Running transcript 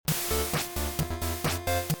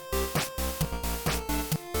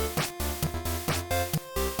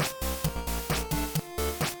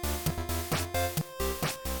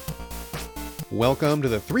Welcome to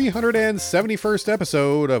the 371st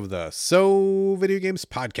episode of the Video Games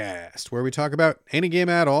podcast, where we talk about any game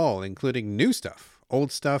at all, including new stuff,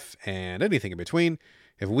 old stuff, and anything in between.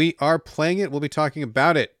 If we are playing it, we'll be talking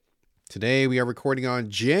about it. Today we are recording on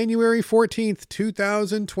January 14th,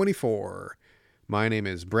 2024. My name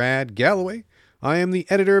is Brad Galloway. I am the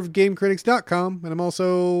editor of GameCritics.com, and I'm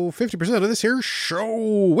also 50% of this here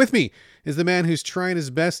show. With me is the man who's trying his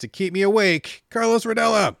best to keep me awake, Carlos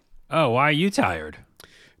Rodella. Oh, why are you tired?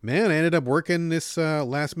 Man, I ended up working this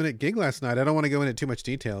last-minute gig last night. I don't want to go into too much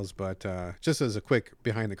details, but just as a quick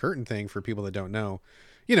behind-the-curtain thing for people that don't know,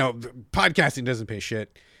 you know, podcasting doesn't pay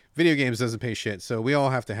shit. Video games doesn't pay shit, so we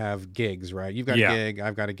all have to have gigs, right? You've got a gig,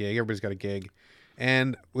 I've got a gig, everybody's got a gig.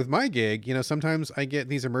 And with my gig, you know, sometimes I get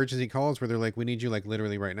these emergency calls where they're like, we need you like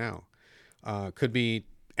literally right now. Could be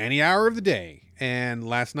any hour of the day. And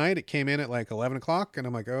last night it came in at like 11 o'clock and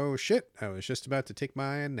I'm like, oh shit, I was just about to take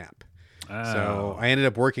my nap. Oh. So I ended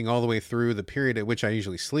up working all the way through the period at which I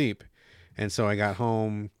usually sleep. And so I got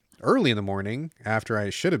home early in the morning after I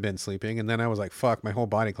should have been sleeping. And then I was like, fuck, my whole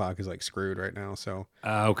body clock is like screwed right now. So,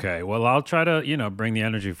 okay. Well, I'll try to, bring the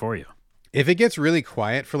energy for you. If it gets really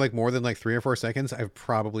quiet for like more than like 3 or 4 seconds, I've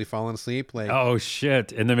probably fallen asleep. Like, oh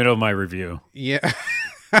shit! In the middle of my review. Yeah,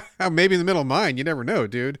 maybe in the middle of mine. You never know,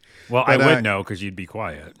 dude. Well, but, I would know because you'd be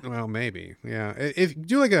quiet. Well, maybe. Yeah. If you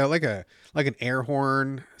do like an air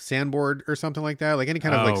horn, sandboard, or something like that, like any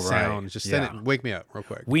kind of like sound, just send it. Wake me up real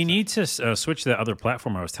quick. We need to switch to the other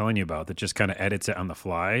platform I was telling you about that just kind of edits it on the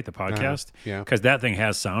fly, the podcast. Yeah. Because that thing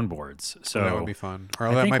has soundboards. So that would be fun. Or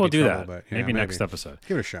I that think might we'll be do trouble, that. But maybe next episode.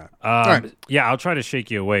 Give it a shot. All right. Yeah, I'll try to shake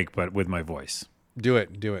you awake, but with my voice. Do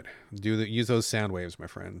it. Use those sound waves, my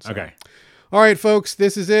friend. So. Okay. All right, folks,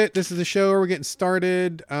 this is it. This is the show where we're getting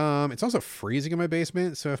started. It's also freezing in my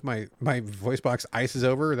basement, so if my voice box ices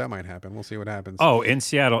over, that might happen. We'll see what happens. Oh, in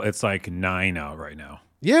Seattle, it's like 9 out right now.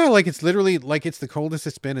 Yeah, like it's literally like it's the coldest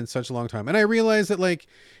it's been in such a long time. And I realize that, like,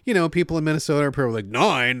 you know, people in Minnesota are probably like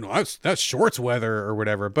 9, that's shorts weather or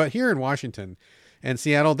whatever. But here in Washington and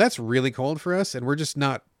Seattle, that's really cold for us, and we're just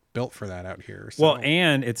not built for that out here. So. Well,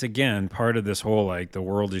 and it's again part of this whole like the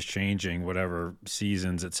world is changing, whatever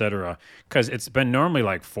seasons, etc. Because it's been normally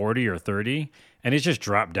like 40 or 30, and it's just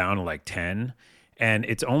dropped down to like 10, and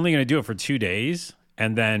it's only going to do it for 2 days,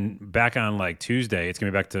 and then back on like Tuesday, it's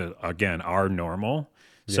going to be back to again our normal.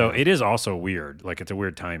 So it is also weird. Like it's a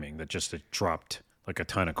weird timing that just it dropped like a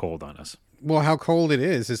ton of cold on us. Well, how cold it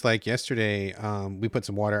is like yesterday, we put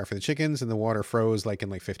some water out for the chickens and the water froze like in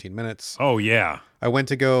like 15 minutes. Oh, yeah. I went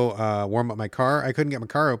to go warm up my car. I couldn't get my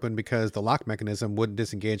car open because the lock mechanism wouldn't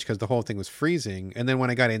disengage because the whole thing was freezing. And then when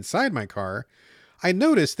I got inside my car, I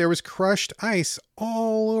noticed there was crushed ice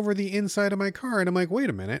all over the inside of my car. And I'm like, wait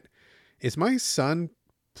a minute, is my son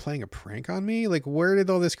playing a prank on me? Like, where did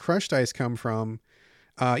all this crushed ice come from?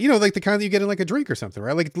 Like the kind that you get in like a drink or something,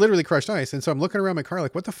 right? Like literally crushed ice. And so I'm looking around my car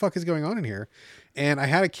like, what the fuck is going on in here? And I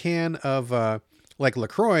had a can of like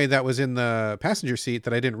LaCroix that was in the passenger seat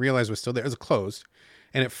that I didn't realize was still there. It was closed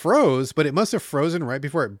and it froze, but it must have frozen right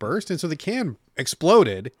before it burst. And so the can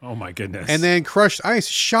exploded. Oh my goodness. And then crushed ice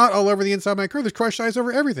shot all over the inside of my car. There's crushed ice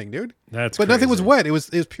over everything, dude. But crazy. Nothing was wet. It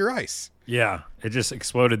was pure ice. Yeah. It just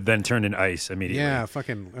exploded, then turned into ice immediately. Yeah.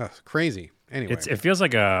 Fucking crazy. Anyway, it feels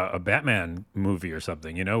like a Batman movie or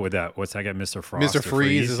something, with that. What's that guy, Mr. Frost? Mr.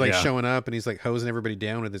 Freeze is like showing up and he's like hosing everybody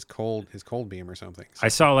down with his cold beam or something. So. I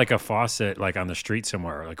saw like a faucet like on the street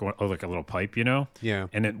somewhere, like a little pipe, Yeah.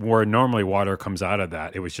 And where normally water comes out of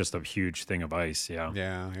that, it was just a huge thing of ice. Yeah.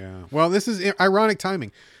 Yeah. Well, this is ironic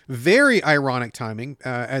timing, very ironic timing,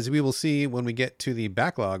 as we will see when we get to the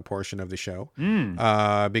backlog portion of the show,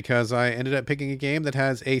 because I ended up picking a game that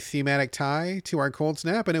has a thematic tie to our cold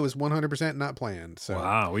snap, and it was 100% not planned. So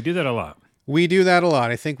wow, we do that a lot. We do that a lot.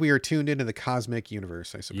 I think we are tuned into the cosmic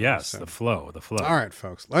universe, I suppose. Yes, so. the flow. All right,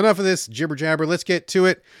 folks. Enough of this jibber jabber. Let's get to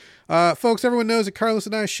it. Folks, everyone knows that Carlos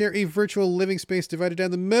and I share a virtual living space divided down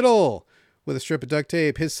the middle with a strip of duct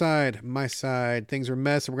tape. His side, my side. Things are a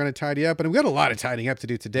mess, and we're going to tidy up. And we've got a lot of tidying up to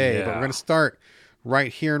do today, but we're going to start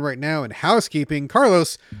right here and right now in housekeeping.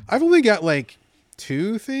 Carlos, I've only got like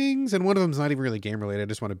 2 things, and one of them's not even really game related. I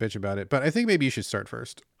just want to bitch about it, but I think maybe you should start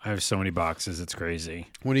first. I have so many boxes, it's crazy.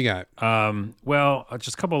 What do you got? Well,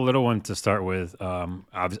 just a couple of little ones to start with.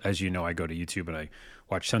 As you know, I go to YouTube and I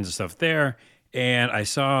watch tons of stuff there, and I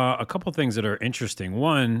saw a couple things that are interesting.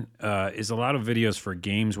 One is a lot of videos for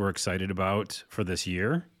games we're excited about for this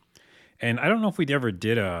year, and I don't know if we ever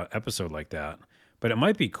did a episode like that, but it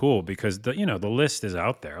might be cool because the list is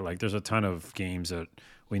out there. Like there's a ton of games that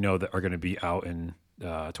we know that are going to be out in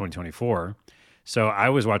 2024. So I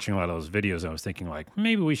was watching a lot of those videos and I was thinking like,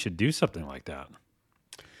 maybe we should do something like that.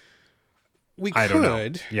 We I don't know.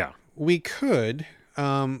 could. Yeah. We could.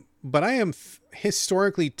 But I am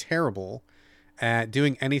historically terrible at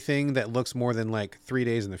doing anything that looks more than like 3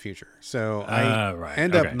 days in the future. So I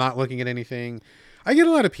end up not looking at anything. I get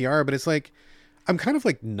a lot of PR, but it's like I'm kind of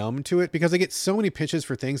like numb to it because I get so many pitches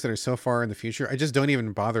for things that are so far in the future. I just don't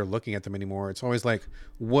even bother looking at them anymore. It's always like,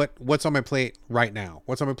 what's on my plate right now?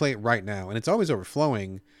 What's on my plate right now? And it's always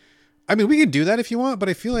overflowing. I mean, we can do that if you want, but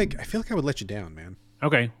I feel like I would let you down, man.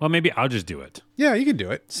 Okay. Well, maybe I'll just do it. Yeah, you can do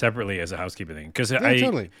it Separately as a housekeeping thing. Because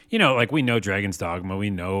totally. like we know Dragon's Dogma, we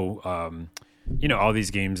know, all these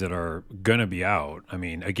games that are going to be out. I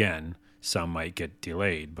mean, again, some might get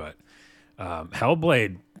delayed, but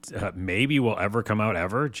Hellblade maybe will ever come out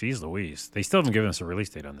ever. Jeez Louise. They still haven't given us a release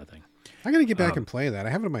date on the thing. I got to get back and play that. I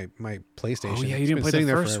have it on my PlayStation. Oh, yeah, you didn't play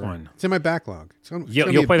the first one. It's in my backlog.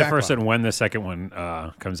 You'll play the first one when the second one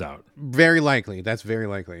comes out. Very likely. That's very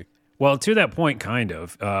likely. Well, to that point, kind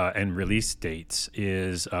of, and release dates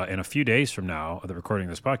is in a few days from now, the recording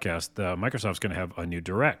of this podcast, Microsoft's going to have a new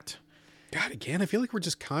Direct. God, again, I feel like we're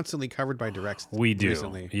just constantly covered by Directs. We do,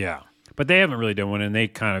 recently. Yeah. But they haven't really done one, and they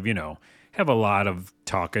kind of, have a lot of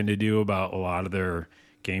talking to do about a lot of their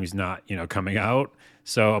games not, coming out.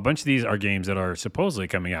 So a bunch of these are games that are supposedly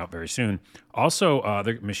coming out very soon. Also,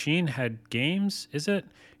 the Machine Head Games, is going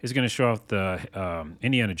to show off the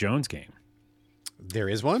Indiana Jones game. There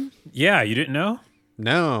is one? Yeah, you didn't know?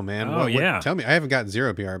 No, man. Oh, yeah. Tell me. I haven't gotten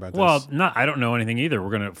zero PR about this. Well, I don't know anything either.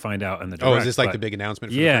 We're going to find out in the Direct. Oh, is this like the big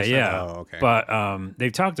announcement for the first time? Oh, okay. But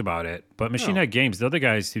they've talked about it. But Machine Head Games, the other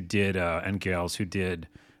guys who did, and gals who did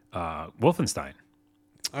Wolfenstein.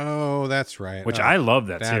 Oh, that's right. Which I love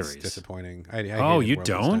that series. That's disappointing. I you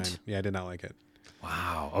don't? Yeah, I did not like it.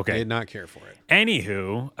 Wow. Okay. I did not care for it.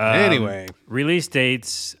 Anywho. Anyway. Release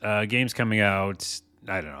dates, games coming out.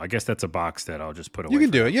 I don't know. I guess that's a box that I'll just put away. You can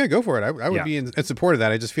do it. Yeah, go for it. I would be in support of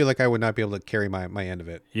that. I just feel like I would not be able to carry my end of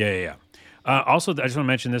it. Yeah. Also, I just want to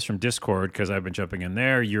mention this from Discord because I've been jumping in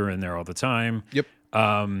there. You're in there all the time. Yep.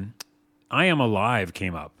 I Am Alive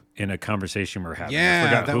came up in a conversation we're having.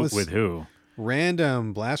 Yeah, I forgot with who.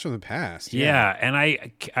 Random blast from the past. Yeah, and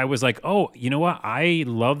I was like, oh, you know what? I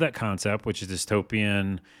love that concept, which is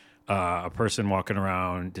dystopian, a person walking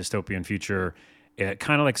around, dystopian future,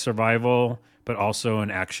 kind of like survival, but also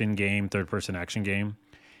an action game, third-person action game.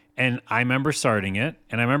 And I remember starting it,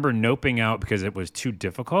 and I remember noping out because it was too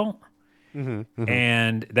difficult.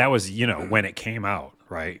 And that was, when it came out,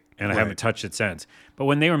 right? And I haven't touched it since. But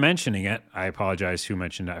when they were mentioning it, I apologize who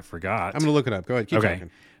mentioned it. I forgot. I'm going to look it up. Go ahead. Keep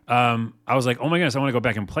talking. I was like, oh my goodness, I want to go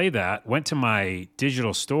back and play that. Went to my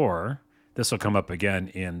digital store. This will come up again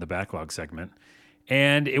in the backlog segment.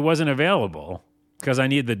 And it wasn't available because I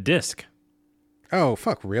needed the disc. Oh,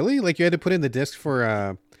 fuck. Really? Like you had to put in the disc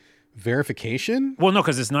for verification? Well, no,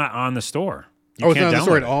 because it's not on the store. It's not on the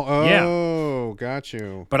store at all? Oh, got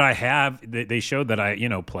you. But I have, they showed that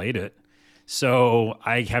I, played it. So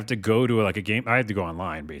I have to go to a game. I have to go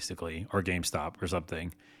online basically, or GameStop or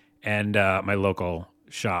something. And my local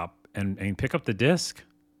shop and pick up the disc.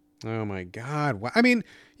 Oh my God. Well, I mean,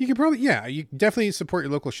 you can probably, you definitely support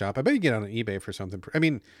your local shop. I bet you get on eBay for something. I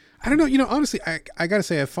mean, I don't know. Honestly, I got to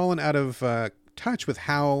say I've fallen out of touch with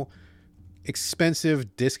how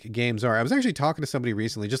expensive disc games are. I was actually talking to somebody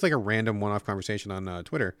recently, just like a random one-off conversation on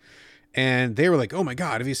Twitter. And they were like, oh my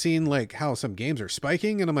God, have you seen like how some games are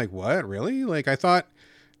spiking? And I'm like, what? Really? Like I thought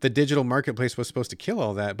the digital marketplace was supposed to kill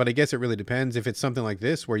all that, but I guess it really depends if it's something like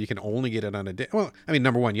this where you can only get it on a well, I mean,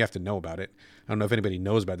 number one, you have to know about it. I don't know if anybody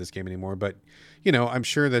knows about this game anymore, but I'm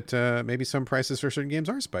sure that maybe some prices for certain games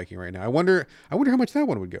are spiking right now. I wonder how much that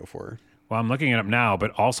one would go for. Well, I'm looking it up now,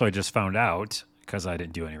 but also I just found out because I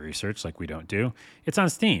didn't do any research like we don't do. It's on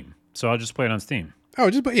Steam, so I'll just play it on Steam. Oh,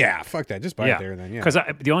 fuck that. Just buy it there then. Yeah. Because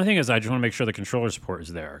the only thing is I just want to make sure the controller support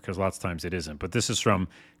is there because lots of times it isn't. But this is from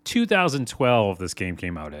 2012 this game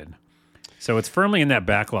came out in. So it's firmly in that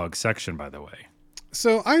backlog section, by the way.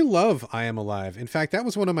 So I love I Am Alive. In fact, that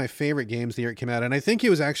was one of my favorite games the year it came out. And I think it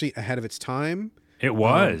was actually ahead of its time. It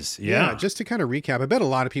was, yeah. Just to kind of recap, I bet a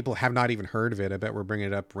lot of people have not even heard of it. I bet we're bringing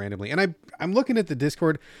it up randomly. And I'm looking at the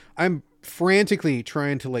Discord. I'm frantically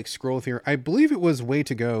trying to like scroll through. I believe it was Way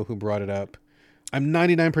to Go who brought it up. I'm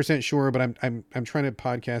 99% sure, but I'm trying to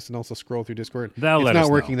podcast and also scroll through Discord. It's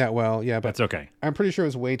not working that well. Yeah, but that's okay. I'm pretty sure it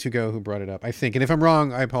was Way to Go who brought it up, I think. And if I'm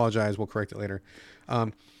wrong, I apologize. We'll correct it later.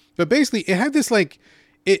 But basically, it had this like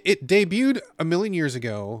It debuted a million years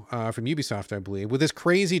ago from Ubisoft, I believe, with this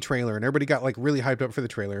crazy trailer, and everybody got like really hyped up for the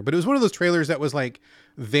trailer. But it was one of those trailers that was like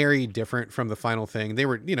very different from the final thing. They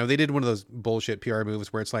were, they did one of those bullshit PR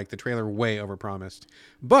moves where it's like the trailer way overpromised.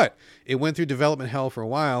 But it went through development hell for a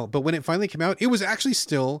while. But when it finally came out, it was actually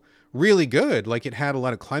still really good. Like it had a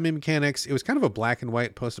lot of climbing mechanics. It was kind of a black and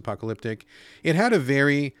white post-apocalyptic. It had a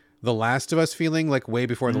very The Last of Us feeling, like way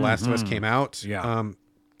before The Last of Us came out. Yeah.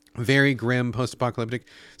 Very grim, post-apocalyptic.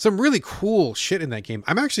 Some really cool shit in that game.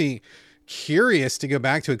 I'm actually curious to go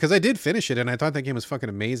back to it because I did finish it and I thought that game was fucking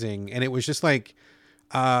amazing. And it was just like,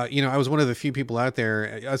 I was one of the few people out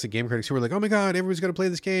there, us at Game Critics, who were like, "Oh my god, everyone's got to play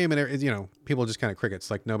this game," and people just kind of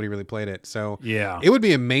crickets, like nobody really played it. So Yeah. it would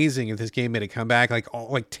be amazing if this game made a comeback, like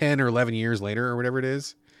 10 or 11 years later or whatever it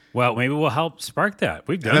is. Well, maybe we'll help spark that.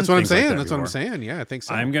 We've done. That's what I'm things like saying. that That's before. what I'm saying. Yeah, I think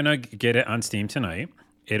so. I'm gonna get it on Steam tonight.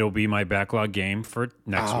 It'll be my backlog game for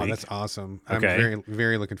next week. That's awesome. Okay. I'm very,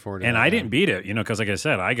 very looking forward to it. And I didn't beat it, because like I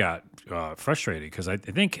said, I got frustrated because I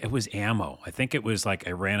think it was ammo. I think it was like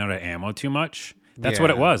I ran out of ammo too much. That's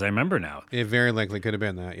what it was. I remember now. It very likely could have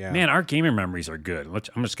been that, yeah. Man, our gaming memories are good.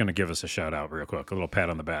 I'm just going to give us a shout out real quick, a little pat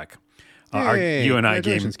on the back. Hey, you and I game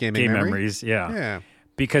congratulations, gaming memory. memories. Yeah. Yeah.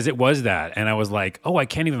 Because it was that. And I was like, oh, I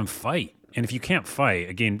can't even fight. And if you can't fight,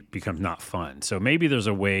 a game becomes not fun. So maybe there's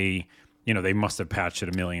a way, they must have patched it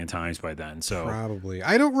a million times by then. So Probably.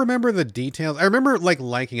 I don't remember the details. I remember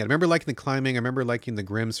liking it. I remember liking the climbing. I remember liking the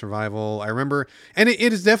grim survival. I remember, and it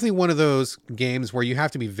is definitely one of those games where you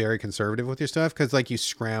have to be very conservative with your stuff because like you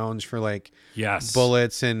scrounge for like yes,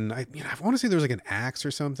 bullets, and I want to say there was like an axe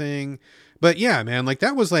or something. But yeah, man, like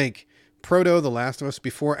that was like proto The Last of Us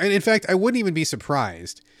before. And in fact, I wouldn't even be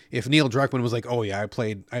surprised if Neil Druckmann was like, "Oh yeah, I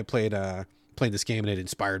played this game and it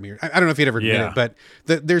inspired me." I don't know if he'd ever admit it, but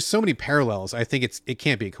there's so many parallels. I think it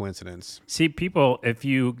can't be a coincidence. See, people, if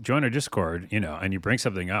you join our Discord, and you bring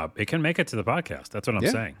something up, it can make it to the podcast. That's what I'm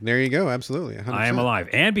saying. There you go. Absolutely. 100%. I Am Alive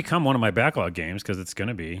and become one of my backlog games because it's going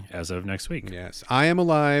to be as of next week. Yes. I Am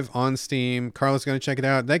Alive on Steam. Carlos is going to check it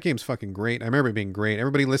out. That game's fucking great. I remember it being great.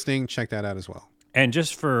 Everybody listening, check that out as well. And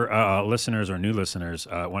just for listeners or new listeners,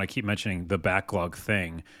 when I keep mentioning the backlog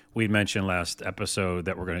thing, we mentioned last episode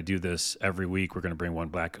that we're going to do this every week. We're going to bring one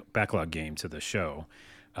backlog game to the show.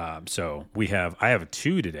 So I have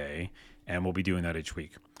 2 today, and we'll be doing that each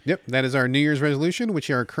week. Yep, that is our New Year's resolution, which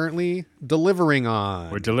you are currently delivering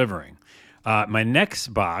on. We're delivering. My next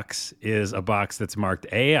box is a box that's marked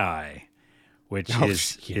AI, which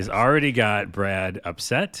is already got Brad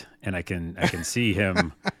upset, and I can see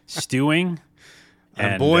him stewing.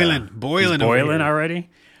 And, boiling already.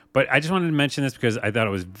 But I just wanted to mention this because I thought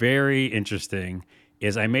it was very interesting.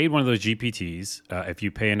 Is I made one of those GPTs. If you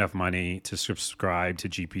pay enough money to subscribe to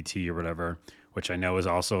GPT or whatever, which I know is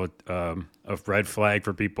also a red flag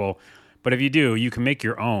for people. But if you do, you can make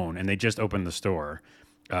your own, and they just opened the store.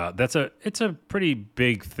 It's a pretty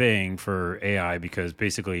big thing for AI because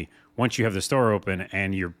basically once you have the store open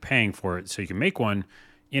and you're paying for it, so you can make one.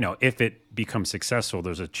 If it becomes successful,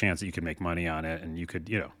 there's a chance that you could make money on it and you could,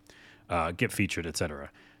 get featured, etc.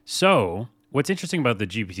 So what's interesting about the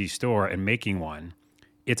GPT store and making one,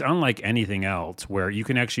 it's unlike anything else where you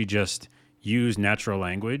can actually just use natural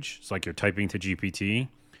language. It's like you're typing to GPT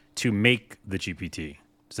to make the GPT.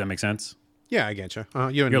 Does that make sense? Yeah, I get you.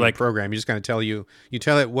 You don't need a program. You just kind of you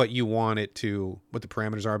tell it what you want it to, what the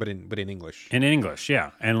parameters are, but in English. In English,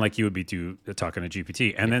 yeah. And like you would be talking to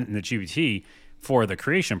GPT. And then the GPT for the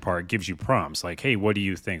creation part gives you prompts like, hey, what do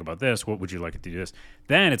you think about this? What would you like it to do this?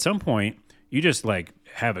 Then at some point, you just like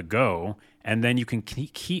have it go, and then you can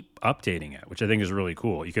keep updating it, which I think is really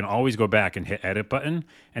cool. You can always go back and hit edit button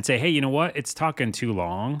and say, hey, you know what? It's talking too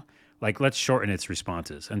long. Like, let's shorten its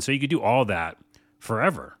responses. And so you could do all that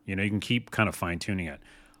forever. You can keep kind of fine tuning it.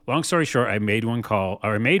 Long story short, I made one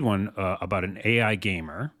about an AI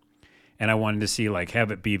gamer. And I wanted to see,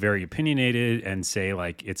 have it be very opinionated and say,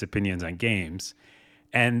 its opinions on games.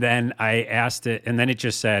 And then I asked it, and then it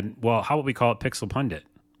just said, well, how about we call it Pixel Pundit?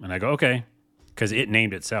 And I go, okay, because it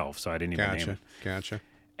named itself, so I didn't even name it. Gotcha.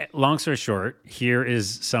 Long story short, here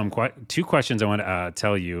is 2 questions I want to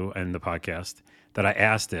tell you in the podcast that I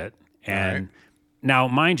asked it. And now,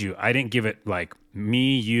 mind you, I didn't give it,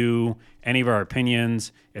 me, you, any of our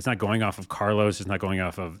opinions. It's not going off of Carlos. It's not going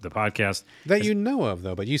off of the podcast. That you know of,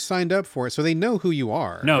 though, but you signed up for it, so they know who you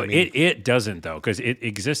are. No, it doesn't, though, because it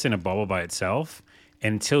exists in a bubble by itself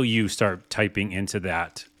until you start typing into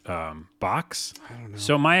that box. I don't know.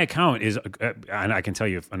 So my account is, and I can tell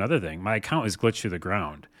you another thing, my account is glitched to the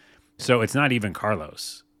ground. So it's not even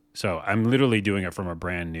Carlos. So I'm literally doing it from a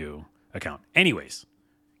brand new account. Anyways,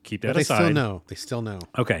 keep that aside. They still know.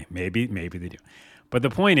 Okay, maybe they do. But the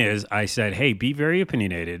point is, I said, hey, be very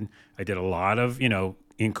opinionated. I did a lot of,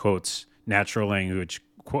 in quotes, natural language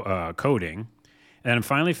coding. And then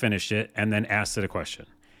finally finished it and then asked it a question.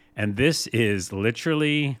 And this is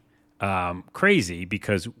literally crazy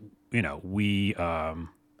because, we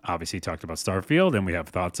obviously talked about Starfield and we have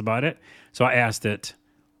thoughts about it. So I asked it,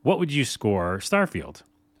 what would you score Starfield?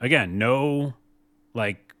 Again, no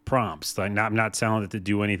prompts. I'm not telling it to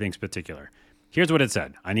do anything particular. Here's what it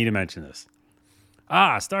said. I need to mention this.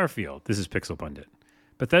 Starfield. This is Pixel Pundit.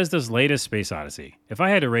 Bethesda's latest Space Odyssey. If I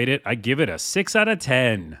had to rate it, I'd give it a 6 out of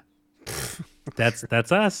 10.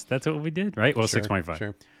 That's us. That's what we did, right? Well, Sure, 6.5.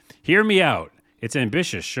 Sure. Hear me out. It's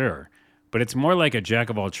ambitious, sure, but it's more like a jack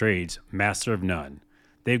of all trades, master of none.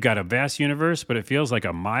 They've got a vast universe, but it feels like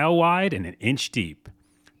a mile wide and an inch deep.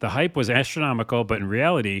 The hype was astronomical, but in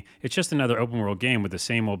reality, it's just another open world game with the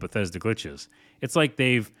same old Bethesda glitches. It's like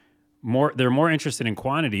they're more interested in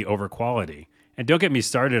quantity over quality. And don't get me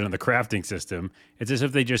started on the crafting system. It's as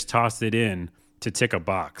if they just tossed it in to tick a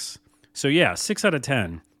box. So yeah, 6 out of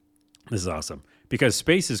 10. This is awesome. Because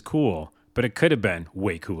space is cool, but it could have been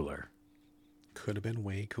way cooler. Could have been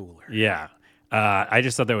way cooler. Yeah. I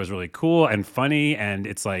just thought that was really cool and funny. And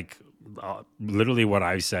it's literally what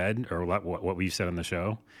I said or what we've said on the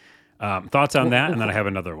show. Thoughts on that? And then I have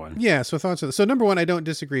another one. Yeah, so thoughts. So number one, I don't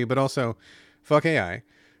disagree, but also fuck AI.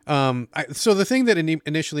 So the thing that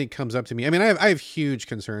initially comes up to me, I mean, I have huge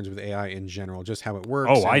concerns with AI in general, just how it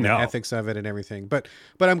works. Oh, I and know. the ethics of it and everything. But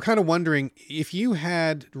I'm kind of wondering if you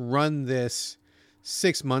had run this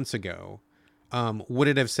 6 months ago, would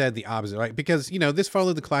it have said the opposite, right? Because, this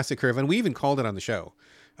followed the classic curve, and we even called it on the show.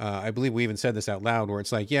 I believe we even said this out loud, where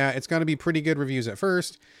it's like, yeah, it's going to be pretty good reviews at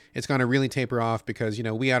first. It's going to really taper off because,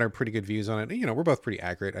 we had our pretty good views on it. We're both pretty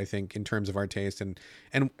accurate, I think, in terms of our taste and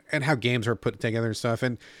how games are put together and stuff.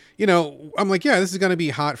 And, I'm like, yeah, this is going to be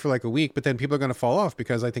hot for like a week, but then people are going to fall off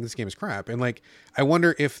because I think this game is crap. And I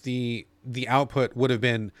wonder if the output would have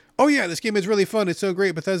been, oh yeah, this game is really fun. It's so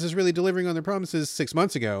great. Bethesda's really delivering on their promises 6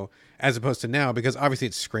 months ago, as opposed to now, because obviously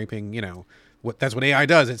it's scraping, that's what AI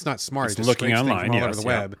does. It's not smart. It's just looking scrapes things online, from all over the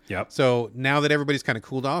web. Yep. So now that everybody's kind of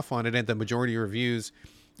cooled off on it, and the majority of reviews,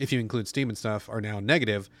 if you include Steam and stuff, are now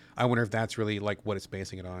negative, I wonder if that's really what it's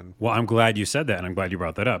basing it on. Well, I'm glad you said that, and I'm glad you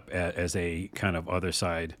brought that up as a kind of other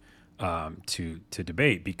side to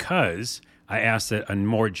debate, because I asked it a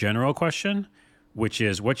more general question, which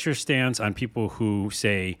is, what's your stance on people who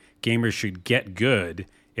say gamers should get good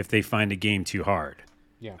if they find a game too hard?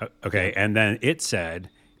 Yeah. Okay, and then it said,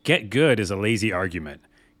 get good is a lazy argument.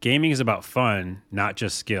 Gaming is about fun, not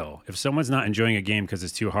just skill. If someone's not enjoying a game because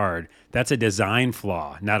it's too hard, that's a design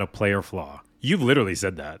flaw, not a player flaw. You've literally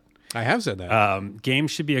said that. I have said that. Games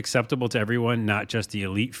should be acceptable to everyone, not just the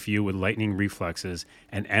elite few with lightning reflexes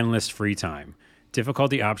and endless free time.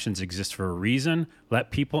 Difficulty options exist for a reason. Let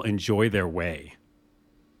people enjoy their way.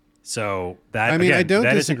 So that, I don't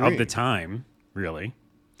that disagree. isn't of the time, really.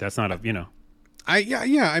 That's not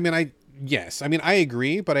Yes. I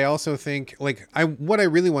agree, but I also think what I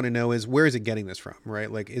really want to know is, where is it getting this from,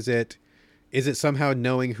 right? Is it somehow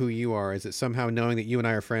knowing who you are? Is it somehow knowing that you and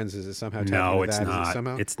I are friends? Is it somehow no, it's that? not. Is it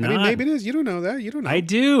somehow? It's not. Maybe it is. You don't know that. You don't know. I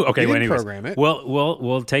do. Okay, you well, didn't anyways, program it.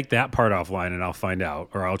 We'll take that part offline, and I'll find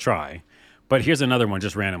out, or I'll try. But here's another one,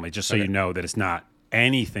 just randomly, just so you know that it's not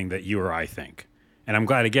anything that you or I think. And I'm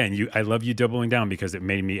glad, again, I love you doubling down, because it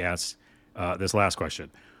made me ask this last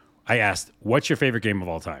question. I asked, what's your favorite game of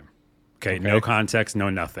all time? Okay, no context,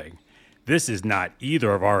 no nothing. This is not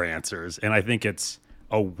either of our answers, and I think it's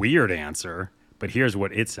a weird answer, but here's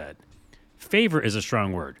what it said. Favorite is a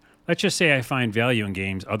strong word. Let's just say I find value in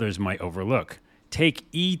games others might overlook. Take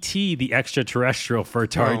E.T. the Extraterrestrial for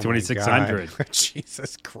Atari 2600.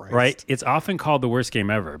 Jesus Christ. Right? It's often called the worst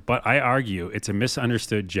game ever, but I argue it's a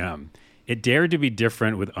misunderstood gem. It dared to be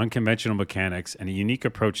different with unconventional mechanics and a unique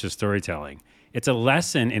approach to storytelling. It's a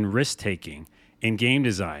lesson in risk-taking, in game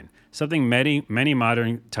design, something many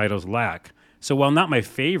modern titles lack. So while not my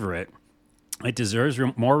favorite, it deserves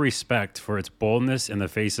more respect for its boldness in the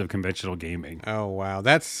face of conventional gaming. Oh, wow.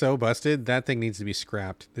 That's so busted. That thing needs to be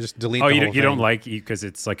scrapped. Just delete the whole whole thing. You don't like it because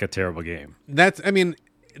it's like a terrible game. Not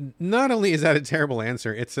only is that a terrible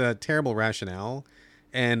answer, it's a terrible rationale.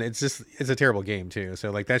 And it's a terrible game too.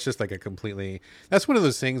 So that's just that's one of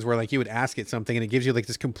those things where you would ask it something and it gives you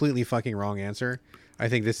this completely fucking wrong answer. I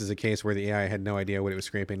think this is a case where the AI had no idea what it was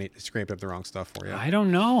scraping. It scraped up the wrong stuff for you. I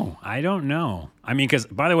don't know. Because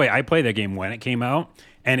by the way, I played that game when it came out,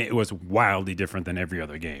 and it was wildly different than every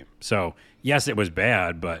other game. So yes, it was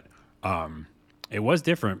bad, but it was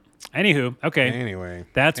different. Anywho, okay. Anyway.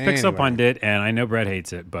 That's Pixel Pundit, and I know Brett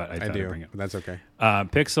hates it, but I thought I'd do. bring it. That's okay.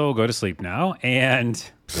 Pixel, go to sleep now. And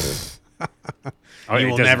Oh, You it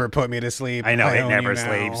will doesn't- never put me to sleep. I know it own never you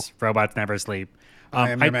now. sleeps. Robots never sleep.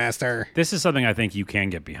 I am your master. This is something I think you can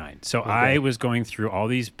get behind. So I was going through all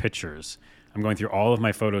these pictures. I'm going through all of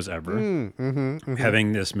my photos ever,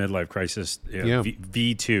 having this midlife crisis,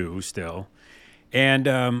 V2 still. And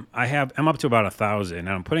I'm up to about 1,000, and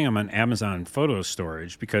I'm putting them on Amazon photo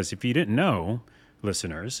storage because if you didn't know,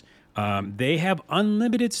 listeners, they have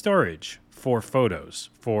unlimited storage for photos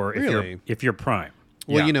for if you're Prime.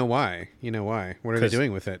 Well, you know why? What are they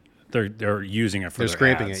doing with it? They're using it for They're their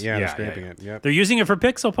scraping ads. it. Yeah, they're scraping it. Yep. They're using it for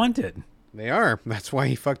Pixel Punted. They are. That's why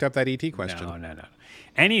he fucked up that ET question. No.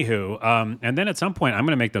 Anywho, and then at some point, I'm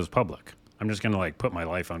going to make those public. I'm just going to like put my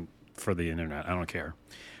life on for the internet. I don't care.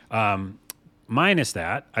 Minus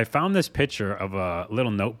that, I found this picture of a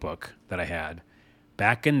little notebook that I had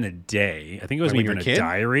back in the day. I think it was Like when even you were a kid?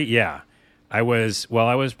 diary. Yeah. I was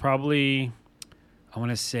probably, I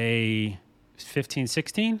want to say 15,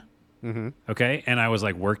 16. Mm-hmm. Okay. And I was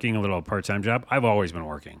like working a little part-time job. I've always been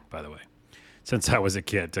working, by the way, since I was a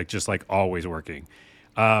kid, just like always working.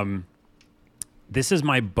 This is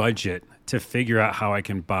my budget to figure out how I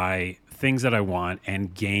can buy things that I want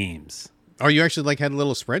and games. Oh, you actually like had a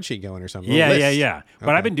little spreadsheet going or something? Yeah.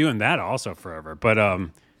 But I've been doing that also forever. But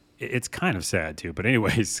it's kind of sad too. But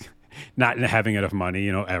anyways, not having enough money,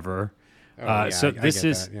 ever. So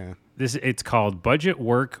it's called Budget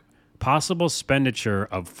Work Possible Expenditure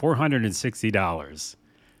of $460.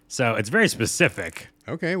 So it's very specific.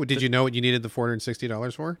 Okay. Well, did you know what you needed the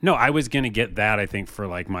 $460 for? No, I was gonna get that. I think for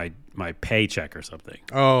like my paycheck or something.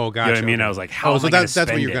 Oh, gotcha. You know what I mean? I was like, how am I gonna that's spend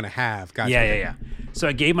what you're it? gonna have. Gotcha. Yeah. So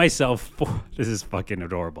I gave myself this is fucking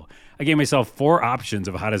adorable. I gave myself 4 options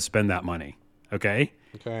of how to spend that money. Okay.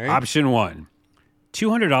 Option 1,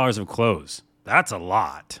 $200 of clothes. That's a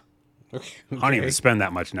lot. Okay. I don't even spend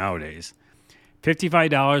that much nowadays.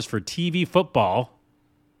 $55 for TV football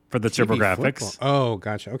for the TurboGrafx. Oh,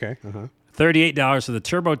 gotcha. Okay. $38 for the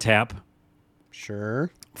Turbo Tap.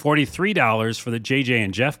 Sure. $43 for the JJ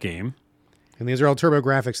and Jeff game. And these are all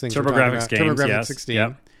TurboGrafx things. TurboGrafx games, TurboGrafx yes. 16.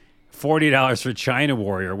 Yep. $40 for China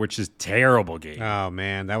Warrior, which is terrible game. Oh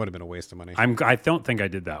man, that would have been a waste of money. I don't think I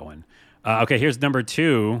did that one. Okay, here's number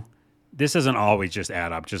 2. This doesn't always just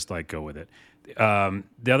add up. Just like go with it.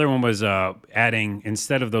 The other one was adding,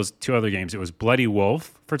 instead of those 2 other games, it was Bloody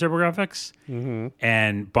Wolf for TurboGrafx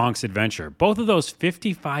and Bonk's Adventure. Both of those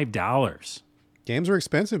 $55. Games were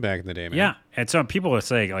expensive back in the day, man. Yeah, and some people are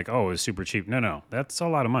saying like, "Oh, it was super cheap." No, that's a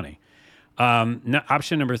lot of money.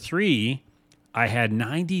 Option number 3, I had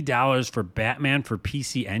 $90 for Batman for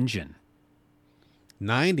PC Engine.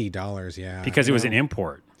 $90, yeah. Because it was an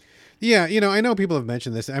import. Yeah, I know people have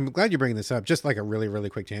mentioned this. I'm glad you're bringing this up. Just like a really, really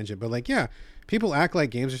quick tangent. But like, yeah, people act like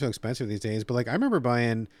games are so expensive these days. But like, I remember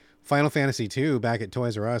buying Final Fantasy 2 back at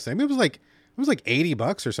Toys R Us. I mean, it was like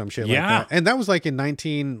 $80 or some shit like that. And that was like in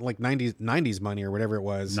 90s money or whatever it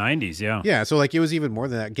was. 90s, yeah. Yeah, so like it was even more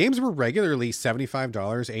than that. Games were regularly $75,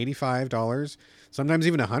 $85, sometimes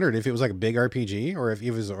even $100 if it was like a big RPG or if it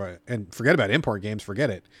was, and forget about import games, forget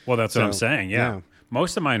it. Well, that's what I'm saying, yeah.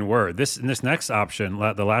 Most of mine were. This next option,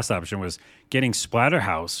 the last option was getting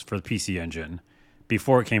Splatterhouse for the PC Engine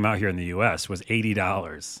before it came out here in the US was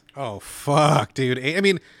 $80. Oh, fuck, dude. I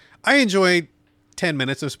mean, I enjoy 10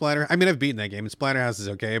 minutes of Splatter. I mean, I've beaten that game, and Splatterhouse is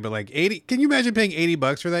okay, but like 80, can you imagine paying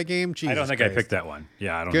 $80 for that game? Jesus I don't think Christ. I picked that one.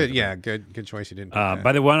 Yeah, I don't Good, think yeah, good choice you didn't pick that.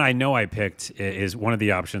 But the one I know I picked is one of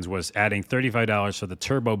the options was adding $35 for the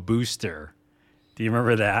Turbo Booster. Do you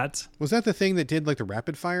remember that? Was that the thing that did like the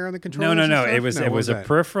rapid fire on the controller? No. It was a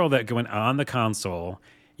peripheral that went on the console.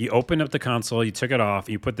 You opened up the console, you took it off,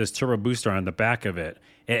 you put this Turbo Booster on the back of it.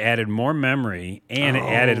 It added more memory and it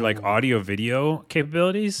added like audio video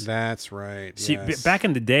capabilities. That's right. See, yes. back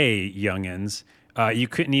in the day, youngins, you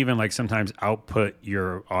couldn't even like sometimes output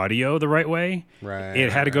your audio the right way. Right.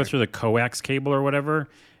 It had to go through the coax cable or whatever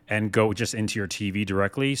and go just into your TV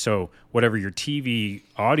directly. So whatever your TV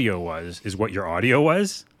audio was is what your audio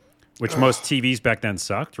was, which most TVs back then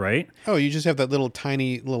sucked, right? Oh, you just have that little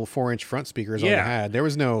tiny little 4-inch front speaker is all you had. There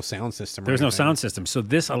was no sound system. There was no sound system. So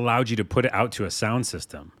this allowed you to put it out to a sound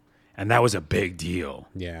system. And that was a big deal.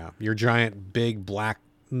 Yeah. Your giant, big, black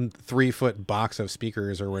 3-foot box of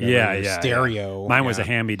speakers or whatever. Stereo. Mine was a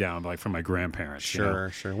hand-me-down, like from my grandparents.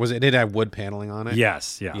 Sure. Was it? Did it have wood paneling on it?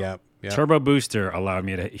 Yes. Yeah. Yep. Turbo Booster allowed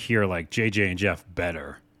me to hear like JJ and Jeff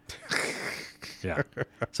better. Yeah.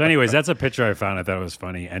 So, anyways, that's a picture I found. I thought it was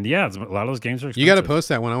funny, and yeah, a lot of those games are expensive. You got to post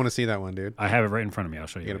that one. I want to see that one, dude. I have it right in front of me. I'll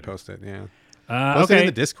show you. You got to post it. Yeah. Post it in Okay.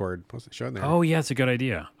 the Discord. Post it, show it there. Oh, yeah, it's a good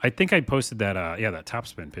idea. I think I posted that, that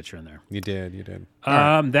Topspin picture in there. You did. All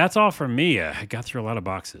right. That's all from me. I got through a lot of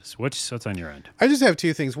boxes. What's on your end? I just have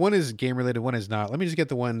two things. One is game related. One is not. Let me just get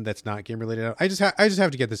the one that's not game related out. I just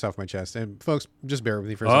have to get this off my chest. And folks, just bear with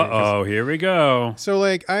me for a second. Oh, here we go. So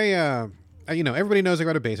like everybody knows I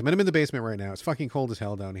got a basement. I'm in the basement right now. It's fucking cold as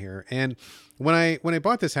hell down here. And when I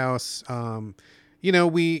bought this house,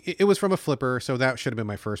 it was from a flipper, so that should have been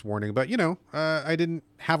my first warning. But I didn't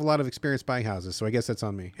have a lot of experience buying houses, so I guess that's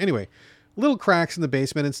on me. Anyway, little cracks in the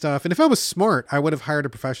basement and stuff. And if I was smart, I would have hired a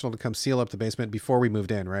professional to come seal up the basement before we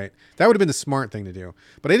moved in, right? That would have been the smart thing to do.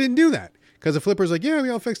 But I didn't do that because the flipper's like, yeah, we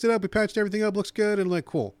all fixed it up. We patched everything up. Looks good. And like,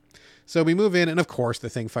 cool. So we move in, and of course the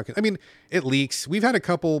thing it leaks. We've had a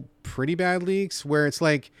couple pretty bad leaks where it's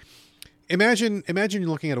like, imagine you're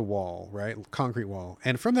looking at a wall, right? Concrete wall.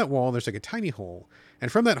 And from that wall, there's like a tiny hole.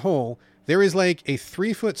 And from that hole, there is like a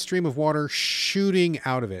 3-foot stream of water shooting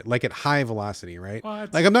out of it, like at high velocity, right?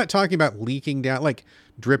 What? Like, I'm not talking about leaking down, like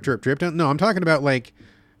drip, drip, drip down. No, I'm talking about like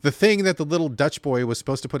the thing that the little Dutch boy was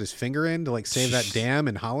supposed to put his finger in to like save that dam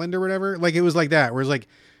in Holland or whatever. Like, it was like that, where it's like,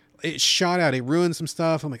 it shot out, it ruined some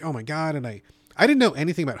stuff. I'm like, oh my God. And I didn't know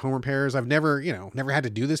anything about home repairs. I've never had to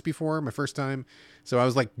do this before, my first time. So I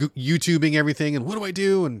was like YouTubing everything and what do I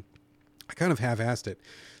do? And I kind of half-assed it.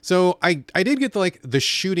 So I did get the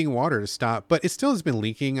shooting water to stop, but it still has been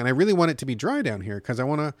leaking, and I really want it to be dry down here because I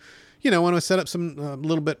want to set up some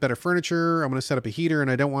little bit better furniture. I'm going to set up a heater, and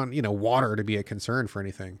I don't want water to be a concern for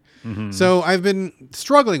anything. Mm-hmm. So I've been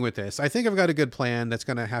struggling with this. I think I've got a good plan that's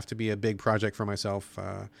going to have to be a big project for myself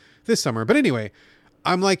this summer. But anyway,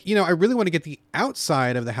 I'm like, I really want to get the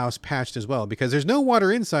outside of the house patched as well, because there's no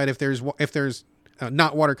water inside if there's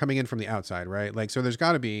not water coming in from the outside, right? Like, so there's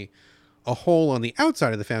got to be a hole on the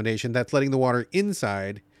outside of the foundation that's letting the water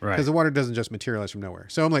inside, because the water doesn't just materialize from nowhere.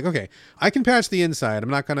 So I'm like, okay, I can patch the inside.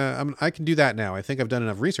 I can do that now. I think I've done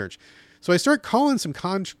enough research. So I start calling some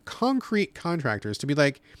concrete contractors to be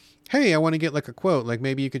like, hey, I want to get like a quote. Like,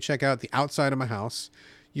 maybe you could check out the outside of my house.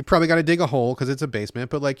 You probably got to dig a hole because it's a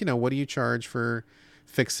basement, but like, what do you charge for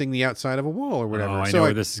fixing the outside of a wall or whatever? Oh, I know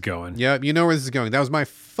where this is going. Yeah, you know where this is going. That was my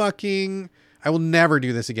I will never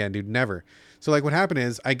do this again, dude. Never. So like what happened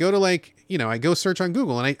is I go to I go search on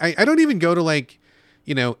Google, and I don't even go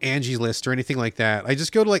to Angie's List or anything like that. I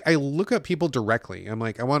just go to I look up people directly. I'm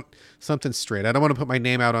like, I want something straight. I don't want to put my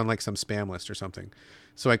name out on like some spam list or something.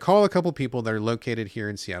 So I call a couple people that are located here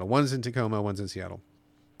in Seattle. One's in Tacoma, one's in Seattle.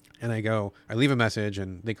 And I leave a message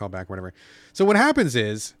and they call back, whatever. So what happens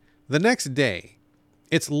is the next day,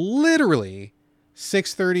 it's literally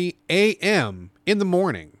 6:30 a.m. in the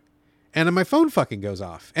morning. And then my phone fucking goes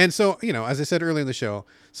off. And so, as I said earlier in the show,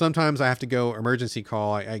 sometimes I have to go emergency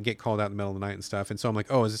call. I get called out in the middle of the night and stuff. And so I'm like,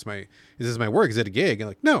 oh, is this my work? Is it a gig? And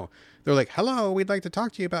like, no. They're like, hello, we'd like to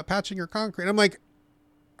talk to you about patching your concrete. And I'm like,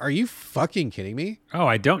 are you fucking kidding me? Oh,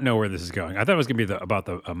 I don't know where this is going. I thought it was going to be about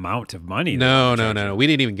the amount of money. No. We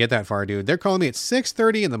didn't even get that far, dude. They're calling me at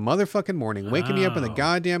 6:30 in the motherfucking morning, waking me up in the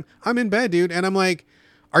goddamn, I'm in bed, dude. And I'm like,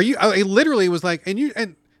 are you, I literally was like,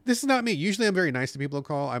 and this is not me. Usually I'm very nice to people who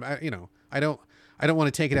call. I don't want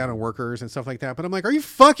to take it out on workers and stuff like that. But I'm like, are you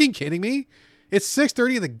fucking kidding me? It's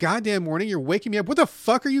 6:30 in the goddamn morning. You're waking me up. What the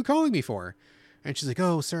fuck are you calling me for? And she's like,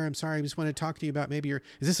 oh, sir, I'm sorry. I just wanted to talk to you about is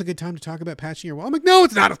this a good time to talk about patching your wall? I'm like, no,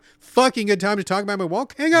 it's not a fucking good time to talk about my wall.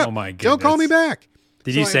 Hang up. Oh my goodness. Don't call me back.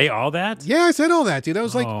 Did you say all that? Yeah, I said all that, dude. I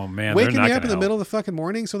was like, oh, man, waking me up in the middle of the fucking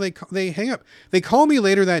morning. So they hang up. They call me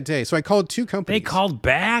later that day. So I called two companies. They called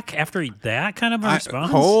back after that kind of a response?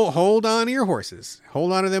 Hold on to your horses.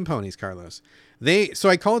 Hold on to them ponies, Carlos. So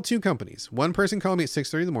I called two companies. One person called me at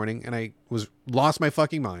 6:30 in the morning, and I lost my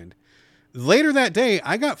fucking mind. Later that day,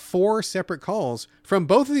 I got 4 separate calls from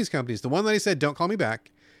both of these companies. The one that I said, don't call me back,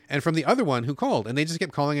 and from the other one who called, and they just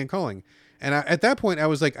kept calling and calling. And at that point, I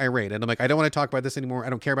was like irate, and I'm like, I don't want to talk about this anymore. I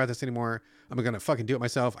don't care about this anymore. I'm going to fucking do it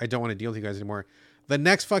myself. I don't want to deal with you guys anymore. The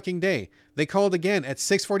next fucking day, they called again at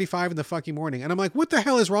 6:45 in the fucking morning. And I'm like, what the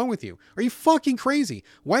hell is wrong with you? Are you fucking crazy?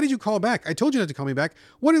 Why did you call back? I told you not to call me back.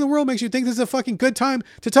 What in the world makes you think this is a fucking good time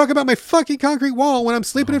to talk about my fucking concrete wall when I'm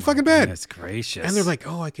sleeping in fucking bed? That's gracious. And they're like,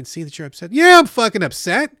 oh, I can see that you're upset. Yeah, I'm fucking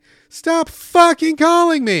upset. Stop fucking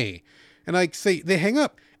calling me. And they hang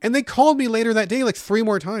up. And they called me later that day like 3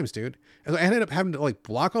 more times, dude. I ended up having to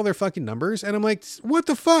block all their fucking numbers. And I'm like, what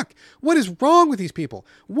the fuck? What is wrong with these people?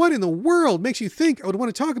 What in the world makes you think I would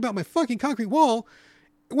want to talk about my fucking concrete wall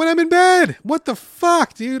when I'm in bed? What the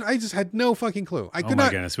fuck, dude? I just had no fucking clue. I could not. Oh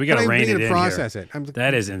my goodness. We got to rein it in process here. It.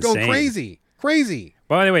 That is insane. Go crazy.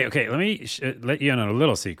 By the way, okay, let me let you in on a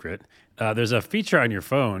little secret. There's a feature on your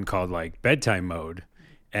phone called bedtime mode.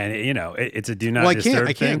 And it's a do not Well, disturb I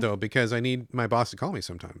thing. can't though because I need my boss to call me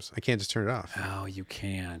sometimes. I can't just turn it off. Oh, you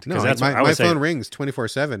can't. No, That's what I my would say. phone rings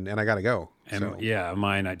 24/7 and I gotta go. And So. yeah,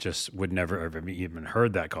 mine, I just would never have even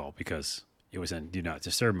heard that call because it was in do not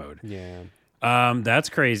disturb mode. Yeah. That's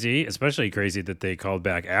crazy, especially crazy that they called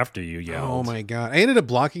back after you yelled. Oh my God. I ended up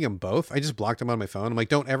blocking them both. I just blocked them on my phone. I'm like,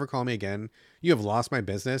 don't ever call me again. You have lost my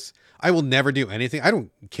business. I will never do anything. I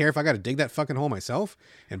don't care if I got to dig that fucking hole myself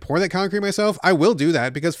and pour that concrete myself. I will do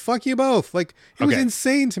that because fuck you both. Like, it was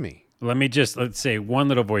insane to me. Let's say one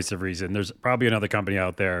little voice of reason. There's probably another company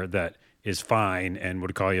out there that is fine and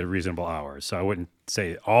would call you at reasonable hours. So I wouldn't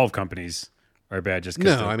say all companies are bad just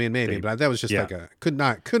because. No, I mean, maybe, but that was just could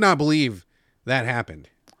not believe that happened.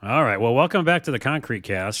 All right. Well, welcome back to the Concrete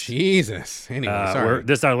Cast. Jesus. Anyway, sorry.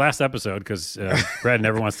 This is our last episode because Brad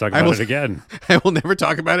never wants to talk about it again. I will never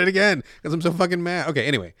talk about it again because I'm so fucking mad. Okay,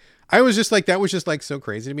 anyway. I was just like, that was just like so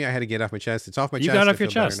crazy to me. I had to get off my chest. It's off my chest. You got off your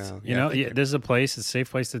chest. Now. This is a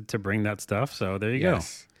safe place to bring that stuff. So there you go.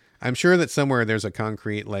 I'm sure that somewhere there's a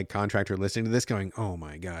concrete like contractor listening to this going, oh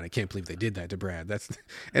my God, I can't believe they did that to Brad.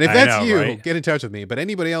 And if that's you, right? Get in touch with me. But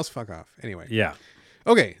anybody else, fuck off. Anyway. Yeah.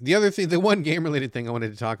 Okay, the other thing, the one game-related thing I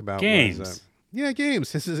wanted to talk about games. was...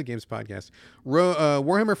 games. This is a games podcast.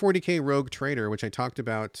 Warhammer 40k Rogue Trader, which I talked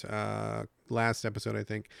about last episode, I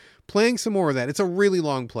think. Playing some more of that. It's a really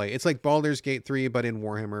long play. It's like Baldur's Gate 3, but in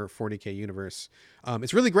Warhammer 40k universe.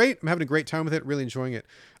 It's really great. I'm having a great time with it, really enjoying it.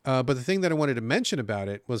 But the thing that I wanted to mention about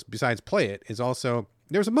it was, besides play it, is also...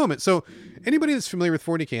 There's a moment. So anybody that's familiar with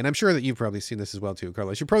 40k, and I'm sure that you've probably seen this as well too,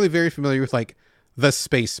 Carlos, you're probably very familiar with like the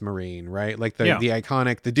Space Marine, right? Like the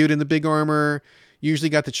iconic, the dude in the big armor, usually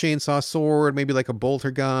got the chainsaw sword, maybe like a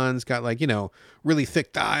bolter gun's got like, really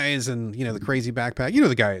thick thighs and, the crazy backpack. You know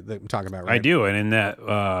the guy that I'm talking about, right? I do. And in that,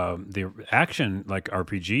 the action, like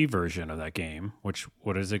RPG version of that game,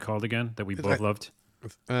 what is it called again? That we both loved?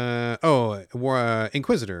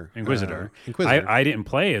 Inquisitor. Inquisitor. I didn't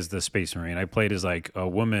play as the Space Marine. I played as like a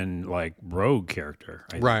woman, like rogue character.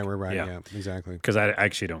 Right. Yeah, exactly. Because I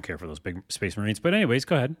actually don't care for those big Space Marines. But anyways,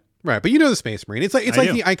 go ahead. Right, but you know the Space Marine. It's like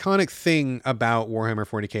the iconic thing about Warhammer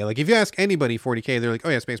 40k. Like if you ask anybody 40k, they're like, oh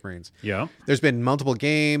yeah, Space Marines. Yeah. There's been multiple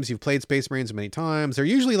games. You've played Space Marines many times. They're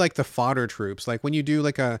usually like the fodder troops. Like when you do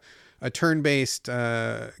like a turn-based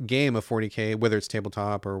game of 40k, whether it's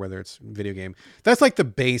tabletop or whether it's video game, that's like the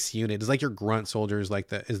base unit. It's like your grunt soldiers,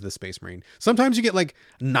 is the Space Marine. Sometimes you get like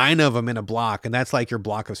 9 of them in a block, and that's like your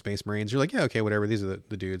block of Space Marines. You're like, yeah, okay, whatever. These are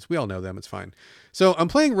the dudes. We all know them. It's fine. So I'm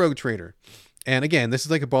playing Rogue Trader. And again, this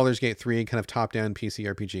is like a Baldur's Gate 3 kind of top-down PC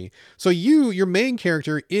RPG. So your main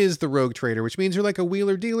character is the Rogue Trader, which means you're like a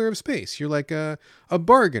wheeler dealer of space. You're like a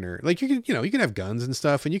bargainer. Like you can have guns and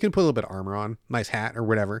stuff, and you can put a little bit of armor on, nice hat or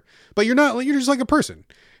whatever. But you're just like a person.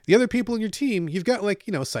 The other people in your team, you've got like,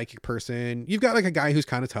 a psychic person. You've got like a guy who's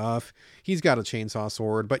kind of tough. He's got a chainsaw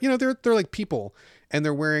sword, but they're like people, and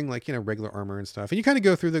they're wearing like, regular armor and stuff. And you kind of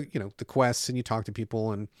go through the quests, and you talk to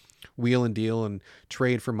people and wheel and deal and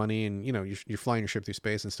trade for money, and you're flying your ship through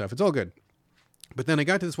space and stuff. It's all good. But then I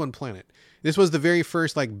got to this one planet. This was the very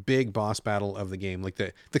first like big boss battle of the game, like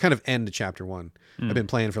the kind of end to chapter 1. I've been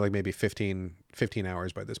playing for like maybe 15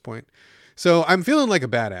 hours by this point. So I'm feeling like a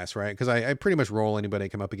badass, right? Because I pretty much roll anybody I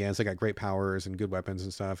come up against. I got great powers and good weapons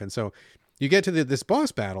and stuff. And so you get to this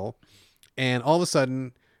boss battle, and all of a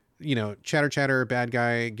sudden, chatter, bad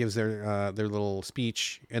guy gives their little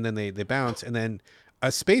speech, and then they bounce, and then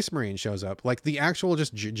a Space Marine shows up, like the actual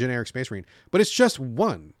just generic Space Marine. But it's just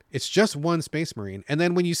one. It's just one Space Marine. And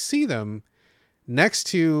then when you see them next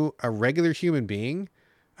to a regular human being,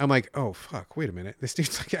 I'm like, oh, fuck, wait a minute. This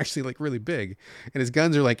dude's like actually like really big, and his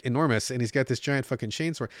guns are like enormous, and he's got this giant fucking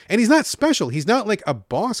chainsaw. And he's not special. He's not like a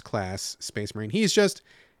boss class Space Marine. He's just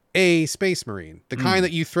a Space Marine, the kind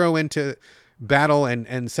that you throw into battle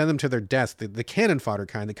and send them to their death, the cannon fodder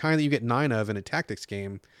kind, the kind that you get 9 of in a tactics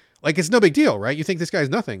game. Like, it's no big deal, right? You think this guy's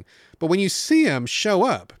nothing. But when you see him show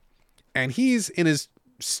up, and he's in his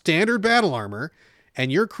standard battle armor,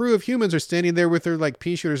 and your crew of humans are standing there with their like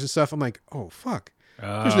pea shooters and stuff, I'm like, oh, fuck.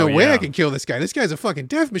 There's no way I can kill this guy. This guy's a fucking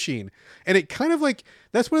death machine. And it kind of like,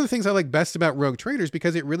 that's one of the things I like best about Rogue Traders,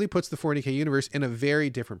 because it really puts the 40k universe in a very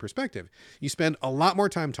different perspective. You spend a lot more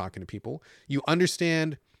time talking to people. You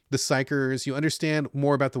understand the psychers. You understand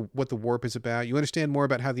more about what the warp is about. You understand more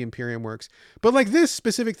about how the Imperium works. But like this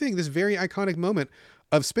specific thing, this very iconic moment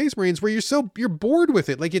of Space Marines where you're bored with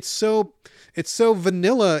it. Like it's so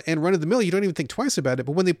vanilla and run of the mill. You don't even think twice about it.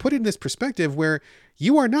 But when they put it in this perspective where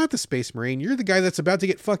you are not the Space Marine, you're the guy that's about to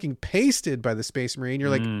get fucking pasted by the Space Marine. You're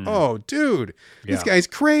like, oh dude, this guy's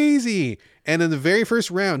crazy. And in the very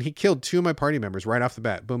first round, he killed 2 of my party members right off the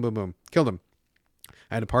bat. Boom, boom, boom. Killed them.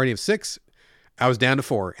 I had a party of 6. I was down to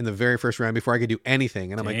 4 in the very first round before I could do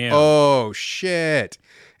anything. And I'm like, Damn. oh, shit.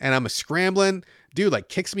 And I'm scrambling. Dude, like,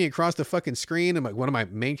 kicks me across the fucking screen. And like, one of my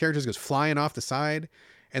main characters goes flying off the side.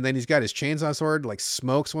 And then he's got his chainsaw sword, like,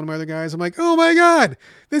 smokes one of my other guys. I'm like, oh, my God,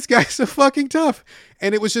 this guy's so fucking tough.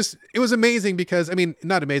 And it was amazing because, I mean,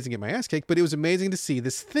 not amazing to get my ass kicked, but it was amazing to see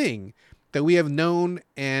this thing that we have known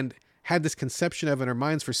and had this conception of in our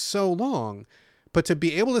minds for so long. But to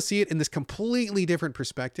be able to see it in this completely different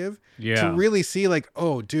perspective, to really see like,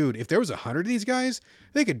 oh, dude, if there was 100 of these guys,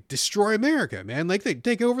 they could destroy America, man. Like, they'd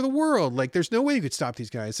take over the world. Like, there's no way you could stop these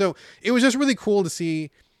guys. So it was just really cool to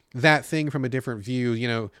see that thing from a different view, you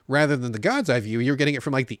know, rather than the God's eye view. You're getting it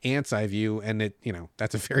from like the ant's eye view, and it, you know,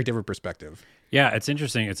 that's a very different perspective. Yeah, it's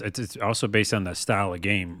interesting. It's also based on the style of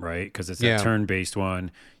game, right? Because it's a turn-based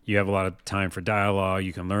one. You have a lot of time for dialogue.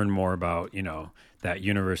 You can learn more about, you know, that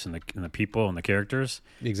universe and the people and the characters.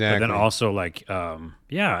 Exactly. But then also like,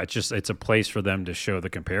 it's a place for them to show the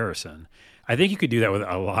comparison. I think you could do that with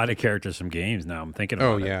a lot of characters from games now. I'm thinking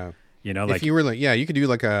about it. You know, like if you were like, you could do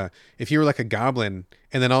like if you were like a goblin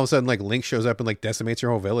and then all of a sudden like Link shows up and like decimates your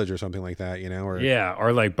whole village or something like that, you know?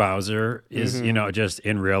 Or like Bowser is, you know, just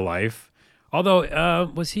in real life.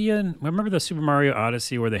 Although, was he remember the Super Mario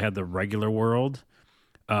Odyssey where they had the regular world?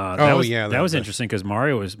 That was interesting because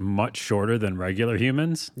Mario was much shorter than regular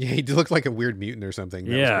humans. Yeah, he looked like a weird mutant or something.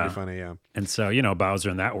 That was pretty funny, yeah. And so, you know, Bowser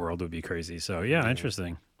in that world would be crazy. So,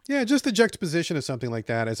 interesting. Yeah, just the juxtaposition of something like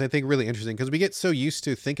that is, I think, really interesting because we get so used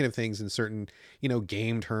to thinking of things in certain, you know,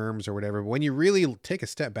 game terms or whatever. But when you really take a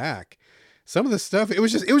step back, some of the stuff, it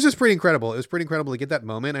was just pretty incredible. It was pretty incredible to get that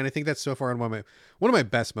moment, and I think that's so far one of my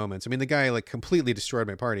best moments. I mean, the guy like completely destroyed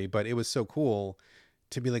my party, but it was so cool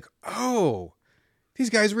to be like, oh, these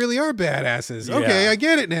guys really are badasses. Yeah. Okay, I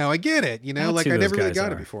get it now. I get it. You know, That's like who I those never really guys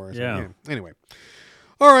got are. it before. So, Yeah. Anyway.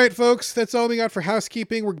 All right, folks, that's all we got for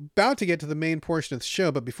housekeeping. We're about to get to the main portion of the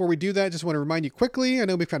show, but before we do that, I just want to remind you quickly, I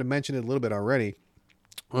know we've kind of mentioned it a little bit already.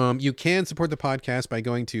 You can support the podcast by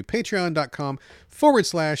going to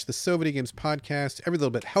patreon.com/the So Video Games Podcast. Every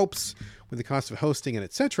little bit helps with the cost of hosting and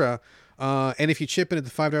etc. And if you chip in at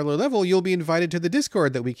the $5 level, you'll be invited to the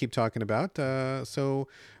Discord that we keep talking about. So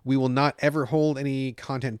we will not ever hold any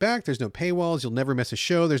content back. There's no paywalls. You'll never miss a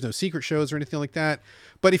show. There's no secret shows or anything like that.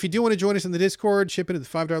 But if you do want to join us in the Discord, chip in at the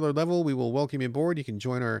 $5 level, we will welcome you aboard. You can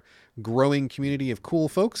join our growing community of cool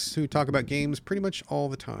folks who talk about games pretty much all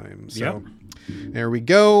the time. So There we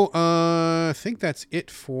go. I think that's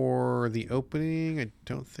it for the opening. I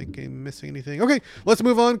don't think I'm missing anything. Okay, let's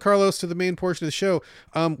move on, Carlos, to the main portion of the show.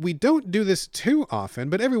 We don't do this too often,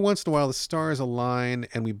 but every once in a while the stars align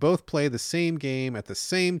and we both play the same game at the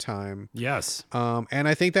same time. Yes. And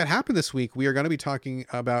I think that happened this week. We are going to be talking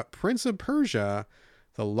about Prince of Persia,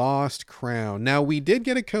 The Lost Crown. Now, we did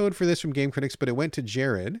get a code for this from Game Critics, but it went to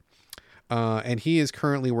Jared. And he is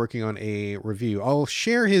currently working on a review. I'll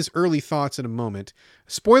share his early thoughts in a moment.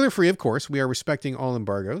 Spoiler free, of course. We are respecting all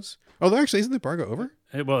embargoes. Although, actually, isn't the embargo over?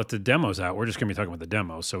 Well, if the demo's out, we're just going to be talking about the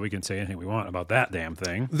demo, so we can say anything we want about that damn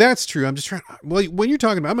thing. That's true. I'm just trying. Well, when you're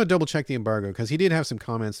talking about, I'm going to double check the embargo because he did have some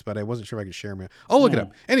comments, but I wasn't sure if I could share them. I'll look it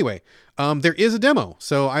up. Anyway, there is a demo.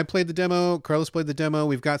 So I played the demo. Carlos played the demo.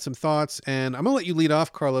 We've got some thoughts, and I'm going to let you lead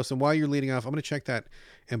off, Carlos. And while you're leading off, I'm going to check that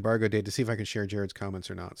embargo date to see if I can share Jared's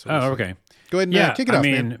comments or not. So okay. Go ahead and kick it off,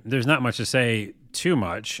 man. There's not much to say too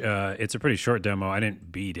much. It's a pretty short demo. I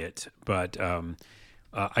didn't beat it, but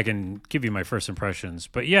I can give you my first impressions.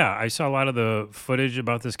 But yeah, I saw a lot of the footage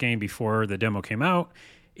about this game before the demo came out.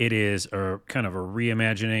 It is a kind of a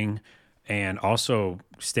reimagining and also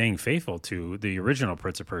staying faithful to the original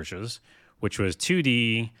Prince of Persia's, which was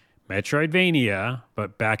 2D Metroidvania,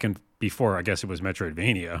 but back in before, I guess it was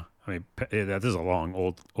Metroidvania. I mean, that is a long,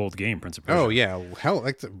 old game, Prince of Persia. Oh, yeah. Hell,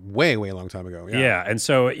 like way, way long time ago. Yeah. And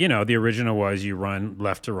so, you know, the original was you run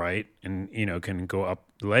left to right and, you know, can go up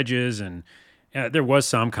ledges and there was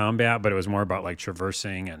some combat, but it was more about like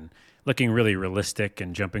traversing and looking really realistic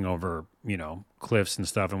and jumping over, you know, cliffs and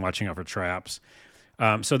stuff and watching out for traps.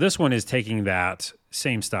 So this one is taking that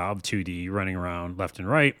same style of 2D, running around left and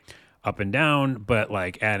right, up and down, but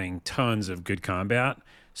like adding tons of good combat.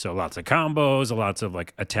 So lots of combos, lots of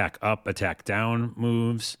like attack up, attack down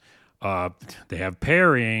moves. They have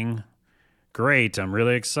parrying. Great. I'm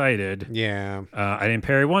really excited. Yeah. I didn't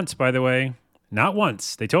parry once, by the way. Not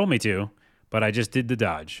once. They told me to. But I just did the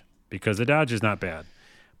dodge because the dodge is not bad.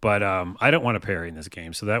 But I don't want to parry in this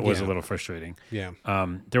game, so that was a little frustrating. Yeah.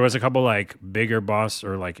 There was a couple like bigger boss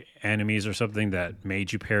or like enemies or something that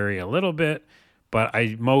made you parry a little bit, but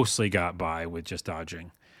I mostly got by with just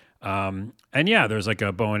dodging. And yeah, there's like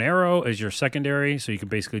a bow and arrow as your secondary, so you can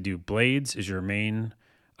basically do blades as your main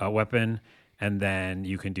weapon, and then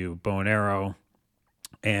you can do bow and arrow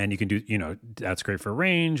And you can do, that's great for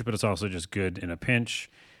range, but it's also just good in a pinch.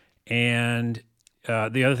 And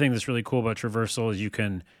the other thing that's really cool about traversal is you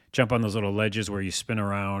can jump on those little ledges where you spin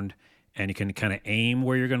around and you can kind of aim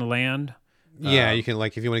where you're going to land. Yeah, you can,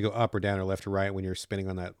 like, if you want to go up or down or left or right when you're spinning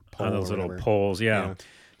on that pole. On those or little whatever. poles, yeah.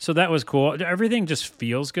 So that was cool. Everything just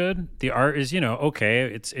feels good. The art is,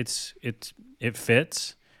 okay. It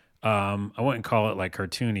fits. I wouldn't call it like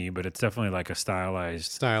cartoony, but it's definitely like a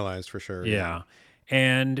Stylized for sure. Yeah.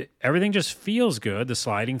 And everything just feels good. The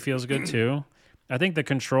sliding feels good too. I think the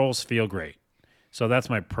controls feel great. So that's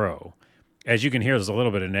my pro. As you can hear, there's a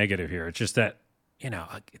little bit of negative here. It's just that,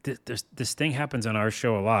 this thing happens on our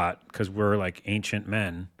show a lot because we're like ancient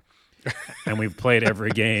men and we've played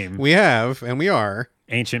every game. We have, and we are.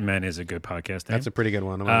 Ancient Men is a good podcast name. That's a pretty good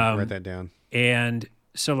one. I'm going to write that down. And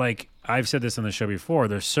so, like, I've said this on the show before,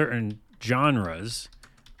 there's certain genres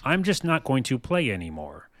I'm just not going to play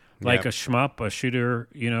anymore. Like a shmup, a shooter,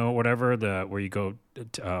 whatever, where you go,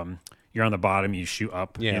 you're on the bottom, you shoot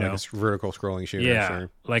up. Yeah, like a vertical scrolling shooter. Yeah, sure.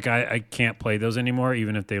 like I can't play those anymore,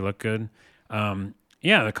 even if they look good. A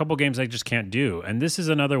couple games I just can't do. And this is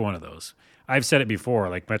another one of those. I've said it before,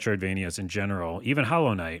 like Metroidvanias in general, even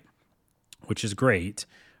Hollow Knight, which is great.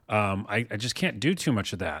 I just can't do too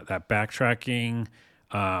much of that. That backtracking,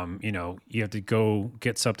 you have to go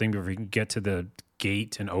get something before you can get to the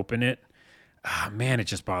gate and open it. Man, it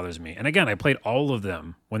just bothers me. And again, I played all of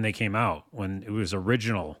them when they came out, when it was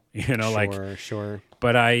original, Sure.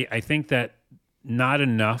 But I think that not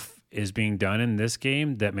enough is being done in this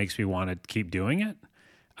game that makes me want to keep doing it.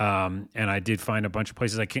 And I did find a bunch of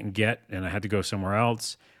places I couldn't get, and I had to go somewhere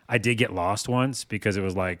else. I did get lost once because it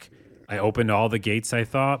was like I opened all the gates, I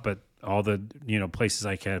thought, but all the places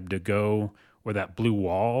I had to go were that blue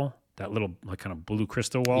wall, that little like kind of blue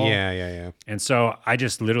crystal wall. Yeah. And so I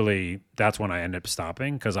just literally, that's when I ended up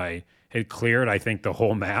stopping because I had cleared, I think, the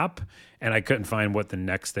whole map, and I couldn't find what the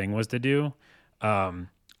next thing was to do. I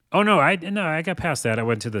got past that. I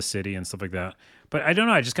went to the city and stuff like that. But I don't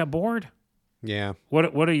know. I just got bored. Yeah.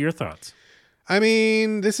 What are your thoughts? I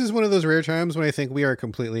mean, this is one of those rare times when I think we are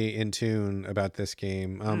completely in tune about this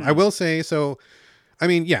game. I will say, so, I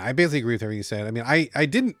mean, yeah, I basically agree with everything you said. I mean, I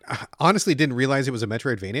honestly didn't realize it was a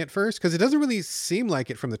Metroidvania at first because it doesn't really seem like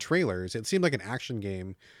it from the trailers. It seemed like an action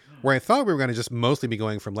game where I thought we were going to just mostly be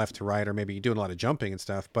going from left to right or maybe doing a lot of jumping and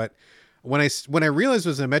stuff. But when I realized it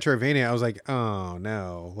was a Metroidvania, I was like, oh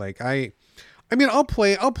no, like I mean, I'll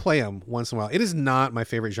play them once in a while. It is not my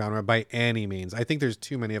favorite genre by any means. I think there's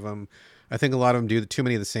too many of them. I think a lot of them do too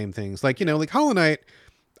many of the same things. Like, like Hollow Knight.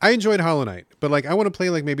 I enjoyed Hollow Knight, but like I want to play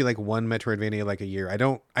like maybe like one Metroidvania like a year. I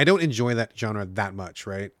don't enjoy that genre that much,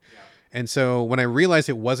 right? Yeah. And so when I realized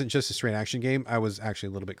it wasn't just a straight action game, I was actually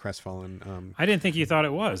a little bit crestfallen. I didn't think you thought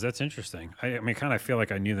it was. That's interesting. I mean, kind of feel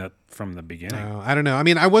like I knew that from the beginning. I don't know. I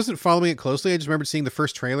mean, I wasn't following it closely. I just remembered seeing the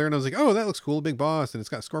first trailer and I was like, oh, that looks cool. Big boss. And it's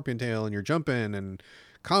got scorpion tail and you're jumping and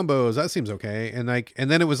combos. That seems okay. And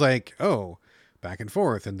then it was like, oh, back and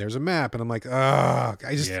forth and there's a map. And I'm like, I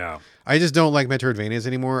just don't like Metroidvanias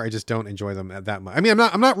anymore. I just don't enjoy them that much. I mean,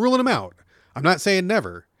 I'm not ruling them out. I'm not saying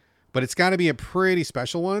never. But it's got to be a pretty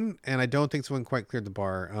special one, and I don't think this one quite cleared the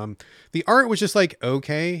bar. The art was just like,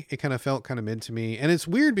 okay. It kind of felt kind of mid to me. And it's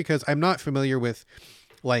weird because I'm not familiar with,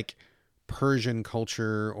 like, Persian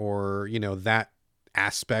culture or, that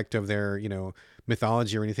aspect of their,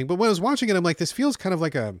 mythology or anything. But when I was watching it, I'm like, this feels kind of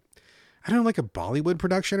like a Bollywood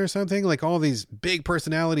production or something. Like all these big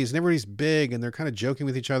personalities and everybody's big and they're kind of joking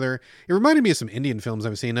with each other. It reminded me of some Indian films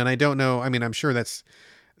I've seen, and I don't know. I mean, I'm sure there's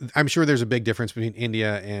a big difference between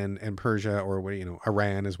India and Persia or what,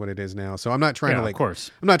 Iran is what it is now. So I'm not trying to of course.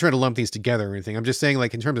 I'm not trying to lump these together or anything. I'm just saying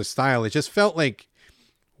like in terms of style, it just felt like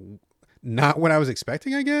not what I was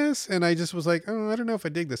expecting, I guess. And I just was like, oh, I don't know if I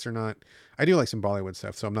dig this or not. I do like some Bollywood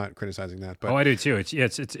stuff, so I'm not criticizing that. But I do too. It's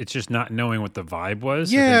just not knowing what the vibe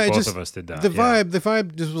was. Yeah, I think both of us did that. The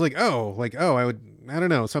vibe just was like, I don't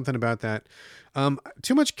know, something about that.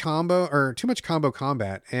 Too much combo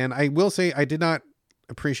combat. And I will say I did not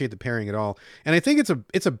appreciate the parrying at all. And I think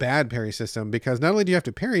it's a bad parry system because not only do you have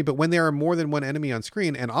to parry, but when there are more than one enemy on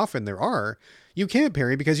screen, and often there are, you can't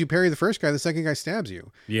parry because you parry the first guy, the second guy stabs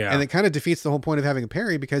you. Yeah. And it kind of defeats the whole point of having a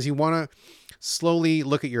parry because you want to slowly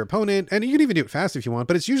look at your opponent, and you can even do it fast if you want,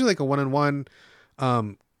 but it's usually like a one-on-one,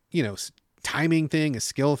 timing thing, a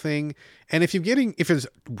skill thing. And if there's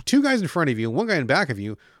two guys in front of you, one guy in back of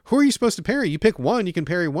you, who are you supposed to parry? You pick one, you can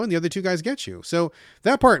parry one, the other two guys get you. So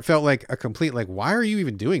that part felt like a complete, like, why are you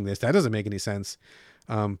even doing this? That doesn't make any sense.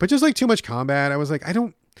 But just like too much combat, I was like, I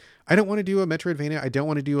don't want to do a Metroidvania. I don't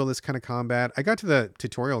want to do all this kind of combat. I got to the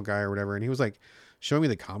tutorial guy or whatever, and he was like showing me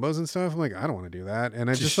the combos and stuff. I'm like, I don't want to do that. And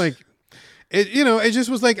I just like, it just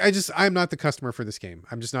was like I'm not the customer for this game.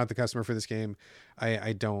 I'm just not the customer for this game.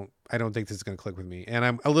 I don't think this is going to click with me, and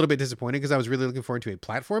I'm a little bit disappointed because I was really looking forward to a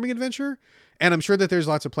platforming adventure, and I'm sure that there's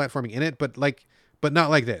lots of platforming in it, but not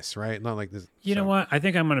like this, right? Not like this. You know what? I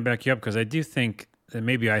think I'm going to back you up because I do think that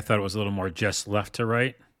maybe I thought it was a little more just left to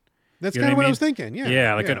right. That's You know kind of what I I mean? was thinking. Yeah.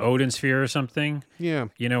 Yeah, like an Odin sphere or something. Yeah.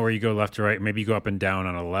 You know, where you go left to right, maybe you go up and down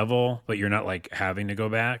on a level, but you're not like having to go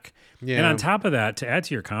back. Yeah. And on top of that, to add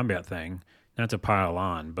to your combat thing, not to pile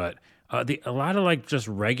on, but a lot of like just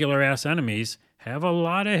regular ass enemies have a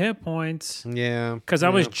lot of hit points. Yeah. Because I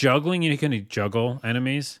was juggling, you can juggle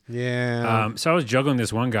enemies. Yeah. So I was juggling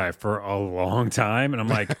this one guy for a long time, and I'm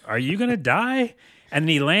like, "Are you gonna die?" And then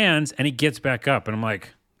he lands, and he gets back up, and I'm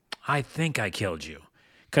like, "I think I killed you."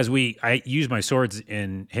 Because I used my swords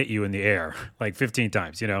and hit you in the air like 15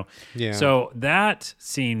 times, you know? Yeah. So that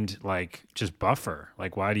seemed like just buffer.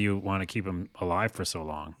 Like, why do you want to keep him alive for so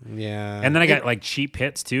long? Yeah. And then I got like cheap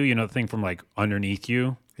hits too, you know, the thing from like underneath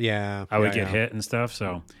you. Yeah. I would get hit and stuff.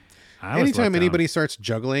 So I was anytime let down. anybody starts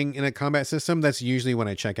juggling in a combat system, that's usually when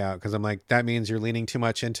I check out because I'm like, that means you're leaning too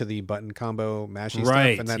much into the button combo mashy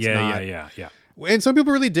Right. stuff. And that's Yeah. And some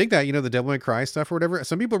people really dig that, the Devil May Cry stuff or whatever.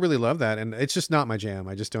 Some people really love that, and it's just not my jam.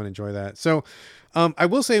 I just don't enjoy that. So I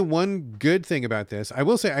will say one good thing about this. I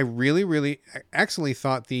will say I really, really excellently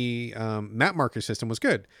thought the map marker system was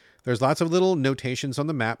good. There's lots of little notations on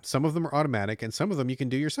the map. Some of them are automatic, and some of them you can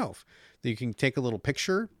do yourself. You can take a little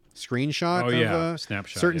picture, screenshot of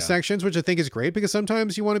snapshot, certain sections, which I think is great because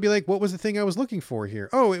sometimes you want to be like, what was the thing I was looking for here?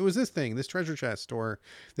 Oh, it was this thing, this treasure chest, or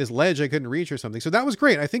this ledge I couldn't reach or something. So that was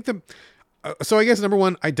great. I think so I guess number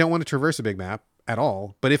one, I don't want to traverse a big map at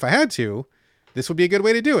all. But if I had to, this would be a good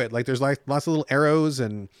way to do it. Like there's like lots of little arrows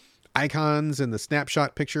and icons, and the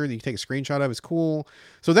snapshot picture that you can take a screenshot of is cool.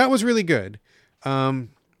 So that was really good. And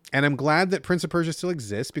I'm glad that Prince of Persia still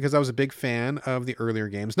exists because I was a big fan of the earlier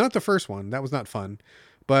games. Not the first one. That was not fun.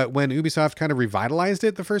 But when Ubisoft kind of revitalized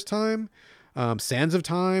it the first time, Sands of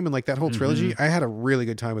Time and like that whole trilogy, I had a really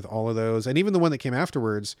good time with all of those. And even the one that came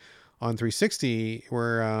afterwards, on 360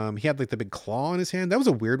 where he had like the big claw in his hand. That was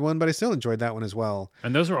a weird one, but I still enjoyed that one as well.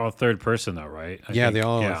 And those were all third person though, right? I think. They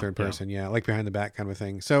all are third person. Yeah, like behind the back kind of a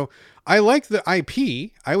thing. So I like the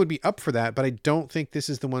IP. I would be up for that, but I don't think this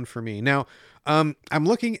is the one for me. Now, I'm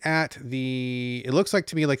looking at it looks like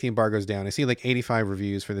to me like the embargo's down. I see like 85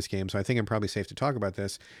 reviews for this game, so I think I'm probably safe to talk about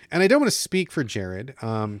this. And I don't want to speak for Jared.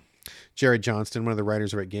 Jared Johnston, one of the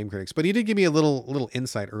writers over at Game Critics, but he did give me a little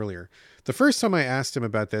insight earlier. The first time I asked him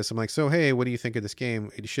about this, I'm like, so, hey, what do you think of this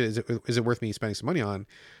game? Is it worth me spending some money on?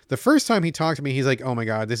 The first time he talked to me, he's like, oh my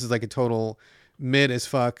God, this is like a total mid as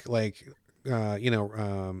fuck, like,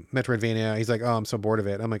 Metroidvania. He's like, oh, I'm so bored of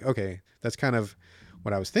it. I'm like, okay, that's kind of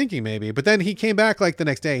what I was thinking maybe. But then he came back like the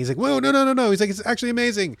next day. He's like, whoa, no. He's like, it's actually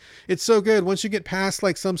amazing. It's so good. Once you get past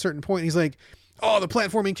like some certain point, he's like, oh, the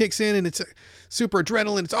platforming kicks in and it's super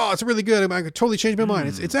adrenaline. It's really good. I could totally change my mind.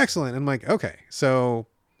 It's excellent. I'm like, okay, so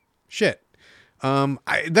shit.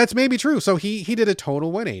 That's maybe true. So he did a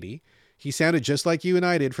total 180. He sounded just like you and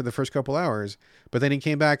I did for the first couple hours, but then he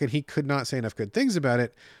came back and he could not say enough good things about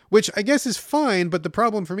it, which I guess is fine. But the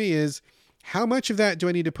problem for me is how much of that do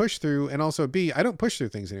I need to push through? And also B, I don't push through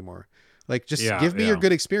things anymore. Like just give me your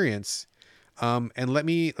good experience. And let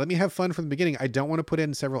me have fun from the beginning. I don't want to put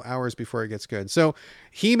in several hours before it gets good. So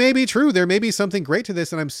he may be true. There may be something great to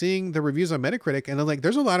this. And I'm seeing the reviews on Metacritic and I'm like,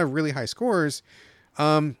 there's a lot of really high scores.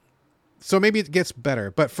 So maybe it gets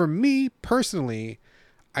better. But for me personally,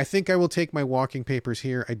 I think I will take my walking papers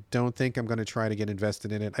here. I don't think I'm going to try to get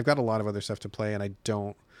invested in it. I've got a lot of other stuff to play and I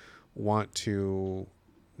don't want to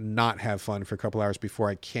not have fun for a couple hours before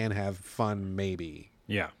I can have fun maybe.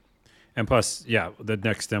 Yeah. And plus, the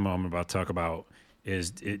next demo I'm about to talk about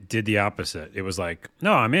it did the opposite. It was like,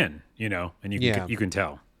 no, I'm in, and you can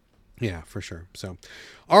tell. Yeah, for sure. So,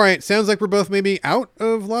 all right. Sounds like we're both maybe out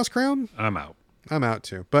of Lost Crown. I'm out. I'm out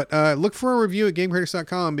too. But look for a review at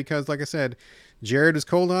GameCritics.com because, like I said, Jared was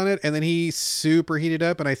cold on it and then he super heated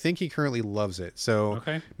up and I think he currently loves it. So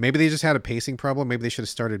maybe they just had a pacing problem. Maybe they should have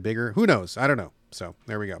started bigger. Who knows? I don't know. So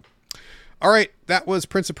there we go. All right, that was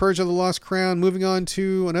Prince of Persia: The Lost Crown. Moving on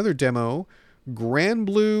to another demo,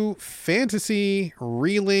 Granblue Fantasy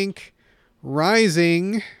Relink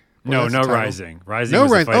Rising. No Rising. Rising. No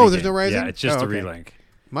Rising. Oh, there's no Rising? Yeah, it's just a Relink.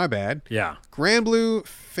 My bad. Yeah. Granblue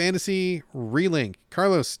Fantasy Relink.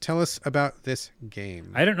 Carlos, tell us about this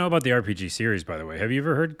game. I don't know about the RPG series, by the way. Have you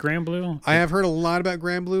ever heard Granblue? I have heard a lot about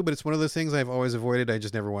Granblue, but it's one of those things I've always avoided. I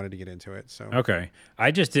just never wanted to get into it. So okay.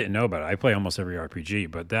 I just didn't know about it. I play almost every RPG,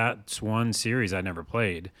 but that's one series I never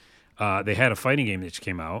played. They had a fighting game that just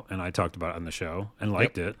came out, and I talked about it on the show and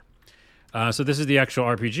liked it. So this is the actual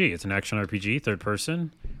RPG. It's an action RPG, third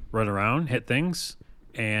person, run around, hit things,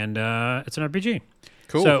 and it's an RPG.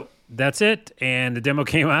 Cool. So that's it. And the demo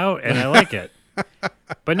came out, and I like it.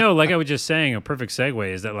 But no, like I was just saying, a perfect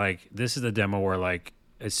segue is that like this is the demo where like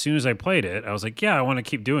as soon as I played it, I was like, yeah, I want to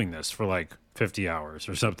keep doing this for like 50 hours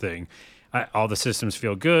or something. All the systems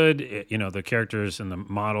feel good. The characters and the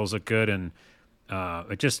models look good, and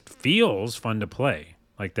it just feels fun to play.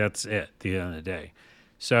 Like that's it at the end of the day.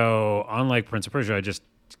 So unlike Prince of Persia, I just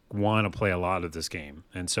want to play a lot of this game.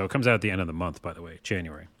 And so it comes out at the end of the month, by the way,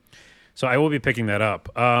 January. So I will be picking that up.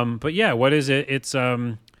 But yeah, what is it? It's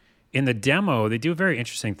in the demo, they do a very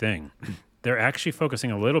interesting thing. They're actually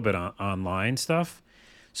focusing a little bit on online stuff.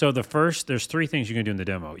 So there's three things you can do in the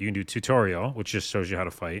demo. You can do tutorial, which just shows you how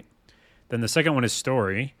to fight. Then the second one is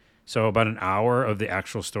story. So about an hour of the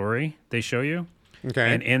actual story they show you.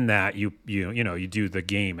 Okay. And in that, you do the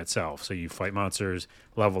game itself. So you fight monsters,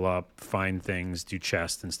 level up, find things, do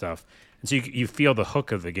chests and stuff. And so you feel the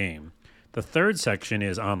hook of the game. The third section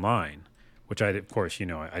is online, which of course,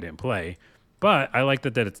 I didn't play. But I like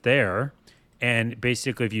that it's there. And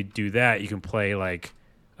basically, if you do that, you can play like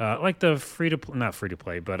the not free to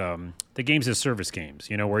play, but the games as service games,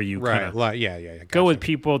 where you kind of gotcha. go with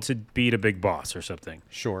people to beat a big boss or something.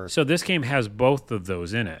 Sure. So this game has both of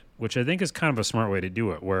those in it, which I think is kind of a smart way to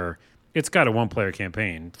do it, where it's got a one-player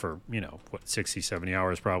campaign for, 60, 70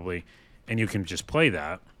 hours probably, and you can just play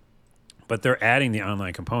that. But they're adding the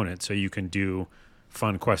online component so you can do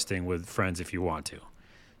fun questing with friends if you want to.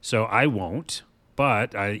 So I won't,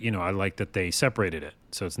 but I like that they separated it.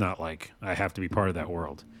 So it's not like I have to be part of that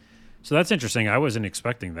world. So that's interesting. I wasn't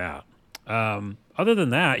expecting that. Other than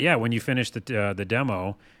that, yeah, when you finish the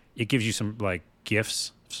demo, it gives you some like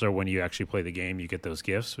gifts. So when you actually play the game, you get those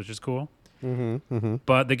gifts, which is cool. Mm-hmm, mm-hmm.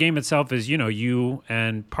 But the game itself is, you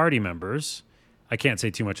and party members. I can't say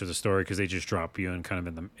too much of the story because they just drop you in kind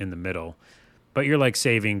of in the middle. But you're like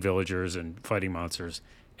saving villagers and fighting monsters.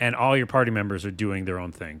 And all your party members are doing their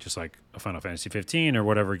own thing, just like a Final Fantasy 15 or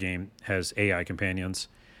whatever game has AI companions.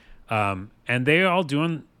 And they all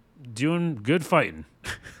doing good fighting.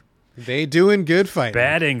 They doing good fighting.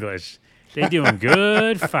 Bad English. They doing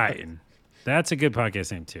good fighting. That's a good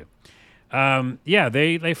podcast name too. Yeah,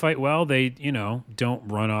 they fight well. They,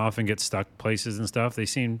 don't run off and get stuck places and stuff. They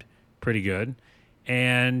seemed pretty good.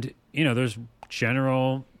 And, there's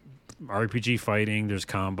general RPG fighting. There's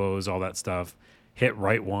combos, all that stuff. Hit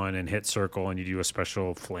right one and hit circle, and you do a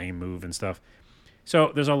special flame move and stuff.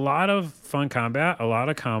 So there's a lot of fun combat, a lot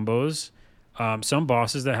of combos, some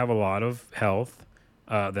bosses that have a lot of health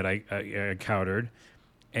that I encountered,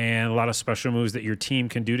 and a lot of special moves that your team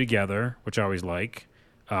can do together, which I always like.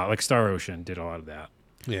 Like Star Ocean did a lot of that.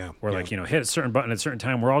 Yeah. Where hit a certain button at a certain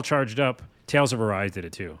time, we're all charged up. Tales of Arise did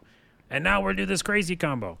it too. And now we're doing this crazy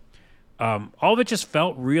combo. All of it just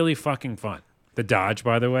felt really fucking fun. The dodge,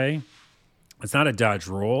 by the way, it's not a dodge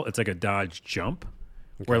roll. It's like a dodge jump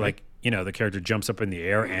where the character jumps up in the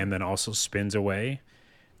air and then also spins away.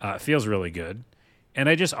 It feels really good. And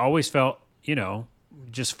I just always felt,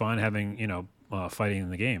 just fun having, fighting in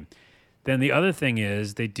the game. Then the other thing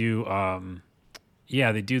is they do,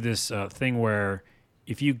 they do this thing where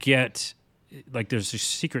if you get, there's these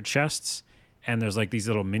secret chests and there's these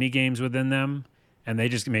little mini games within them, and they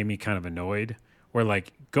just made me kind of annoyed. Where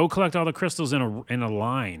go collect all the crystals in a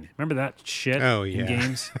line. Remember that shit in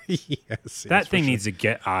games? Yes. That thing needs to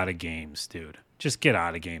get out of games, dude. Just get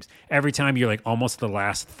out of games. Every time you're almost the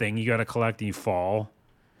last thing you got to collect and you fall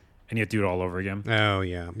and you have to do it all over again. Oh,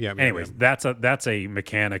 yeah. Yeah. Anyways, that's a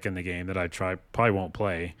mechanic in the game that I probably won't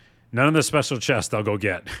play. None of the special chests I'll go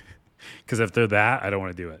get. Because if they're that, I don't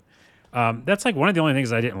want to do it. That's one of the only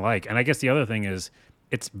things I didn't like. And I guess the other thing is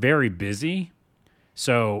it's very busy.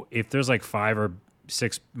 So if there's 5 or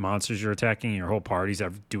 6 monsters you're attacking and your whole party's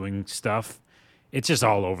doing stuff, it's just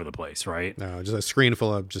all over the place, right? No, just a screen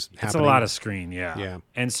full of just happening. It's a lot of screen, yeah. Yeah.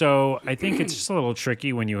 And so I think it's just a little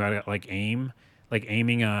tricky when you had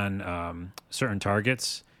aiming on certain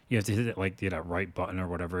targets. You have to hit that right button or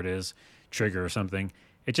whatever it is, trigger or something.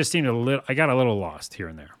 It just seemed I got a little lost here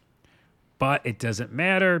and there. But it doesn't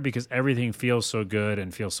matter because everything feels so good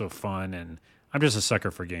and feels so fun, and I'm just a sucker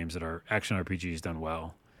for games that are action RPGs done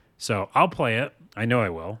well. So I'll play it. I know I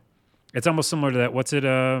will. It's almost similar to that. What's it?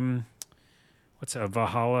 What's it?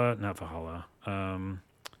 Valhalla? Not Valhalla.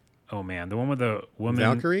 Oh man, the one with the woman.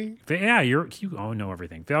 Valkyrie? Yeah, you know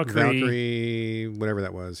everything. Valkyrie, whatever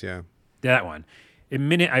that was. Yeah. That one. The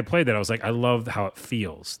minute I played that, I was like, I love how it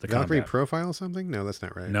feels. The Valkyrie combat. Profile something? No, that's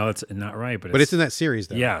not right. No, it's not right. But it's in that series,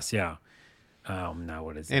 though. Yes, yeah. Now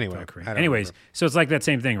what is it? Anyway, Anyways, remember. so it's that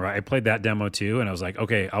same thing, right? I played that demo too, and I was like,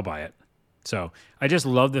 okay, I'll buy it. So I just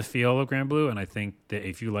love the feel of Granblue, and I think that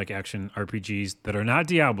if you like action RPGs that are not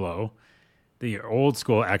Diablo, the old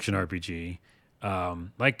school action RPG,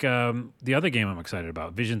 the other game I'm excited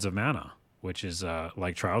about, Visions of Mana, which is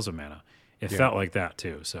like Trials of Mana. It felt like that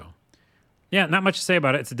too. So yeah, not much to say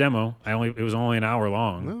about it. It's a demo. It was only an hour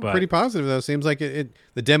long. Well, but pretty positive though. Seems like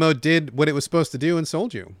the demo did what it was supposed to do and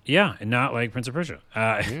sold you. yeah, and not like Prince of Persia.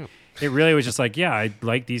 It really was just like, yeah, I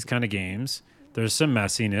like these kind of games. There's some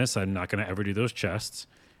messiness. I'm not going to ever do those chests.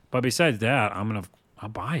 But besides that, I'll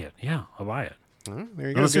buy it. Yeah, I'll buy it. There you go.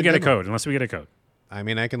 Unless we Good get demo. a code. I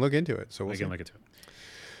mean, I can look into it. So we'll I see. can look into it.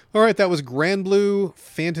 All right, that was Granblue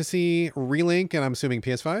Fantasy Relink, and I'm assuming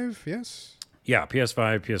PS5. Yes, Yeah,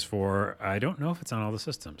 PS5, PS4. I don't know if it's on all the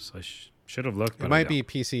systems. I should have looked. But it might be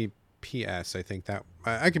PC, PS. I think that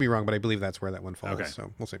I could be wrong, but I believe that's where that one falls. Okay.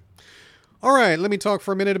 So we'll see. All right, let me talk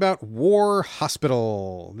for a minute about War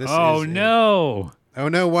Hospital. Oh no! Oh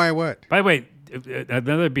no! Why? What? By the way,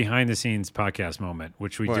 another behind-the-scenes podcast moment,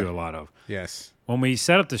 which we do a lot of. Yes. When we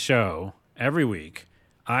set up the show every week,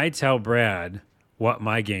 I tell Brad what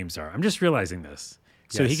my games are. I'm just realizing this,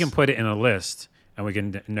 so he can put it in a list, and we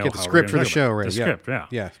can know Get the how script we're for the gonna show, talk about it. right? The script, yeah.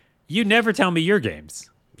 Yeah. You never tell me your games.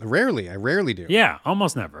 Rarely. I rarely do. Yeah,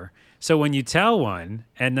 almost never. So when you tell one,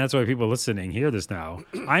 and that's why people listening hear this now,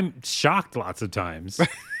 I'm shocked lots of times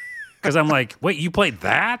because I'm like, wait, you played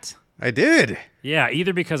that? I did. Yeah,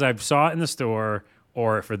 either because I saw it in the store,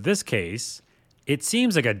 or for this case, it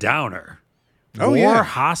seems like a downer. War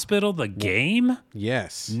Hospital, the game?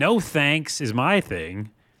 Yes. No thanks is my thing,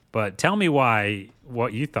 but tell me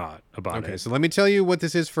what you thought about it. Okay, so let me tell you what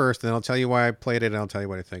this is first, and then I'll tell you why I played it, and I'll tell you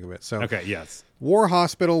what I think of it. So, Okay, yes. War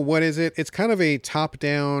Hospital, what is it? It's kind of a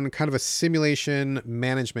top-down, kind of a simulation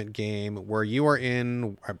management game where you are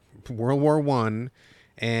in World War One,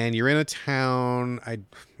 and you're in a town. I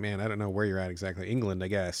don't know where you're at exactly. England, I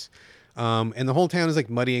guess. And the whole town is like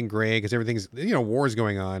muddy and gray because everything's, war's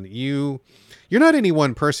going on. You're not any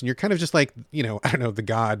one person. You're kind of just like, I don't know, the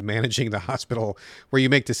god managing the hospital where you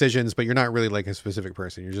make decisions, but you're not really like a specific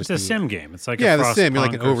person. You're just It's a sim game. It's like the Frostpunk sim. You're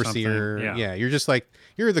like an or overseer. something. Yeah, you're just like,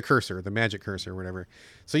 you're the cursor, the magic cursor, whatever.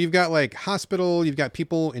 So you've got like hospital. You've got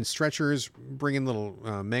people in stretchers bringing little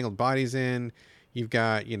mangled bodies in. You've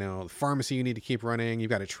got, pharmacy you need to keep running.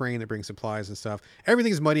 You've got a train that brings supplies and stuff.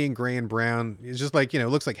 Everything's muddy and gray and brown. It's just like, it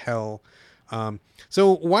looks like hell.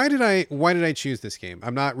 So why did I choose this game?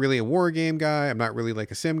 I'm not really a war game guy. I'm not really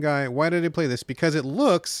like a sim guy. Why did I play this? Because it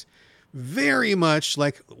looks very much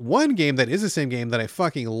like one game that is a sim game that I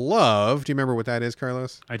fucking love. Do you remember what that is,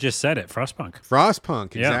 Carlos? I just said it, Frostpunk.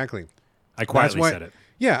 Frostpunk, exactly. I quietly said it.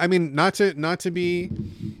 Yeah, I mean, not to be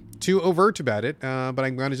too overt about it, but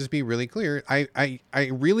I'm going to just be really clear. I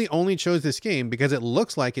really only chose this game because it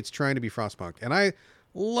looks like it's trying to be Frostpunk, and I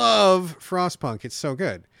love Frostpunk. It's so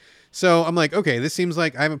good. So I'm like, okay, this seems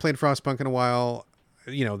like I haven't played Frostpunk in a while.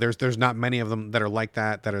 There's not many of them that are like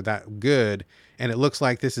that are that good, and it looks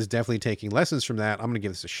like this is definitely taking lessons from that. I'm going to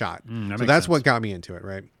give this a shot. So that's what got me into it,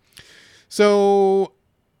 right? So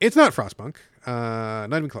it's not Frostpunk,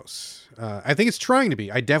 not even close. I think it's trying to be.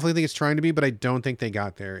 I definitely think it's trying to be, but I don't think they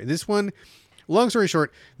got there. This one, long story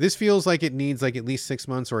short, this feels like it needs like at least 6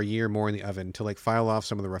 months or a year more in the oven to like file off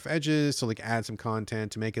some of the rough edges, to like add some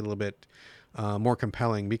content to make it a little bit more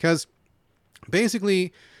compelling, because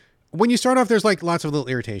basically when you start off, there's like lots of little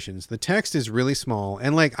irritations. The text is really small,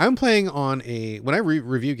 and like I'm playing on when I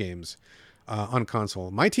review games on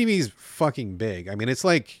console, my TV is fucking big. I mean, it's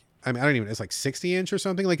like, it's like 60 inch or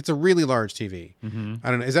something. Like it's a really large TV. Mm-hmm.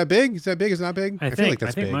 I don't know. Is that big? Is it not big? I feel like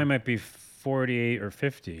that's big. Mine might be 48 or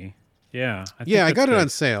 50. Yeah. I got it on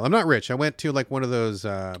sale. I'm not rich. I went to like one of those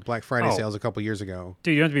Black Friday sales a couple years ago.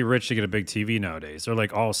 Dude, you don't have to be rich to get a big TV nowadays. They're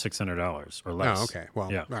like all $600 or less. Oh, okay.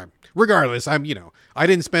 Well, yeah. All right. Regardless, I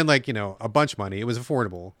didn't spend like, a bunch of money. It was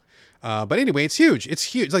affordable. But anyway, it's huge. It's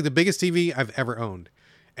huge. It's like the biggest TV I've ever owned.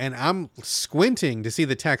 And I'm squinting to see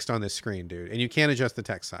the text on this screen, dude. And you can't adjust the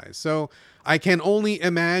text size. So I can only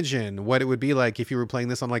imagine what it would be like if you were playing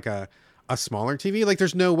this on like a smaller TV. Like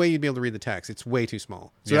there's no way you'd be able to read the text. It's way too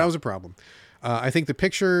small. So that was a problem. I think the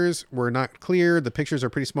pictures were not clear. The pictures are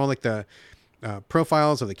pretty small, like the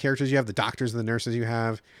profiles of the characters you have, the doctors and the nurses you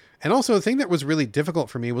have. And also the thing that was really difficult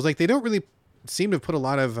for me was like they don't really seem to put a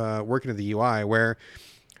lot of work into the UI, where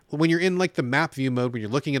when you're in like the map view mode, when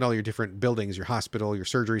you're looking at all your different buildings, your hospital, your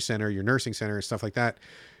surgery center, your nursing center, stuff like that,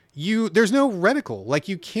 there's no reticle. Like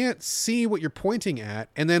you can't see what you're pointing at.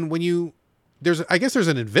 And then when I guess there's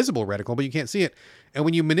an invisible reticle, but you can't see it. And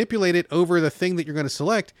when you manipulate it over the thing that you're going to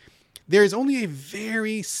select, there's only a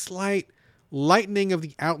very slight lightening of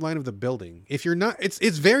the outline of the building. If you're not, it's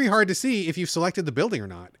very hard to see if you've selected the building or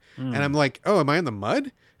not. And I'm like, oh, am I in the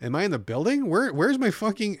mud? Am I in the building? Where's my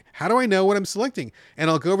fucking, how do I know what I'm selecting? And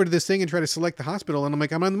I'll go over to this thing and try to select the hospital, and I'm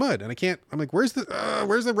like, I'm on the mud, and I can't, I'm like, where's the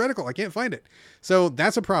reticle? I can't find it. So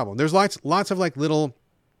that's a problem. There's lots of like little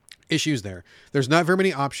issues there. There's not very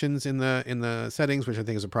many options in the settings, which I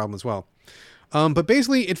think is a problem as well. But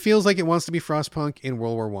basically, it feels like it wants to be Frostpunk in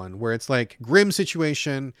World War One, where it's like grim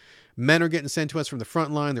situation. Men are getting sent to us from the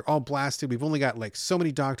front line. They're all blasted. We've only got like so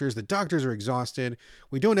many doctors. The doctors are exhausted.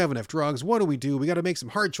 We don't have enough drugs. What do? We got to make some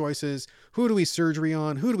hard choices. Who do we surgery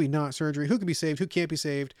on? Who do we not surgery? Who can be saved? Who can't be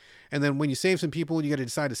saved? And then when you save some people, you got to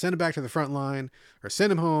decide to send them back to the front line or send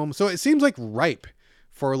them home. So it seems like ripe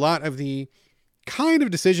for a lot of the kind of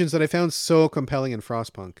decisions that I found so compelling in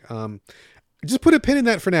Frostpunk. Just put a pin in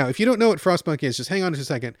that for now. If you don't know what Frostpunk is, just hang on just a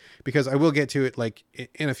second, because I will get to it like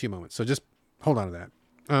in a few moments. So just hold on to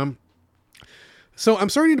that. So I'm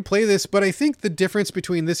starting to play this, but I think the difference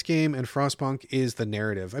between this game and Frostpunk is the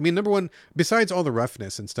narrative. I mean, number one, besides all the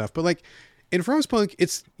roughness and stuff, but like in Frostpunk,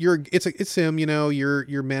 it's sim, you know,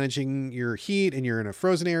 you're managing your heat and you're in a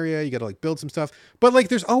frozen area. You got to like build some stuff, but like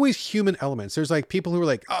there's always human elements. There's like people who are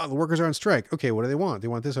like, oh, the workers are on strike. Okay, what do they want? They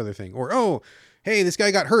want this other thing. Or, oh, hey, this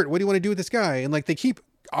guy got hurt. What do you want to do with this guy? And like they keep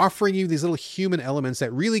offering you these little human elements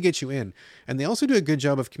that really get you in. And they also do a good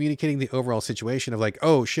job of communicating the overall situation of like,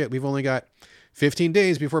 oh shit, we've only got 15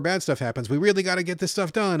 days before bad stuff happens. We really got to get this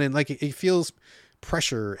stuff done. And like, it feels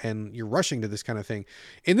pressure and you're rushing to this kind of thing.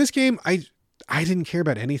 In this game, I didn't care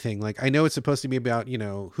about anything. Like, I know it's supposed to be about, you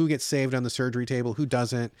know, who gets saved on the surgery table, who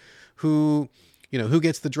doesn't, who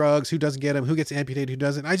gets the drugs, who doesn't get them, who gets amputated, who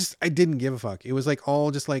doesn't. I didn't give a fuck. It was like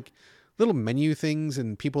all just like little menu things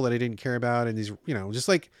and people that I didn't care about. And these, you know, just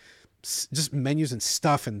menus and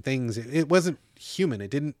stuff and things. It wasn't human. It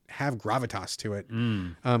didn't have gravitas to it.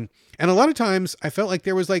 And a lot of times I felt like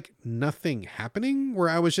there was like nothing happening, where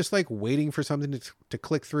I was just like waiting for something to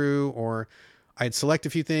click through, or I'd select a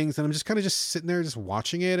few things and I'm just kind of just sitting there just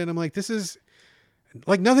watching it. And I'm like, this is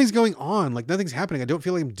like, nothing's going on. Like nothing's happening. I don't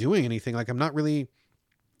feel like I'm doing anything. Like I'm not really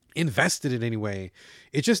invested in any way.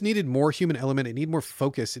 It just needed more human element. It needed more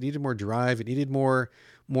focus. It needed more drive. It needed more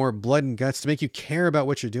blood and guts to make you care about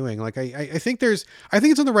what you're doing. Like I think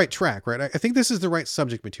it's on the right track, right? I think this is the right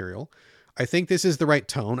subject material. I think this is the right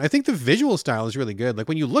tone. I think the visual style is really good. Like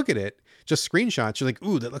when you look at it, just screenshots, you're like,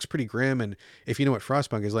 ooh, that looks pretty grim. And if you know what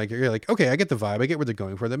Frostpunk is like, you're like, okay, I get the vibe. I get where they're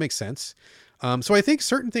going for. That makes sense. So I think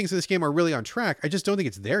certain things in this game are really on track. I just don't think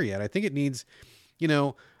it's there yet. I think it needs, you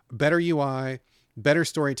know, better UI, better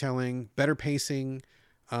storytelling, better pacing.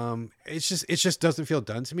 It just doesn't feel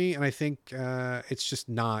done to me. And I think, it's just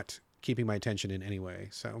not keeping my attention in any way.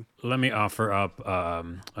 So let me offer up,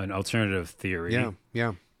 an alternative theory.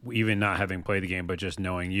 Yeah. Even not having played the game, but just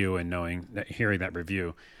knowing you and hearing that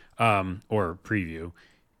review, or preview,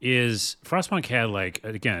 is Frostpunk had like,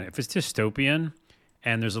 again, if it's dystopian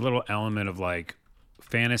and there's a little element of like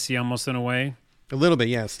fantasy almost in a way. A little bit,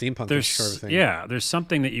 yeah, steampunk sort of thing. Yeah, there's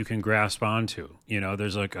something that you can grasp onto. You know,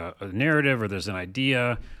 there's like a narrative, or there's an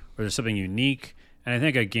idea, or there's something unique. And I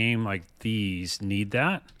think a game like these need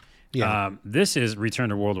that. Yeah. This is Return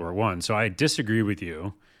to World War One, so I disagree with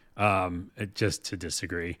you. Just to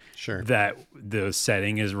disagree. Sure. That the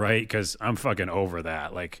setting is right, because I'm fucking over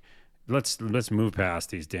that. Like, let's move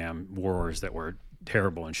past these damn wars that were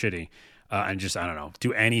terrible and shitty, and just, I don't know,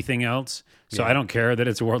 do anything else. So I don't care that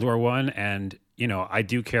it's World War One, and you know, I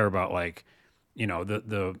do care about, like, you know,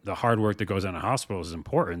 the hard work that goes on in hospitals is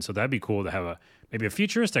important. So that'd be cool to have maybe a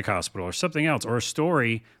futuristic hospital or something else, or a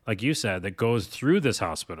story, like you said, that goes through this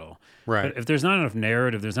hospital. Right. But if there's not enough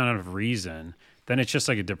narrative, there's not enough reason, then it's just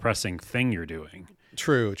like a depressing thing you're doing.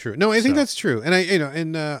 True. No, I think that's true. And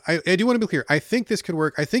I do want to be clear. I think this could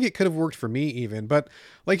work. I think it could have worked for me even, but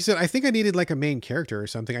like you said, I think I needed like a main character or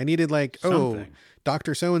something. I needed like, something. Oh,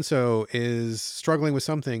 Dr. So-and-so is struggling with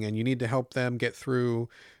something and you need to help them get through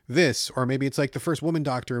this. Or maybe it's like the first woman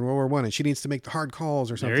doctor in World War One and she needs to make the hard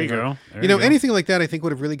calls or something. There you go. You know, anything like that I think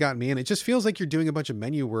would have really gotten me in. It just feels like you're doing a bunch of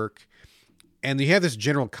menu work and you have this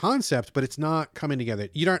general concept, but it's not coming together.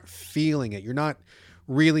 You aren't feeling it. You're not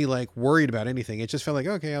really like worried about anything. It just felt like,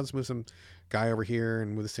 okay, I'll just move some guy over here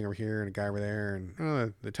and move this thing over here and a guy over there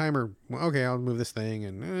and the timer. Well, okay, I'll move this thing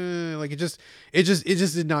and like it just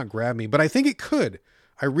did not grab me. But I think it could.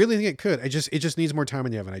 I really think it could. It just needs more time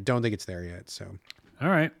in the oven. I don't think it's there yet. So, all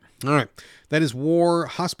right. That is War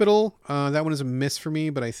Hospital. That one is a miss for me,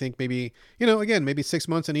 but I think maybe, you know, again, maybe 6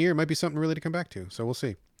 months in a year might be something really to come back to. So we'll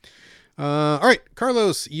see. All right,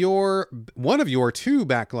 Carlos, one of your 2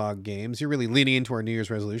 backlog games. You're really leaning into our New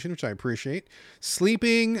Year's resolution, which I appreciate.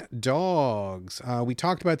 Sleeping Dogs. We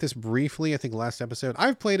talked about this briefly, I think, last episode.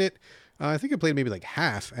 I've played it. I think I played maybe like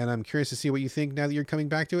half, and I'm curious to see what you think now that you're coming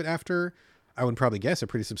back to it after I would probably guess a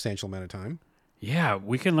pretty substantial amount of time. Yeah,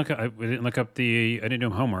 we can look up. We didn't look up I didn't do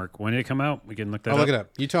homework. When did it come out? We can look that up. I'll look it up.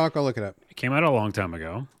 You talk, I'll look it up. It came out a long time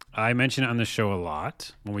ago. I mention it on the show a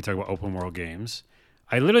lot when we talk about open world games.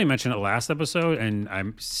 I literally mentioned it last episode, and I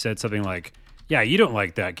said something like, "Yeah, you don't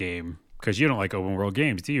like that game because you don't like open world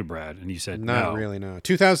games, do you, Brad?" And you said, Not no. really, no.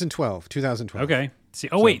 2012. Okay. See,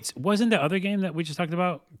 wait, wasn't the other game that we just talked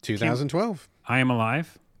about 2012. I Am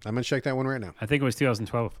Alive? I'm going to check that one right now. I think it was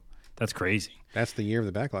 2012. That's crazy. That's the year of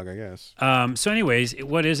the backlog, I guess. So anyways,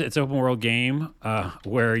 what is it? It's an open world game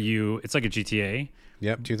where it's like a GTA.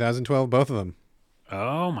 Yep, 2012, both of them.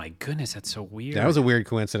 Oh my goodness, that's so weird. That was a weird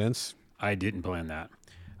coincidence. I didn't plan that.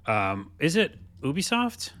 Is it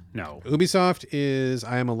Ubisoft? No. Ubisoft is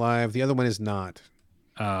I Am Alive. The other one is not.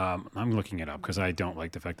 I'm looking it up because I don't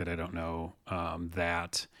like the fact that I don't know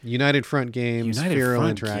that. United Front Games, Feral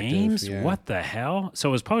Interactive. Games? Yeah. What the hell? So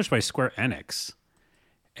it was published by Square Enix.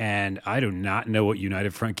 And I do not know what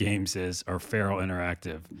United Front Games is or Feral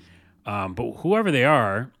Interactive. But whoever they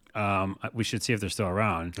are, we should see if they're still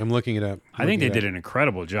around. I'm looking it up. I think they did an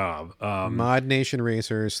incredible job. Mod Nation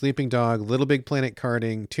Racers, Sleeping Dog, Little Big Planet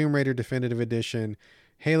Karting, Tomb Raider Definitive Edition,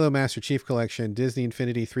 Halo Master Chief Collection, Disney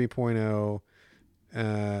Infinity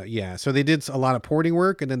 3.0. Yeah, so they did a lot of porting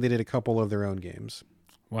work, and then they did a couple of their own games.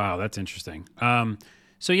 Wow, that's interesting.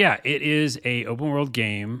 So yeah, it is a open world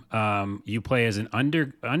game. You play as an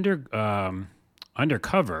undercover,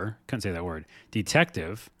 couldn't say that word,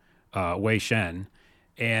 detective, Wei Shen.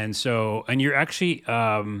 And you're actually,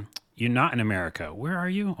 you're not in America. Where are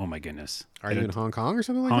you? Oh my goodness. Are you in Hong Kong or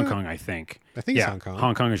something like that? Hong Kong, I think. I think it's Hong Kong.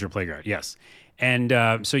 Hong Kong is your playground, yes. And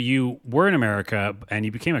so you were in America and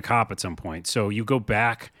you became a cop at some point. So you go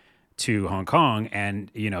back to Hong Kong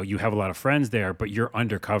and, you have a lot of friends there, but you're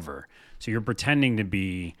undercover. So you're pretending to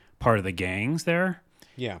be part of the gangs there.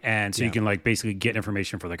 Yeah. And so you can basically get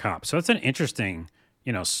information for the cops. So it's an interesting,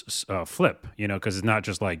 flip, because it's not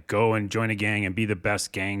just like go and join a gang and be the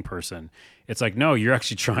best gang person. It's like, no, you're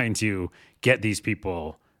actually trying to get these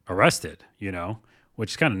people arrested,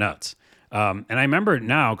 which is kind of nuts. And I remember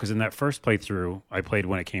now, because in that first playthrough I played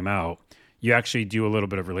when it came out, you actually do a little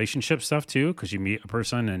bit of relationship stuff too, because you meet a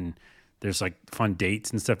person and there's fun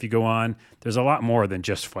dates and stuff you go on. There's a lot more than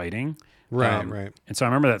just fighting. Right, right. And so I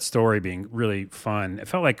remember that story being really fun. It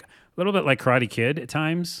felt like a little bit like Karate Kid at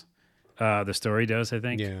times. The story does, I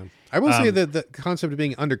think. Yeah. I will say that the concept of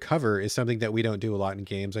being undercover is something that we don't do a lot in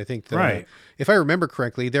games. I think right. If I remember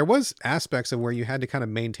correctly, there was aspects of where you had to kind of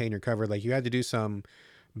maintain your cover. Like you had to do some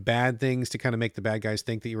bad things to kind of make the bad guys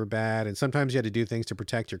think that you were bad, and sometimes you had to do things to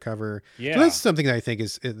protect your cover. Yeah, so that's something that I think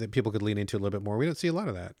is that people could lean into a little bit more. We don't see a lot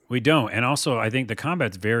of that. We don't, and also I think the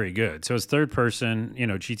combat's very good. So it's third person,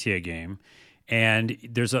 GTA game, and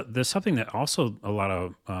there's something that also a lot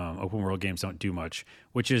of open world games don't do much,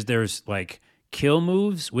 which is there's kill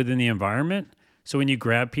moves within the environment. So when you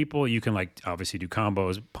grab people, you can obviously do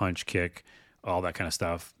combos, punch, kick, all that kind of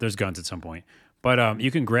stuff. There's guns at some point. But you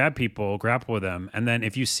can grab people, grapple with them, and then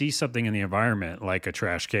if you see something in the environment, like a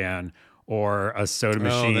trash can or a soda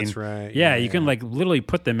machine, that's right. Yeah, you can literally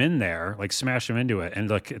put them in there, smash them into it, and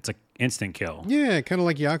it's an instant kill. Yeah, kind of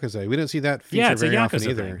like Yakuza. We don't see that feature very often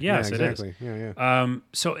either. Thing. Yes, exactly. It is. Yeah.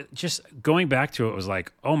 So just going back to it was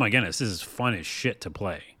like, oh my goodness, this is fun as shit to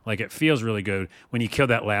play. It feels really good when you kill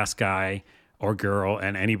that last guy or girl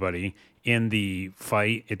and anybody in the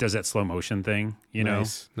fight. It does that slow motion thing,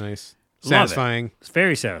 Nice. Satisfying. It's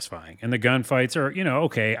very satisfying. And the gunfights are,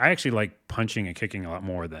 okay. I actually like punching and kicking a lot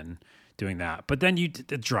more than doing that. But then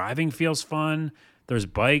the driving feels fun. There's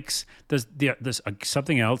bikes. There's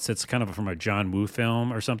something else that's kind of from a John Woo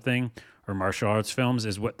film or something, or martial arts films,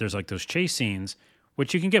 is what there's those chase scenes,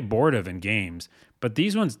 which you can get bored of in games. But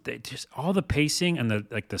these ones, just all the pacing and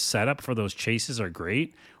the setup for those chases are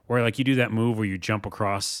great. Where you do that move where you jump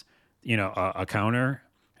across, a counter,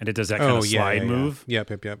 and it does that kind of slide move.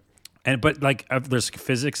 Yep. But there's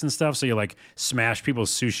physics and stuff, so you smash people's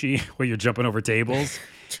sushi where you're jumping over tables,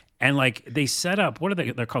 and they set up, what are they?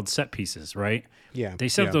 They're called set pieces, right? Yeah. They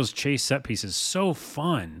set up those chase set pieces so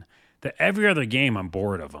fun that every other game I'm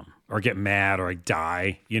bored of them or get mad or I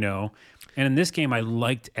die, And in this game, I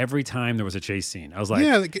liked every time there was a chase scene. I was like,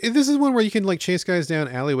 yeah, this is one where you can chase guys down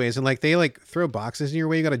alleyways and they throw boxes in your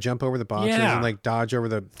way. You got to jump over the boxes and dodge over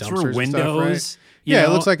the dumpsters through windows. And stuff, right? Yeah,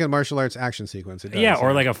 it looks like a martial arts action sequence. It does, yeah,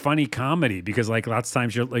 or a funny comedy because lots of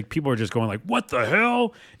times you're people are just going what the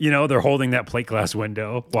hell? They're holding that plate glass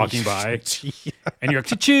window walking by, and you're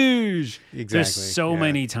like, chooch. Exactly. There's so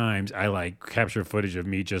many times I capture footage of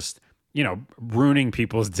me just ruining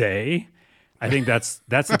people's day. I think that's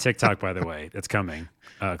the TikTok, by the way, that's coming.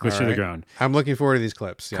 Glitch to the ground. I'm looking forward to these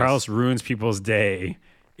clips. Yes. Carlos ruins people's day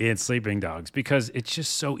in Sleeping Dogs because it's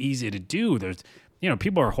just so easy to do. There's,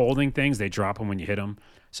 people are holding things, they drop them when you hit them.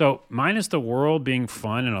 So minus the world being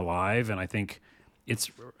fun and alive, and I think it's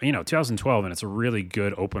 2012 and it's a really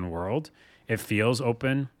good open world. It feels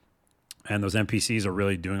open, and those NPCs are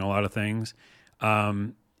really doing a lot of things.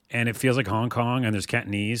 And it feels like Hong Kong, and there's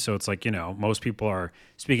Cantonese, so it's like, most people are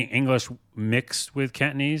speaking English mixed with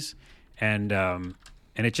Cantonese, and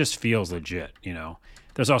it just feels legit,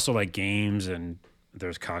 There's also like games, and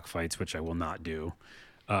there's cockfights, which I will not do.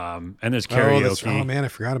 And there's karaoke. Oh man, I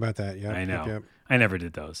forgot about that. Yeah, I know. Yep. I never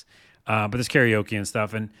did those. But there's karaoke and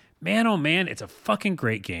stuff, and man, oh man, it's a fucking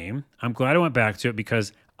great game. I'm glad I went back to it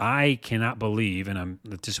because I cannot believe, and I'm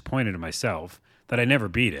disappointed in myself, that I never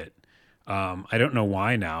beat it. I don't know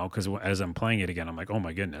why now, because as I'm playing it again, I'm like, oh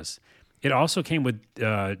my goodness. It also came with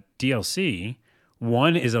DLC.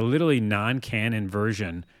 One is a literally non-canon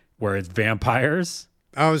version where it's vampires.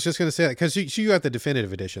 I was just going to say that because you got the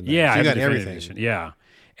definitive edition. Though. Yeah, so you got everything. Edition. Yeah.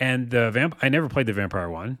 And I never played the vampire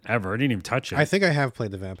one ever. I didn't even touch it. I think I have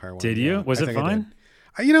played the vampire one. Did you? Yeah, Was it fun?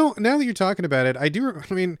 Now that you're talking about it, I do.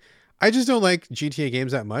 I mean, I just don't like GTA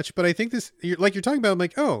games that much, but I think you're talking about, I'm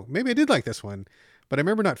like, oh, maybe I did like this one. But I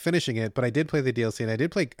remember not finishing it, but I did play the DLC, and I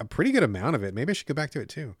did play a pretty good amount of it. Maybe I should go back to it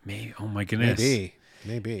too. Maybe. Oh my goodness.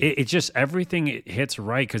 Maybe. It just, everything it hits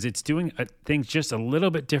right because it's doing things just a little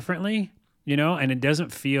bit differently, and it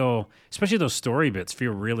doesn't feel, especially those story bits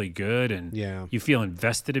feel really good, and you feel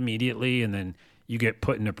invested immediately, and then you get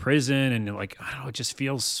put into prison, and you're like, I don't know, it just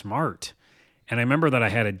feels smart. And I remember that I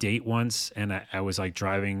had a date once, and I was like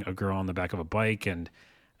driving a girl on the back of a bike, and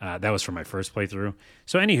that was for my first playthrough.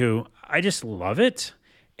 So anywho, I just love it.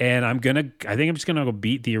 And I think I'm just going to go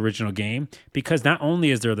beat the original game because not only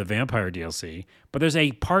is there the vampire DLC, but there's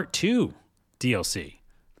a part 2 DLC.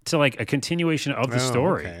 So like a continuation of the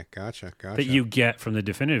story. Okay. Gotcha. That you get from the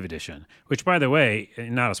definitive edition, which by the way,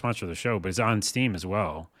 not a sponsor of the show, but it's on Steam as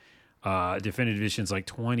well. Definitive edition's like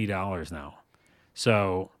 $20 now.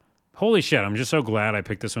 So holy shit, I'm just so glad I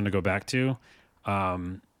picked this one to go back to.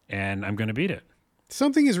 And I'm going to beat it.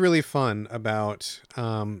 Something is really fun about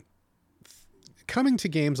coming to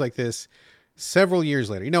games like this several years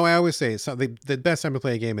later. I always say the best time to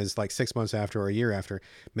play a game is like 6 months after or a year after.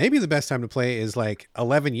 Maybe the best time to play is like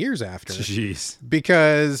 11 years after.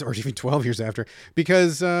 Jeez. Or even 12 years after.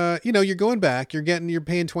 Because, you're going back, you're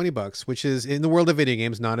paying $20, which is in the world of video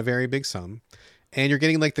games, not a very big sum. And you're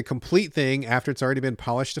getting like the complete thing after it's already been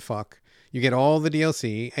polished to fuck. You get all the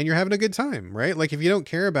DLC and you're having a good time, right? Like if you don't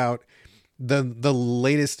care about the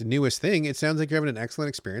latest, newest thing, it sounds like you're having an excellent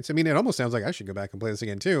experience. I mean, it almost sounds like I should go back and play this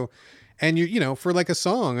again too. And for like a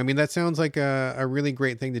song, I mean, that sounds like a really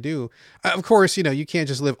great thing to do. Of course, you can't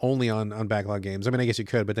just live only on backlog games. I mean, I guess you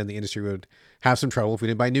could, but then the industry would have some trouble if we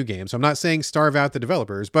didn't buy new games. So I'm not saying starve out the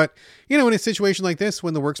developers, but in a situation like this,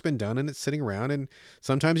 when the work's been done and it's sitting around and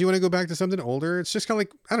sometimes you want to go back to something older, it's just kind of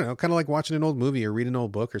like, I don't know, kind of like watching an old movie or reading an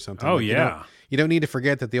old book or something. Oh, like, yeah. You don't need to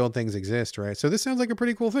forget that the old things exist, right? So this sounds like a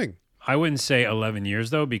pretty cool thing. I wouldn't say 11 years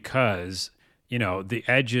though, because the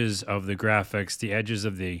edges of the graphics, the edges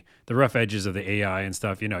of the rough edges of the AI and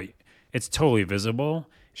stuff, it's totally visible.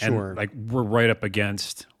 Sure. And like we're right up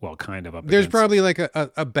against, kind of up There's against. probably like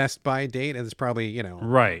a best buy date, and it's probably,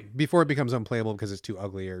 right before it becomes unplayable because it's too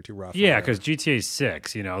ugly or too rough. Yeah, because GTA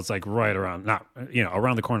 6, it's like right around, not,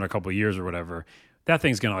 around the corner a couple of years or whatever. That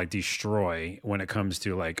thing's going to like destroy when it comes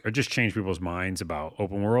to like, or just change people's minds about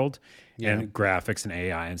open world and graphics and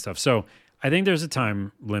AI and stuff. So I think there's a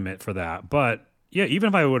time limit for that. But yeah, even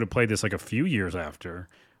if I would have played this like a few years after,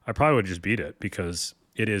 I probably would just beat it because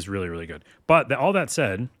it is really, really good. But all that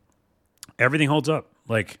said, everything holds up.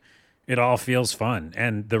 Like it all feels fun.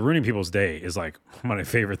 And the ruining people's day is like one of my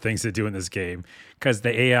favorite things to do in this game because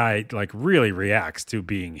the AI like really reacts to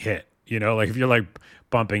being hit. Like if you're like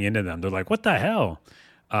bumping into them, they're like, what the hell?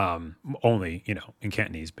 Only, in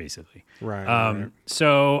Cantonese, basically. Right, right.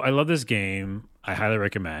 So I love this game. I highly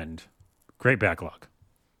recommend. Great backlog.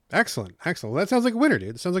 Excellent. Well, that sounds like a winner,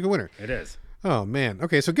 dude. It sounds like a winner. It is. Oh, man.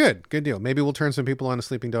 Okay, so good deal. Maybe we'll turn some people on to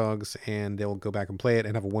Sleeping Dogs and they'll go back and play it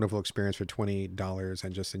and have a wonderful experience for $20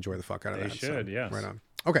 and just enjoy the fuck out of that. They should, yes. Right on.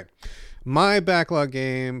 Okay. My backlog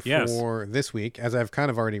game for this week, as I've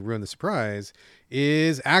kind of already ruined the surprise,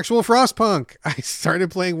 is actual Frostpunk. I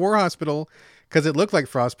started playing War Hospital because it looked like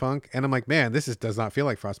Frostpunk, and I'm like, man, does not feel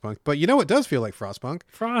like Frostpunk. But it does feel like Frostpunk.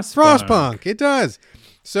 Frostpunk. It does.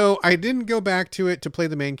 So I didn't go back to it to play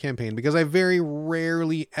the main campaign because I very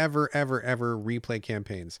rarely ever replay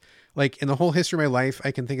campaigns. Like in the whole history of my life,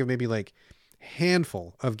 I can think of maybe like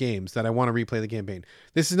handful of games that I want to replay the campaign.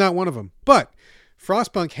 This is not one of them. But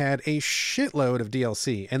Frostpunk had a shitload of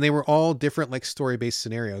DLC, and they were all different, like, story-based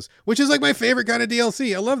scenarios, which is like my favorite kind of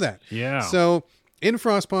DLC. I love that. Yeah. So in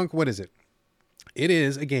Frostpunk, what is it? It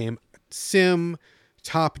is a game, sim,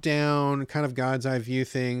 top-down, kind of God's eye view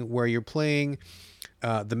thing, where you're playing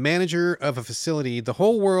the manager of a facility. The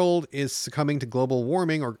whole world is succumbing to global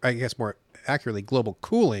warming, or I guess more accurately, global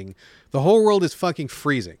cooling. The whole world is fucking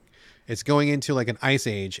freezing. It's going into like an ice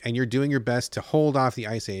age, and you're doing your best to hold off the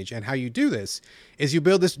ice age. And how you do this is you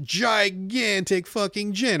build this gigantic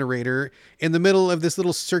fucking generator in the middle of this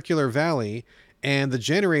little circular valley, and the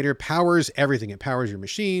generator powers everything. It powers your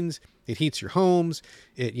machines. It heats your homes.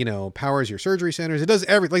 It, powers your surgery centers. It does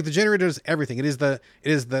everything. Like, the generator does everything. It is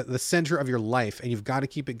the center of your life, and you've got to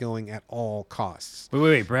keep it going at all costs.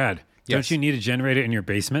 Wait, Brad. Yes. Don't you need a generator in your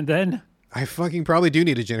basement then? I fucking probably do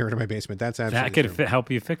need a generator in my basement. That's absolutely That could true. help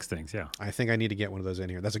you fix things, yeah. I think I need to get one of those in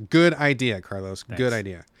here. That's a good idea, Carlos. Thanks. Good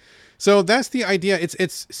idea. So that's the idea. It's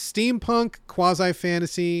steampunk,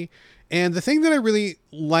 quasi-fantasy. And the thing that I really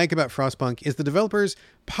like about Frostpunk is the developers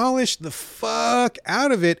polished the fuck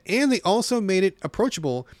out of it, and they also made it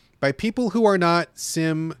approachable by people who are not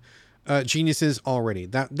sim geniuses already.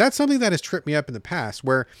 That's something that has tripped me up in the past,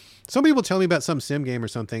 where some people tell me about some sim game or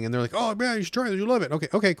something, and they're like, "Oh man, you should try it. You love it."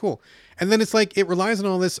 Okay, cool. And then it's like it relies on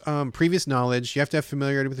all this previous knowledge. You have to have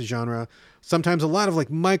familiarity with the genre. Sometimes a lot of like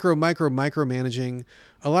micromanaging.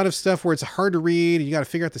 A lot of stuff where it's hard to read. You got to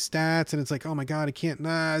figure out the stats, and it's like, oh my god, I can't.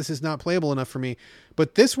 This is not playable enough for me.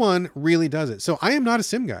 But this one really does it. So I am not a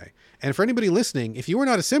sim guy, and for anybody listening, if you are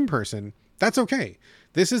not a sim person, that's okay.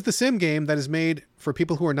 This is the sim game that is made for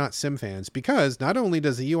people who are not sim fans, because not only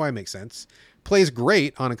does the UI make sense, plays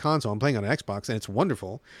great on a console. I'm playing on an Xbox, and it's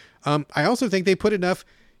wonderful. I also think they put enough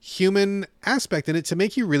human aspect in it to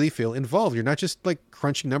make you really feel involved. You're not just like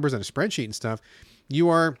crunching numbers on a spreadsheet and stuff. You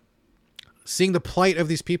are seeing the plight of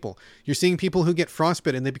these people. You're seeing people who get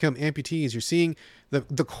frostbite and they become amputees. You're seeing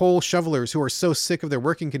the coal shovelers who are so sick of their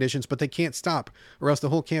working conditions, but they can't stop or else the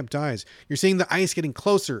whole camp dies. You're seeing the ice getting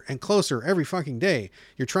closer and closer every fucking day.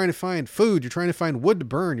 You're trying to find food. You're trying to find wood to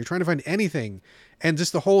burn. You're trying to find anything. And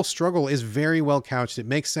just the whole struggle is very well couched. It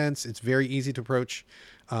makes sense. It's very easy to approach.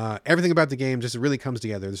 Everything about the game just really comes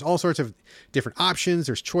together. There's all sorts of different options.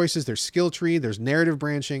 There's choices. There's skill tree. There's narrative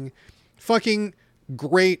branching. Fucking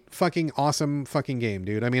great, fucking awesome fucking game,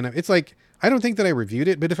 dude. I mean, it's like, I don't think that I reviewed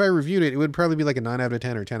it, but if I reviewed it, it would probably be like a 9 out of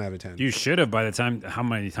 10 or 10 out of 10. You should have by the time, how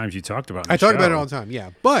many times you talked about it. I talk about it all the time,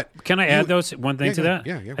 yeah. But can I add one thing to that?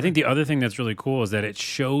 Yeah. I think the other thing that's really cool is that it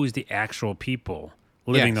shows the actual people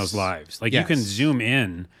living those lives. Like you can zoom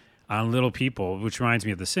in on little people, which reminds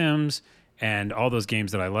me of The Sims and all those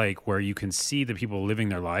games that I like, where you can see the people living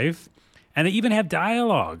their life, and they even have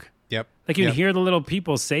dialogue. Yep. Like you can hear the little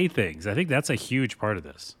people say things. I think that's a huge part of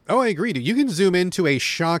this. Oh, I agree, dude. You can zoom in to a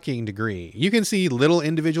shocking degree. You can see little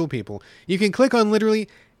individual people. You can click on literally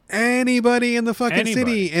anybody in the fucking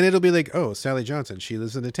city, and it'll be like, oh, Sally Johnson, she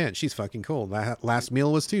lives in a tent. She's fucking cold. Last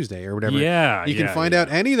meal was Tuesday or whatever. Yeah. You can find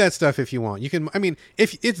out any of that stuff if you want. You can, I mean,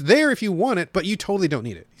 if it's there if you want it, but you totally don't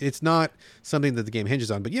need it. It's not something that the game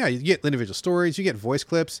hinges on. But yeah, you get individual stories. You get voice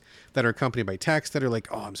clips that are accompanied by text that are like,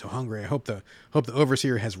 oh, I'm so hungry. I hope the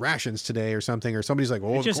overseer has rations today or something. Or somebody's like,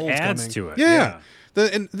 oh, it just adds to it. Yeah.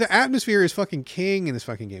 The atmosphere is fucking king in this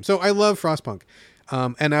fucking game. So I love Frostpunk.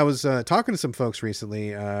 And I was talking to some folks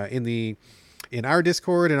recently in our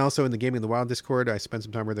Discord and also in the Gaming in the Wild Discord. I spent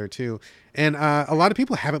some time over there too. And a lot of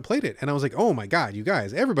people haven't played it. And I was like, oh my God, you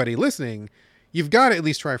guys, everybody listening, you've got to at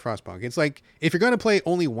least try Frostpunk. It's like, if you're going to play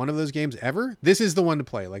only one of those games ever, this is the one to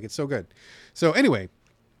play. Like, it's so good. So anyway,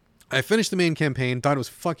 I finished the main campaign, thought it was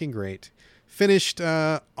fucking great. Finished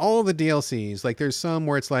all the DLCs. Like, there's some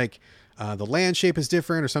where it's like, the land shape is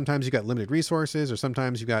different, or sometimes you got limited resources, or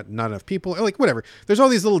sometimes you got not enough people, or like whatever. There's all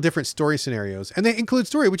these little different story scenarios, and they include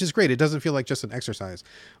story, which is great. It doesn't feel like just an exercise.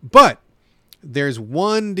 But there's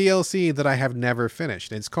one DLC that I have never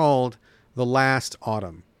finished. It's called The Last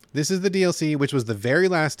Autumn. This is the DLC, which was the very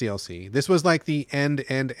last DLC. This was like the end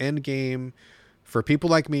game for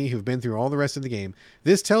people like me who've been through all the rest of the game.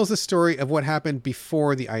 This tells the story of what happened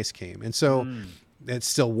before the ice came. And so it's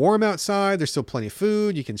still warm outside. There's still plenty of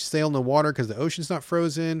food. You can sail in the water because the ocean's not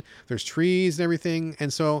frozen. There's trees and everything.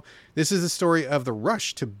 And so this is the story of the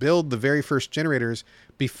rush to build the very first generators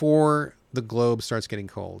before the globe starts getting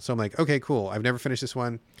cold. So I'm like, okay, cool. I've never finished this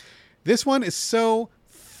one. This one is so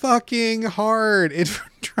fucking hard.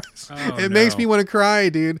 It makes me want to cry,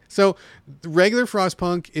 dude. So regular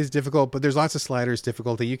Frostpunk is difficult, but there's lots of sliders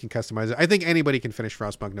difficulty. You can customize it. I think anybody can finish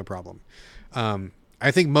Frostpunk, no problem.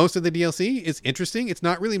 I think most of the DLC is interesting. It's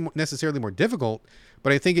not really necessarily more difficult,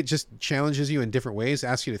 but I think it just challenges you in different ways,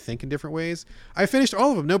 asks you to think in different ways. I finished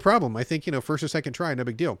all of them, no problem. I think, first or second try, no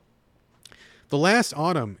big deal. The Last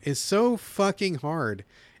Autumn is so fucking hard.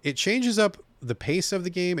 It changes up the pace of the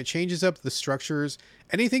game. It changes up the structures.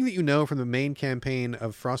 Anything that you know from the main campaign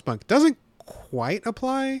of Frostpunk doesn't quite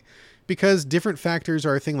apply because different factors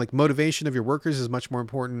are a thing. Like motivation of your workers is much more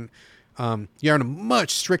important. You're on a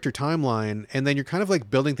much stricter timeline, and then you're kind of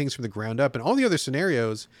like building things from the ground up. And all the other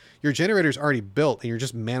scenarios, your generator's already built, and you're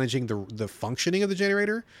just managing the functioning of the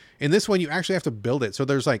generator. In this one, you actually have to build it. So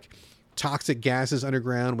there's like toxic gases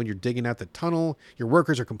underground when you're digging out the tunnel. Your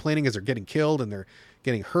workers are complaining as they're getting killed and they're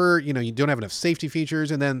getting hurt. You don't have enough safety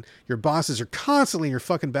features, and then your bosses are constantly in your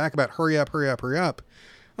fucking back about hurry up, hurry up, hurry up.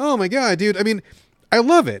 Oh my God, dude. I mean, I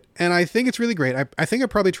love it, and I think it's really great. I think I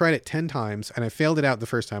probably tried it 10 times, and I failed it out the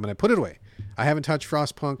first time, and I put it away. I haven't touched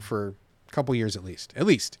Frostpunk for a couple years at least.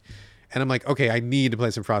 And I'm like, okay, I need to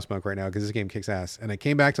play some Frostpunk right now because this game kicks ass. And I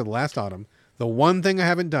came back to The Last Autumn. The one thing I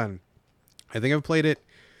haven't done, I think I've played it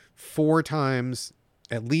 4 times,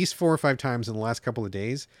 at least 4 or 5 times in the last couple of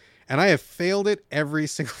days, and I have failed it every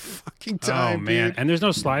single fucking time. Oh man, dude. And there's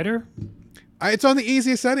no slider? It's on the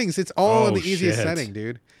easiest settings. It's all on the easiest shit. setting,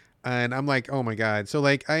 dude. And I'm like, oh my God. So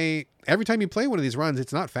like every time you play one of these runs,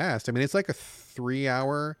 it's not fast. I mean, it's like a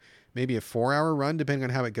 3-hour, maybe a 4-hour run, depending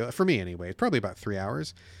on how it goes. For me anyway, it's probably about 3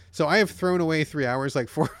 hours. So I have thrown away 3 hours like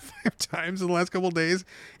 4 or 5 times in the last couple of days.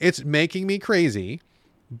 It's making me crazy,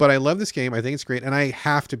 but I love this game. I think it's great. And I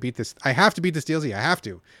have to beat this. I have to beat this DLC. I have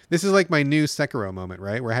to. This is like my new Sekiro moment,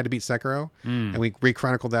 right? Where I had to beat Sekiro. And we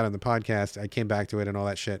re-chronicled that on the podcast. I came back to it and all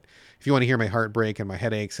that shit. If you want to hear my heartbreak and my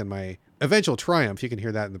headaches and my eventual triumph, you can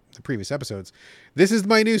hear that in the previous episodes. This is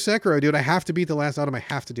my new Sekiro, dude. I have to beat The Last Autumn. I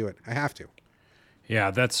have to do it. I have to.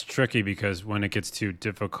 Yeah, that's tricky because when it gets too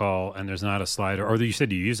difficult and there's not a slider, or you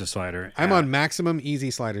said you use a slider. I'm on maximum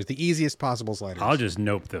easy sliders, the easiest possible sliders. I'll just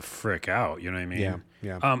nope the frick out. You know what I mean?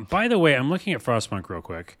 Yeah. By the way, I'm looking at Frostpunk real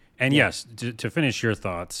quick. And yes, to finish your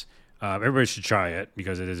thoughts, everybody should try it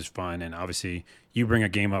because it is fun. And obviously, you bring a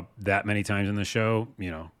game up that many times in the show,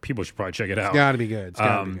 people should probably check it out. It's got to be good. It's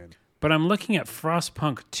got to be good. But I'm looking at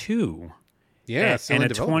Frostpunk 2. Yeah, and a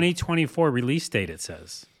 2024 release date, it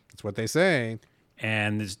says. That's what they say.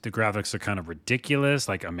 And the graphics are kind of ridiculous,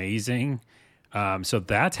 like amazing. So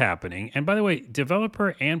that's happening. And by the way,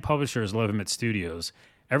 developer and publisher is 11-Bit Studios.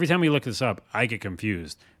 Every time we look this up, I get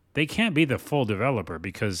confused. They can't be the full developer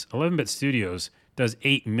because 11-Bit Studios does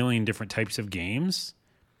 8 million different types of games,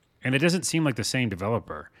 and it doesn't seem like the same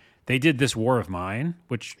developer. They did this War of Mine,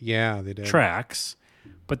 which they did. Tracks,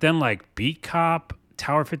 but then like Beat Cop,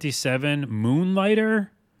 Tower 57,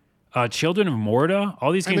 Moonlighter, Children of Morta,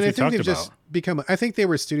 all these games we talked about. I think they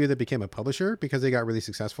were a studio that became a publisher because they got really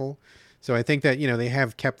successful. So I think that, they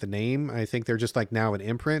have kept the name. I think they're just like now an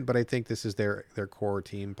imprint, but I think this is their core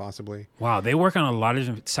team possibly. Wow, they work on a lot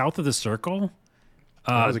of South of the Circle.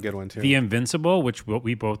 That was a good one too. The Invincible, which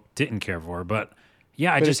we both didn't care for, but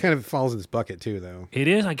yeah, it kind of falls in this bucket too, though. It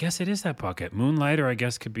is. I guess it is that bucket. Moonlighter, I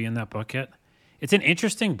guess, could be in that bucket. It's an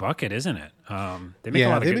interesting bucket, isn't it? They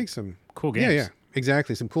make some cool games. Yeah,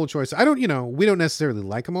 exactly. Some cool choices. We don't necessarily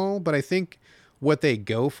like them all, but I think what they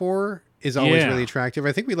go for is always really attractive.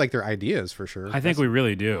 I think we like their ideas for sure. I think we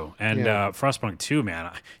really do. And Frostpunk 2,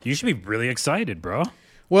 man, you should be really excited, bro.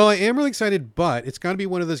 Well, I am really excited, but it's going to be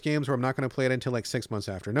one of those games where I'm not going to play it until like 6 months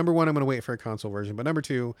after. Number one, I'm going to wait for a console version. But number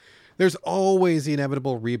two, there's always the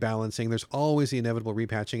inevitable rebalancing. There's always the inevitable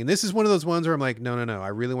repatching. And this is one of those ones where I'm like, no. I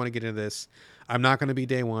really want to get into this. I'm not going to be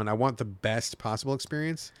day one. I want the best possible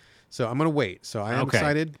experience. So I'm going to wait. So I am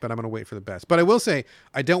excited, but I'm going to wait for the best. But I will say,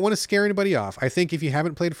 I don't want to scare anybody off. I think if you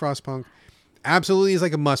haven't played Frostpunk, absolutely is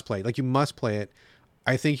like a must play. Like you must play it.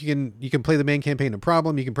 I think you can play the main campaign, no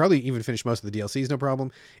problem. You can probably even finish most of the DLCs, no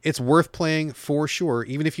problem. It's worth playing for sure,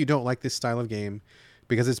 even if you don't like this style of game,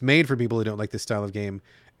 because it's made for people who don't like this style of game.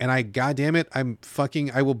 And goddamn it, I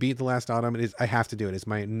will beat The Last Autumn. I have to do it. It's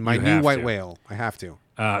my new white whale. I have to.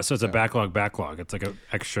 So it's a backlog. It's like an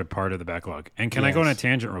extra part of the backlog. And can I go on a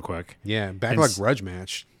tangent real quick? Yeah, backlog grudge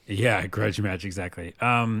match. Yeah, grudge match, exactly.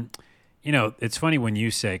 It's funny when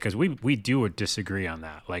you say, because we do disagree on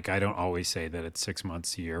that. Like, I don't always say that it's 6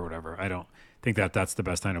 months, a year, or whatever. I don't think that's the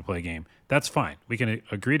best time to play a game. That's fine. We can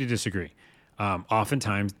agree to disagree.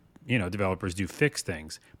 Oftentimes, developers do fix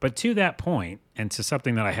things. But to that point, and to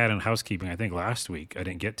something that I had in housekeeping, I think last week, I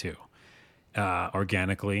didn't get to,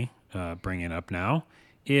 organically bring it up now,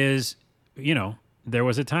 is, there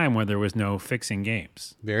was a time when there was no fixing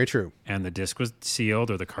games. Very true. And the disc was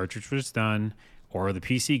sealed or the cartridge was done, or the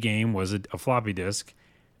PC game was a floppy disk,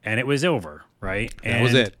 and it was over, right? That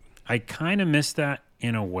was it. I kind of miss that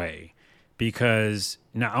in a way, because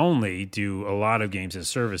not only do a lot of games as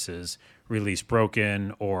services release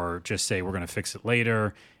broken or just say we're going to fix it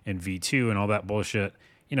later in V2 and all that bullshit,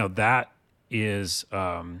 that is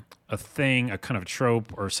a thing, a kind of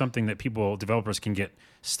trope or something that developers can get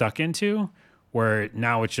stuck into, where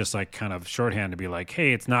now it's just like kind of shorthand to be like,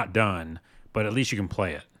 hey, it's not done, but at least you can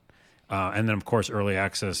play it. And then, of course, early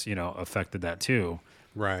access, affected that too.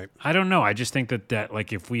 Right. I don't know. I just think that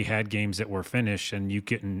like if we had games that were finished and you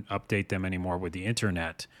couldn't update them anymore with the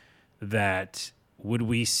internet, that would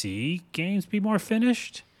we see games be more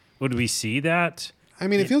finished? Would we see that? I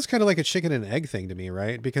mean, it feels kind of like a chicken and egg thing to me,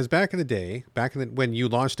 right? Because back in the day, when you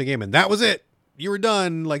launched a game and that was it, you were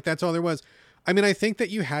done, like that's all there was. I mean, I think that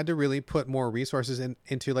you had to really put more resources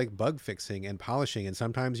into like bug fixing and polishing, and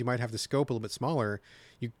sometimes you might have the scope a little bit smaller.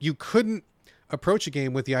 You couldn't approach a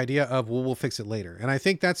game with the idea of, well, we'll fix it later. And I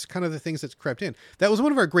think that's kind of the things that's crept in. That was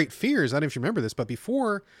one of our great fears. I don't know if you remember this, but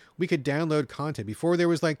before we could download content, before there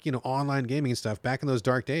was like, online gaming and stuff back in those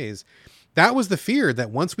dark days, that was the fear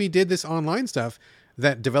that once we did this online stuff,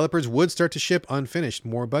 that developers would start to ship unfinished,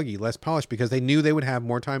 more buggy, less polished, because they knew they would have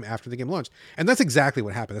more time after the game launched. And that's exactly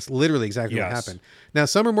what happened. That's literally exactly what happened. Now,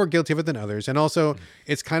 some are more guilty of it than others. And also,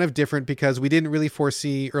 it's kind of different because we didn't really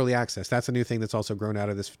foresee early access. That's a new thing that's also grown out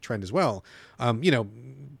of this trend as well.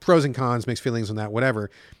 Pros and cons, mixed feelings on that, whatever.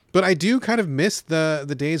 But I do kind of miss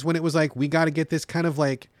the days when it was like, we got to get this kind of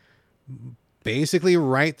like basically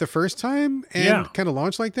right the first time and kind of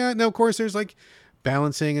launch like that. Now, of course, there's like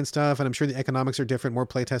balancing and stuff, and I'm sure the economics are different, more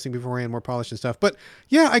playtesting beforehand, more polished and stuff. But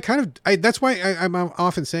yeah, that's why I'm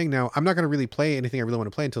often saying now I'm not going to really play anything I really want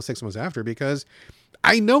to play until 6 months after, because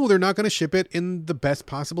I know they're not going to ship it in the best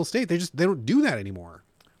possible state. They don't do that anymore.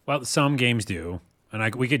 Well, some games do,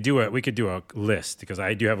 and we could do a list, because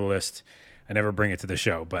I do have a list. I never bring it to the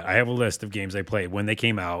show, but I have a list of games I played when they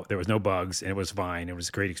came out. There was no bugs, and it was fine. It was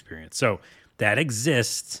a great experience. So that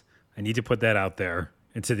exists. I need to put that out there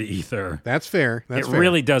into the ether. That's fair. It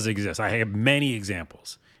really does exist. I have many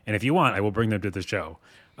examples, and if you want, I will bring them to the show.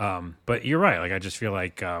 But you're right. Like, I just feel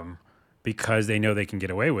like because they know they can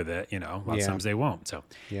get away with it, a lot of times they won't. So,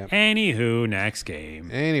 anywho, next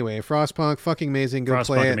game. Anyway, Frostpunk, fucking amazing. Go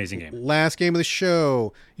play it. Amazing game. Last game of the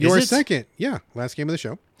show. Your second. Yeah, last game of the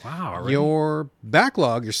show. Wow. Already?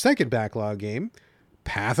 Your second backlog game,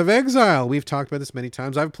 Path of Exile. We've talked about this many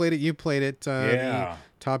times. I've played it. You played it. The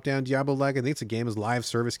top-down Diablo-like. I think it's a game, is live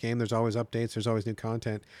service game. There's always updates. There's always new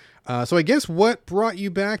content. So I guess what brought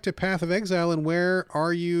you back to Path of Exile, and where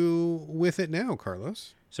are you with it now,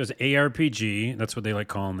 Carlos? So it's ARPG. That's what they like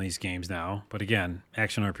calling these games now. But again,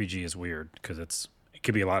 action RPG is weird because it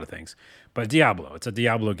could be a lot of things. But Diablo, it's a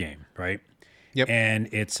Diablo game, right? Yep. And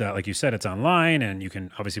it's like you said, it's online, and you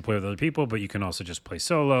can obviously play with other people, but you can also just play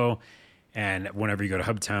solo. And whenever you go to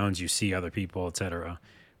hub towns, you see other people, etc.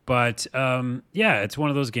 But it's one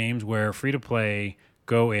of those games where free to play,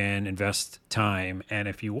 go in, invest time, and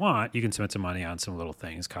if you want, you can spend some money on some little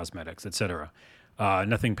things, cosmetics, etc.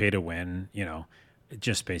 Nothing pay to win,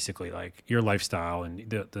 just basically like your lifestyle and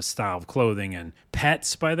the style of clothing and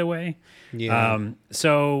pets, by the way. Yeah.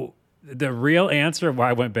 So the real answer of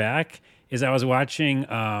why I went back is I was watching,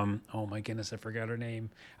 oh my goodness, I forgot her name.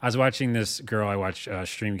 I was watching this girl, I watch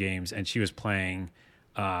stream games, and she was playing,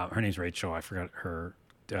 her name's Rachel, I forgot her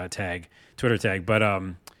Twitter tag,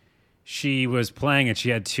 but she was playing and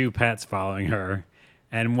she had two pets following her,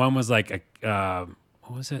 and one was like what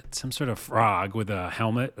was it? Some sort of frog with a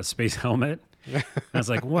helmet, a space helmet. And I was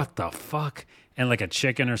like, what the fuck? And like a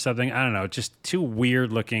chicken or something. I don't know, just two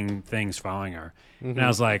weird looking things following her. Mm-hmm. And I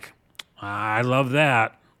was like, I love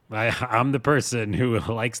that. I'm the person who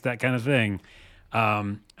likes that kind of thing.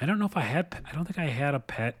 I don't think I had a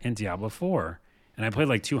pet in Diablo 4, and I played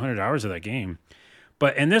like 200 hours of that game.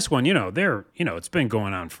 But in this one, it's been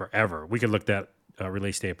going on forever. We could look at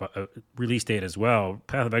release date as well.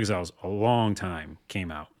 Path of Exile's a long time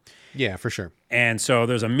came out. Yeah, for sure. And so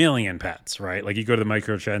there's a million pets, right? Like you go to the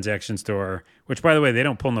microtransaction store, which by the way, they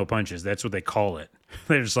don't pull no punches. That's what they call it.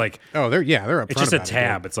 They're just like, they're upfront. It's just a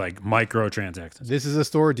tab. It's like microtransactions. This is a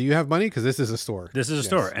store. Do you have money? Because this is a store. This is a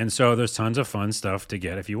store. And so there's tons of fun stuff to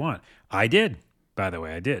get if you want. I did, by the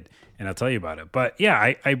way, and I'll tell you about it. But yeah,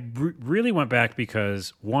 I really went back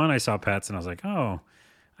because one, I saw pets and I was like, oh,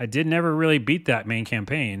 I did never really beat that main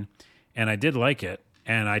campaign, and I did like it.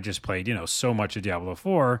 And I just played, so much of Diablo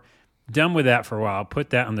 4. Done with that for a while, put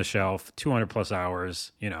that on the shelf, 200 plus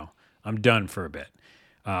hours, I'm done for a bit.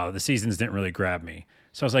 The seasons didn't really grab me.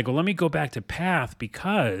 So I was like, well, let me go back to Path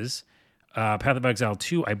because Path of Exile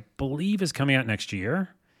 2, I believe, is coming out next year.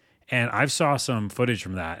 And I've saw some footage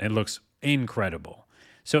from that. And it looks incredible.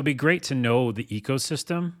 So it'd be great to know the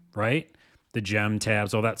ecosystem, right? the gem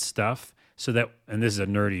tabs, all that stuff. So that, and this is a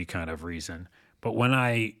nerdy kind of reason, but when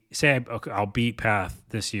I say I'll beat Path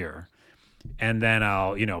this year, and then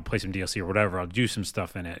I'll, play some DLC or whatever, I'll do some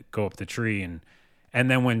stuff in it, go up the tree, and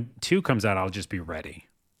then when 2 comes out, I'll just be ready.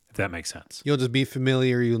 If that makes sense. You'll just be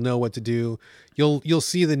familiar. You'll know what to do. You'll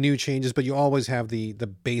see the new changes, but you always have the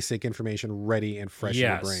basic information ready and fresh in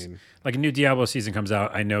your brain. Like a new Diablo season comes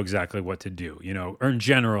out, I know exactly what to do. Or in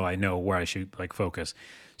general, I know where I should focus.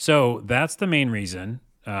 So that's the main reason.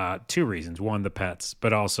 2 reasons. One, the pets,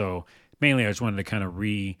 but also mainly I just wanted to kind of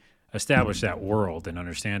re-establish that world and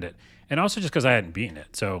understand it, and also just because I hadn't beaten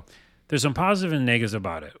it. So there's some positive and negatives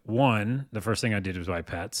about it. One, the first thing I did was buy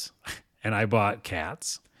pets, and I bought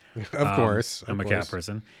cats. Of course. I'm a cat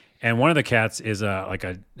person. And one of the cats is like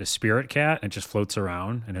a spirit cat, and it just floats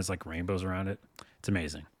around and has like rainbows around it. It's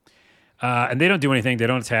amazing. And they don't do anything. They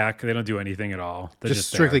don't attack. They don't do anything at all. They're just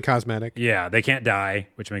strictly there. cosmetic. Yeah, they can't die,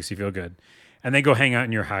 which makes you feel good. And they go hang out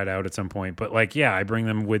in your hideout at some point. But I bring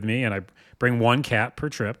them with me, and I bring 1 cat per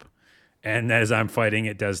trip. And as I'm fighting,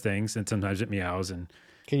 it does things, and sometimes it meows. And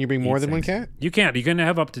can you bring more than 1 cat? You can't. You can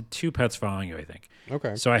have up to 2 pets following you, I think.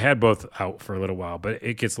 Okay. So I had both out for a little while, but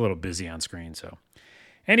it gets a little busy on screen. So,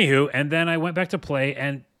 anywho, and then I went back to play,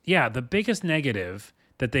 and the biggest negative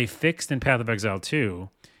that they fixed in Path of Exile 2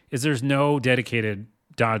 is there's no dedicated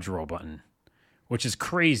dodge roll button, which is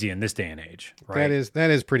crazy in this day and age. Right?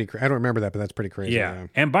 That is pretty. I don't remember that, but that's pretty crazy. Yeah.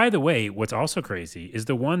 And by the way, what's also crazy is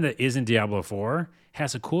the one that is in Diablo 4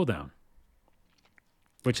 has a cooldown.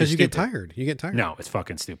 Which is you get tired. You get tired. No, it's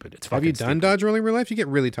fucking stupid. Have you done dodge rolling in real life? You get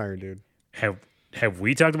really tired, dude. Have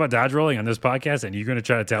we talked about dodge rolling on this podcast, and you're going to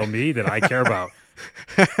try to tell me that I care about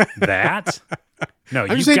that? No, I'm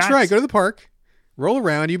just saying try. Go to the park, roll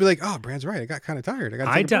around. You'd be like, oh, Brad's right. I got kind of tired. I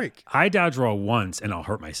got to take a break. I dodge roll once, and I'll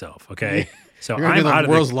hurt myself, okay? So I'm out of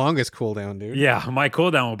the world's longest cooldown, dude. Yeah, my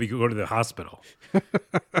cooldown will be go to the hospital.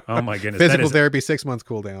 Oh, my goodness. Physical therapy, 6 months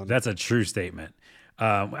cooldown. That's a true statement.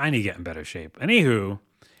 I need to get in better shape. Anywho,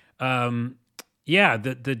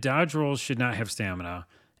 the dodge rolls should not have stamina,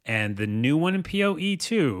 and the new one in PoE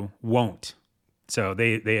 2 won't. So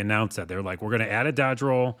they announced that. They're like, we're going to add a dodge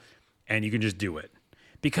roll, and you can just do it.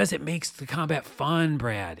 Because it makes the combat fun,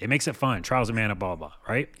 Brad. It makes it fun. Trials of Mana, blah, blah,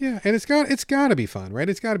 right? Yeah, and it's got to be fun, right?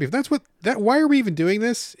 It's got to be. Why are we even doing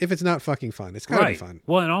this if it's not fucking fun? It's got to be fun.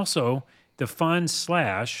 Well, and also the fun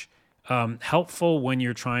 / helpful when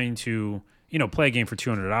you're trying to, play a game for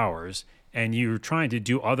 200 hours and you're trying to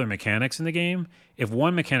do other mechanics in the game. If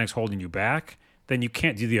one mechanic's holding you back, then you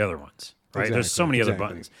can't do the other ones, right? Exactly, There's so many other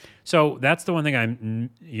buttons. So that's the one thing I,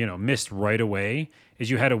 missed right away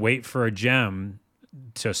is you had to wait for a gem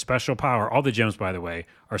to special power. All the gems, by the way,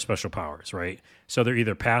 are special powers, right? So they're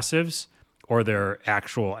either passives or they're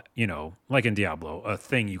actual, like in Diablo, a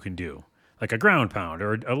thing you can do, like a ground pound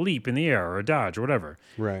or a leap in the air or a dodge or whatever.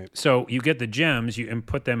 Right. So you get the gems, you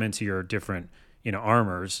input them into your different,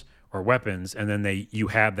 armors or weapons, and then you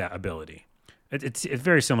have that ability. It's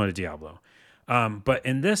very similar to Diablo. But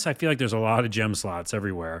in this, I feel like there's a lot of gem slots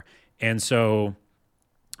everywhere. And so,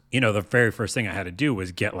 the very first thing I had to do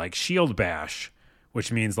was get like shield bash,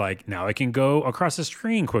 which means like now I can go across the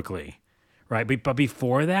screen quickly, right? But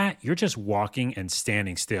before that, you're just walking and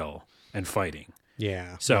standing still and fighting.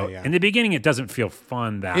 Yeah. So in the beginning, it doesn't feel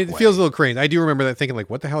fun that way. It feels a little crazy. I do remember that thinking like,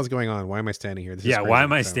 what the hell is going on? Why am I standing here? This is crazy. Why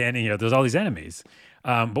am I standing here? There's all these enemies.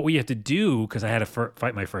 But what you have to do, because I had to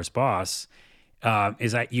fight my first boss,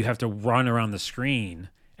 is that you have to run around the screen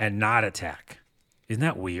and not attack. Isn't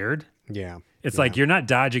that weird? Yeah. It's like you're not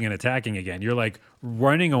dodging and attacking again. You're like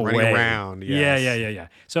running away. Running around, yes. Yeah.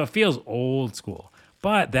 So it feels old school.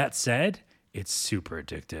 But that said, it's super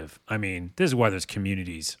addictive. I mean, this is why there's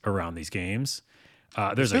communities around these games.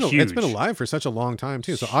 It's been alive for such a long time,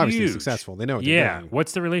 too. So obviously successful. They know what they're doing.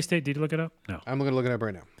 What's the release date? Did you look it up? No. I'm going to look it up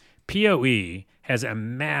right now. PoE has a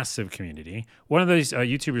massive community. One of those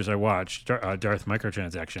YouTubers I watched, Darth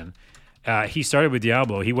Microtransaction, he started with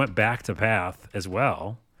Diablo. He went back to Path as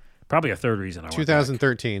well. Probably a third reason I went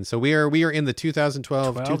 2013. Back. So we are in the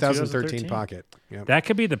 2012-2013 pocket. Yep. That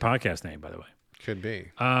could be the podcast name, by the way. Could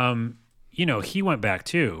be. He went back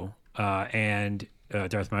too, and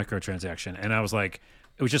Darth Microtransaction, and I was like,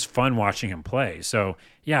 it was just fun watching him play. So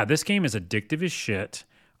yeah, this game is addictive as shit.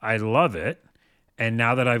 I love it, and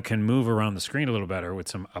now that I can move around the screen a little better with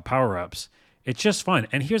some power ups, it's just fun.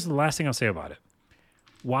 And here's the last thing I'll say about it: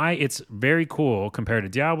 why it's very cool compared to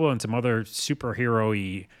Diablo and some other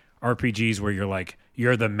superhero-y RPGs where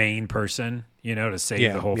you're the main person, to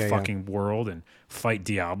save the whole fucking world and fight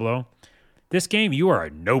Diablo. This game, you are a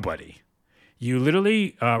nobody. You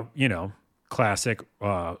literally, classic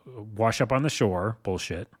wash up on the shore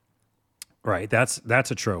bullshit. right? That's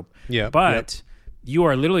a trope. Yeah. But you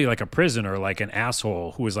are literally like a prisoner, like an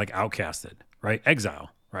asshole who is like outcasted, right?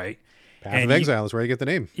 Exile, right? Path of Exile is where you get the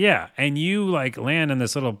name. Yeah, and you like land in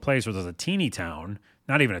this little place where there's a teeny town,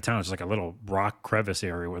 not even a town, it's just like a little rock crevice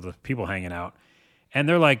area where there's people hanging out. And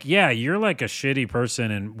they're like, yeah, you're like a shitty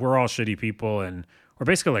person and we're all shitty people and we're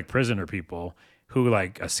basically like prisoner people who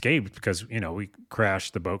like escaped because, you know, we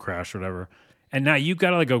crashed, the boat crashed or whatever. And now you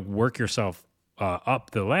got to like go work yourself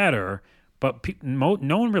up the ladder, but no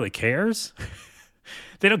one really cares.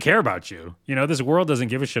 They don't care about you. You know, this world doesn't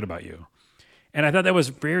give a shit about you. And I thought that was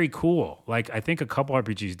very cool. Like, I think a couple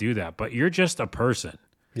RPGs do that, but you're just a person.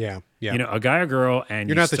 Yeah. Yeah. You know, a guy or girl, and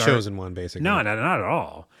you're not the chosen one, basically. No, not at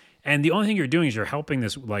all. And the only thing you're doing is you're helping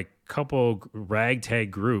this like couple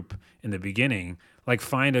ragtag group in the beginning, like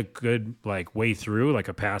find a good like way through, like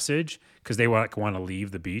a passage, because they want to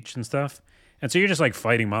leave the beach and stuff. And so you're just like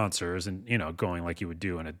fighting monsters and, you know, going like you would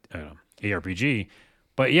do in a ARPG.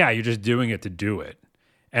 But yeah, you're just doing it to do it.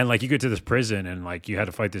 And like you get to this prison and like you had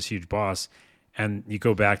to fight this huge boss. And you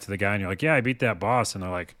go back to the guy and you're like, yeah, I beat that boss. And they're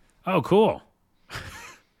like, oh, cool.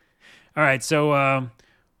 All right. So, I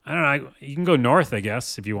don't know. You can go north, I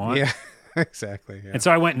guess, if you want. Yeah, exactly. Yeah. And so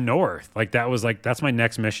I went north. Like that was like, that's my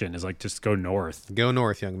next mission is like, just go north. Go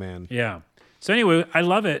north, young man. Yeah. So anyway, I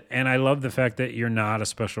love it. And I love the fact that you're not a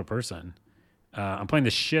special person. I'm playing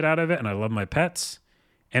the shit out of it and I love my pets.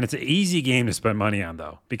 And it's an easy game to spend money on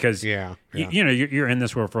though, because you know, you're in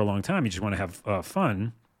this world for a long time. You just want to have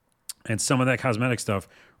fun. And some of that cosmetic stuff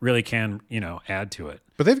really can, you know, add to it.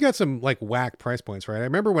 But they've got some like whack price points, right? I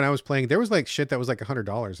remember when I was playing, there was like shit that was like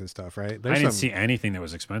 $100 and stuff, right? I didn't see anything that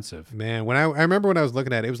was expensive. Man, when I remember when I was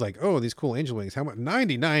looking at it, it was like, oh, these cool angel wings. How much?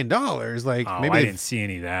 $99. Like, maybe I didn't see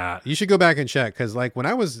any of that. You should go back and check because, like, when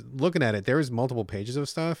I was looking at it, there was multiple pages of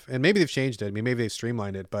stuff, and maybe they've changed it. I mean, maybe they've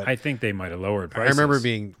streamlined it, but I think they might have lowered prices. I remember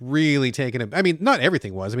being really taken. I mean, not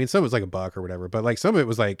everything was. I mean, some was like $1 or whatever, but like some of it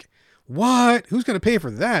was like, what? Who's going to pay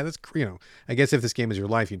for that? That's, you know, I guess if this game is your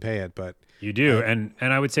life, you'd pay it, but you do. And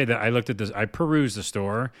I would say that I looked at this, I perused the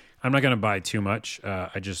store. I'm not going to buy too much.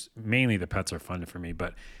 I just, mainly the pets are fun for me,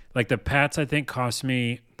 but like the pets, I think cost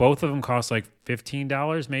me, both of them cost like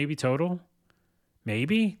 $15 maybe total,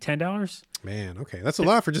 maybe $10. Man, okay. That's a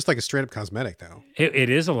lot for just like a straight up cosmetic though. It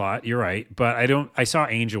is a lot. You're right. But I saw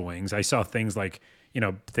angel wings. I saw things like, you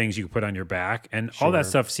know, things you could put on your back and all that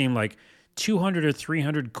stuff seemed like 200 or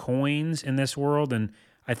 300 coins in this world. And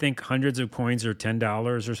I think hundreds of coins are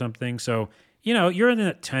 $10 or something. So, you know, you're in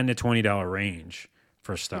the $10 to $20 range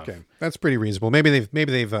for stuff. Okay. That's pretty reasonable. Maybe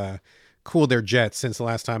they've cooled their jets since the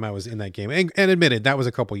last time I was in that game and admitted that was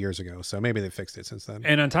a couple years ago. So maybe they fixed it since then.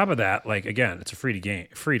 And on top of that, like, again, it's a free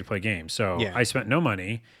to play game. So I spent no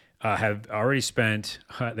money, have already spent,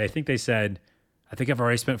 I think I've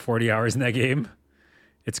already spent 40 hours in that game.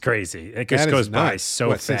 It's crazy. It just goes by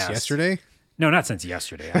so fast. Since yesterday? No, not since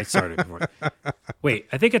yesterday. I started before. Wait,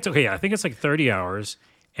 I think it's okay. I think it's like 30 hours,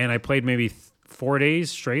 and I played maybe 4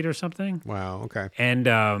 days straight or something. Wow. Okay.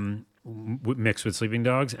 And mixed with sleeping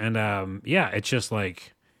dogs, and yeah, it's just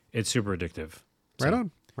like it's super addictive. Right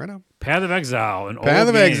on. Path of Exile, Path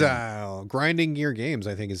of Exile, Grinding Gear Games,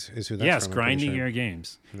 I think is who that's yes, from. Grinding Gear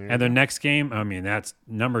Games. And their next game, I mean, that's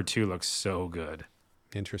number 2 looks so good.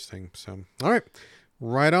 Interesting. So, all right.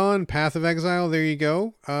 Right on, Path of Exile. There you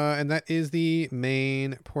go. And that is the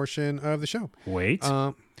main portion of the show. Wait.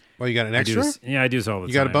 Well, you got an extra? I do this all the time.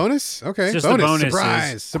 You got a bonus? Okay. Just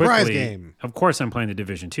bonus. Surprise game. Of course, I'm playing the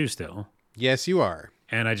Division 2 still. Yes, you are.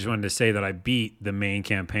 And I just wanted to say that I beat the main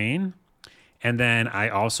campaign. And then I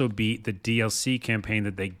also beat the DLC campaign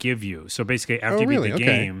that they give you. So basically, after you beat the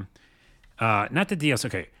game, not the DLC.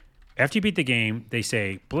 Okay. After you beat the game, they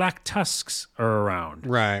say black tusks are around.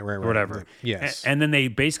 Right. Or whatever. Yes. And then they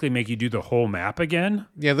basically make you do the whole map again.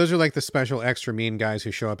 Yeah, those are like the special extra mean guys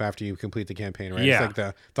who show up after you complete the campaign, right? Yeah. It's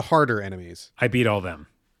like the harder enemies. I beat all them.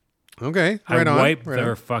 Okay. I wiped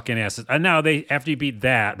their fucking asses. And now after you beat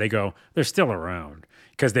that, they go, they're still around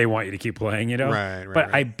because they want you to keep playing, you know? Right.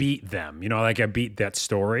 But I beat them, you know, like I beat that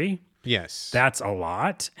story. Yes. That's a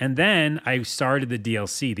lot. And then I started the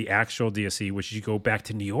DLC, the actual DLC, which you go back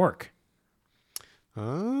to New York.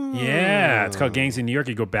 Oh. Yeah. It's called Gangs in New York.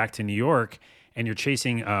 You go back to New York and you're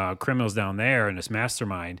chasing criminals down there in this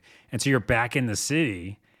mastermind. And so you're back in the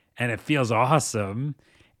city and it feels awesome.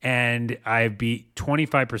 And I beat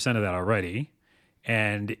 25% of that already.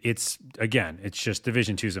 And it's just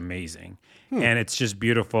Division 2 is amazing. And it's just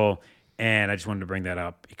beautiful. And I just wanted to bring that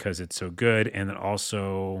up because it's so good. And then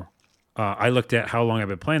also, I looked at how long I've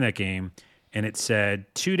been playing that game, and it said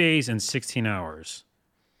 2 days and 16 hours.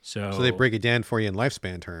 So they break it down for you in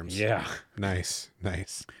lifespan terms. Yeah. Nice.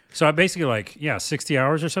 So I basically 60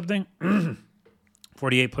 hours or something.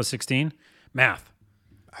 48 plus 16. Math.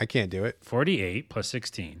 I can't do it. 48 plus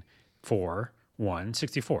 16. 4, 1,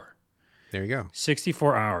 64. There you go.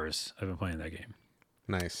 64 hours I've been playing that game.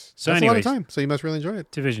 Nice. So That's anyways, a lot of time. So you must really enjoy it.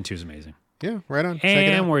 Division 2 is amazing. Yeah, right on.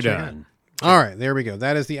 And we're done. All right, there we go.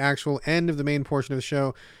 That is the actual end of the main portion of the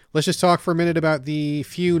show. Let's just talk for a minute about the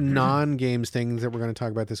few non-games things that we're going to talk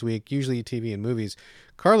about this week, usually TV and movies.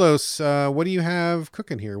 Carlos, what do you have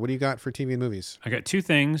cooking here? What do you got for TV and movies? I got two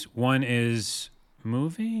things. One is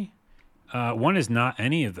movie. One is not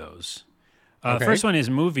any of those. Okay. The first one is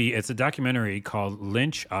movie. It's a documentary called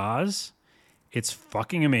Lynch Oz. It's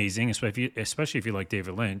fucking amazing, especially if you like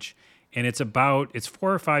David Lynch. And it's 4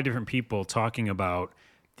 or 5 different people talking about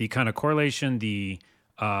the kind of correlation, the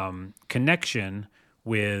connection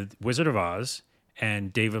with Wizard of Oz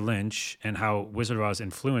and David Lynch and how Wizard of Oz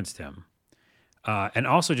influenced him. And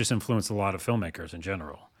also just influenced a lot of filmmakers in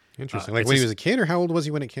general. Interesting. When he was a kid, or how old was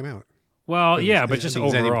he when it came out? Well, yeah, but just overall.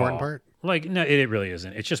 Is that the important part? No, it really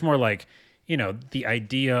isn't. It's just more like, the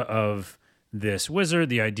idea of this wizard,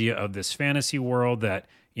 the idea of this fantasy world that,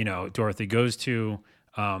 Dorothy goes to.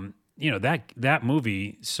 That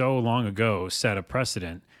movie so long ago set a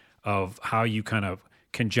precedent of how you kind of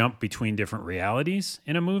can jump between different realities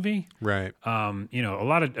in a movie. Right. A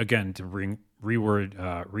lot of, again, to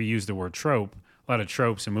reuse the word trope, a lot of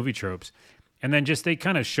tropes and movie tropes. And then just they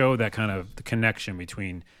kind of show that kind of the connection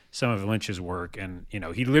between some of Lynch's work. And,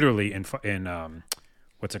 he literally in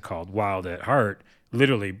what's it called? Wild at Heart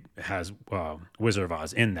literally has Wizard of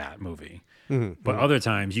Oz in that movie. Mm-hmm. But other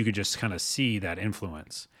times you could just kind of see that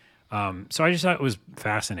influence. So I just thought it was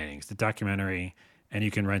fascinating. It's a documentary, and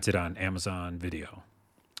you can rent it on Amazon Video.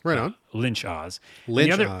 Right on. Lynch Oz.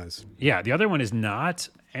 Oz. Yeah, the other one is not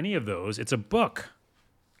any of those. It's a book.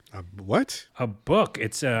 A what? A book.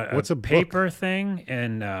 It's What's a paper book? Thing,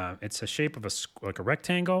 and it's a shape of a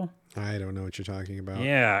rectangle. I don't know what you're talking about.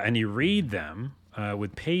 Yeah, and you read them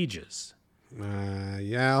with pages.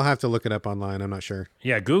 Yeah, I'll have to look it up online. I'm not sure.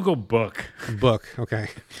 Yeah, Google book. Book. Okay.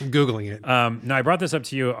 I'm Googling it. Now, I brought this up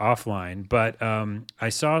to you offline, but I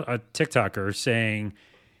saw a TikToker saying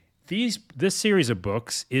this series of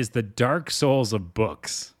books is the Dark Souls of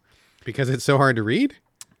books. Because it's so hard to read?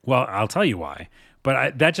 Well, I'll tell you why.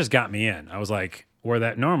 But that just got me in. I was like, where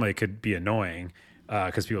that normally could be annoying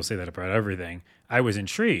because people say that about everything. I was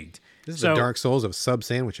intrigued. This is the Dark Souls of sub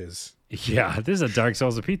sandwiches. Yeah, this is a Dark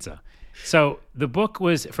Souls of pizza. So the book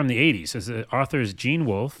was from the 80s. So the author is Gene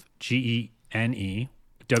Wolfe, Genewolfe.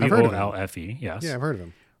 Yes. Yeah, I've heard of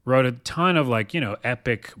him. Wrote a ton of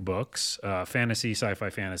epic books, fantasy, sci-fi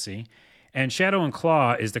fantasy. And Shadow and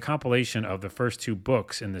Claw is the compilation of the first 2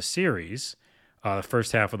 books in the series, the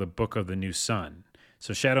first half of the Book of the New Sun.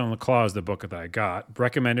 So Shadow and Claw is the book that I got,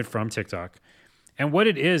 recommended from TikTok. And what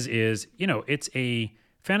it is it's a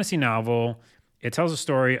fantasy novel. It tells a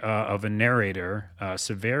story of a narrator,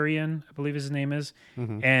 Severian, I believe his name is.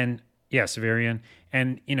 Mm-hmm. And yeah, Severian.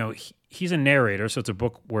 And, he's a narrator. So it's a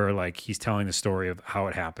book where he's telling the story of how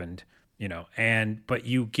it happened, but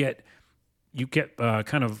you get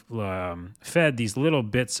kind of fed these little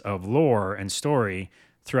bits of lore and story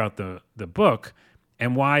throughout the book.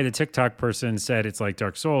 And why the TikTok person said it's like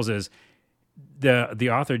Dark Souls is the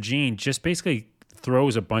author, Gene, just basically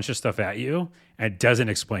throws a bunch of stuff at you and doesn't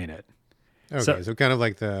explain it. Okay, so kind of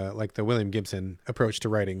like the William Gibson approach to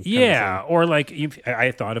writing. Yeah, or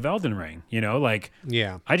I thought of Elden Ring,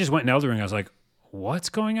 Yeah. I just went in Elden Ring, I was like, what's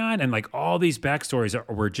going on? And all these backstories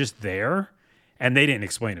were just there, and they didn't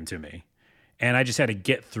explain them to me. And I just had to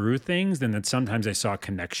get through things, and then sometimes I saw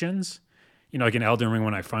connections. Like in Elden Ring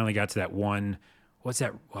when I finally got to that one, what's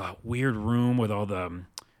that weird room with all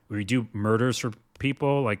where you do murders for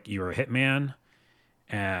people, like you're a hitman.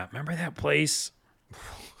 Remember that place?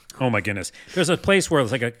 Oh my goodness. There's a place where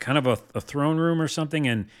it's like a kind of a throne room or something,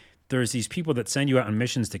 and there's these people that send you out on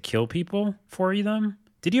missions to kill people for them.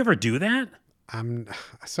 Did you ever do that? I'm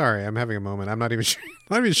sorry, I'm having a moment. I'm not even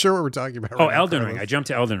sure what we're talking about. Oh, Elden Ring. I jumped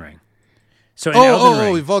to Elden Ring. So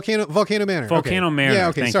Elden Ring, Volcano Manor. Volcano Manor. Yeah,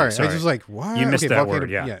 okay, sorry. Sorry. I was just like, what? You missed that Volcano,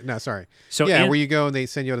 word, yeah. Yeah, no, sorry. So where you go and they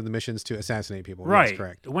send you out on the missions to assassinate people. Right. That's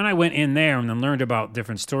correct. When I went in there and then learned about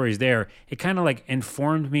different stories there, it kind of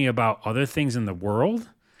informed me about other things in the world.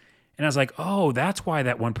 And I was like, oh, that's why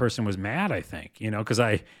that one person was mad, I think, because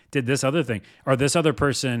I did this other thing, or this other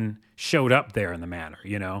person showed up there in the manor,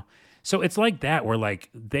 So it's like that where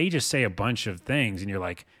they just say a bunch of things and you're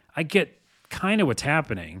like, I get kind of what's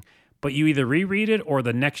happening, but you either reread it or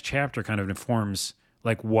the next chapter kind of informs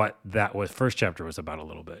like what that was first chapter was about a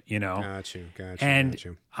little bit, Got you. And Got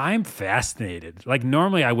you. I'm fascinated. Like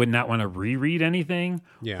normally I would not want to reread anything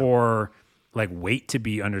Yeah. or like wait to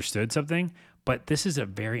be understood something, but this is a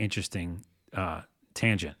very interesting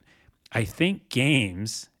tangent. I think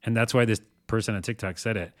games, and that's why this person on TikTok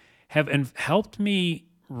said it, have helped me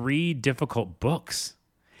read difficult books.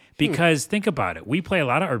 Because think about it. We play a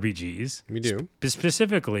lot of RPGs. We do.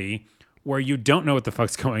 Specifically where you don't know what the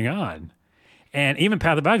fuck's going on. And even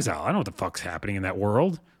Path of Exile, I don't know what the fuck's happening in that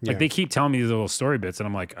world. Like they keep telling me these little story bits and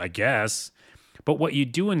I'm like, I guess. But what you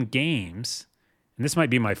do in games, and this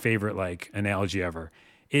might be my favorite like analogy ever,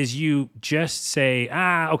 is you just say,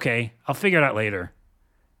 okay, I'll figure it out later.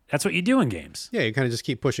 That's what you do in games. Yeah, you kind of just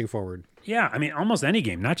keep pushing forward. Yeah, I mean, almost any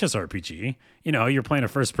game, not just RPG. You're playing a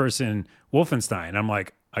first-person Wolfenstein. I'm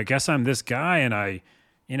like, I guess I'm this guy, and I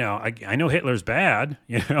know Hitler's bad,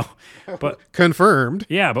 but Confirmed.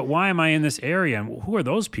 yeah, but why am I in this area? And who are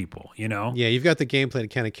those people? Yeah, you've got the gameplay to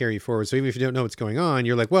kind of carry you forward. So even if you don't know what's going on,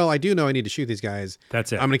 you're like, well, I do know I need to shoot these guys.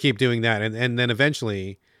 That's it. I'm going to keep doing that. And then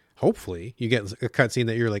eventually, hopefully, you get a cutscene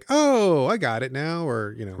that you're like, oh, I got it now.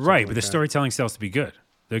 Or, right. But the storytelling still has to be good.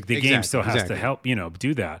 The game still has to help,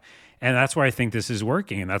 do that. And that's why I think this is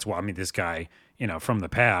working. And that's why, this guy, from the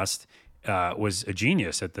past was a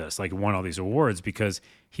genius at this, like won all these awards because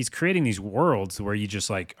he's creating these worlds where you just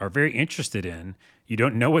like are very interested in. You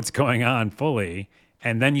don't know what's going on fully.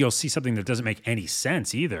 And then you'll see something that doesn't make any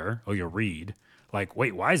sense either. Or you'll read like,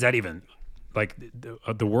 wait, why is that even like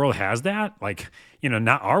the world has that? Like,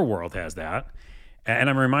 not our world has that. And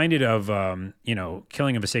I'm reminded of,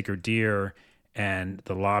 Killing of a Sacred Deer and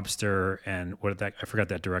The Lobster and I forgot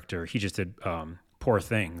that director. He just did Poor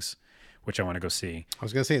Things, which I want to go see. I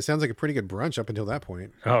was going to say, it sounds like a pretty good brunch up until that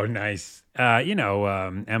point. Oh, nice.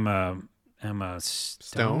 Emma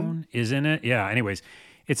Stone is in it. Yeah. Anyways,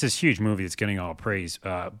 it's this huge movie. It's getting all praise.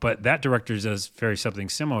 But that director does something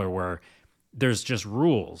similar where there's just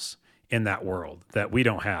rules in that world that we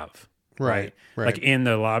don't have. Right. Like in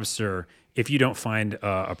The Lobster, if you don't find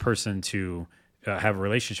a person to have a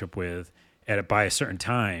relationship with by a certain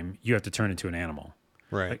time, you have to turn into an animal.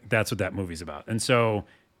 Right. Like, that's what that movie's about. And so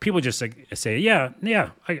people just like say, yeah,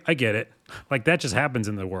 I get it. Like that just happens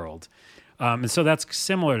in the world. And so that's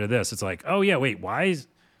similar to this. It's like, oh yeah, wait, why is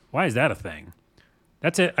that a thing?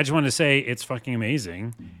 That's it. I just wanted to say it's fucking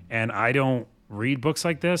amazing. And I don't read books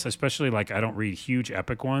like this, especially like I don't read huge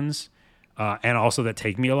epic ones. And also that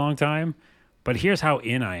take me a long time. But here's how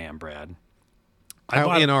in I am, Brad.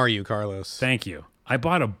 How in are you, Carlos? Thank you. I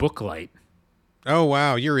bought a book light. Oh,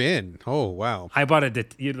 wow. You're in. Oh, wow. I bought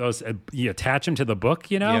you attach them to the book,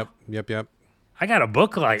 Yep. I got a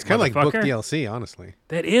book light. It's kind of like book DLC, honestly.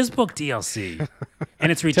 That is book DLC.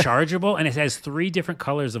 And it's rechargeable, and it has 3 different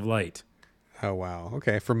colors of light. Oh, wow.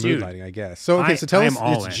 Okay, for mood lighting, I guess. So, so tell us,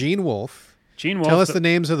 it's Gene Wolfe. Gene Wolfe. Tell us the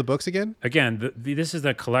names of the books again. Again, this is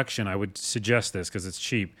the collection. I would suggest this because it's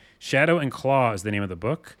cheap. Shadow and Claw is the name of the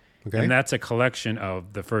book. Okay. And that's a collection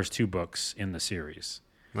of the first 2 books in the series.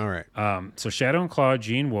 All right. So Shadow and Claw,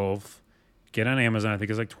 Gene Wolfe, get on Amazon. I think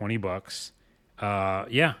it's like $20.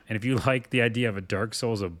 Yeah. And if you like the idea of a Dark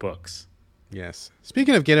Souls of books. Yes.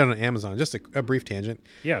 Speaking of get on Amazon, just a brief tangent.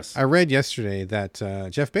 Yes. I read yesterday that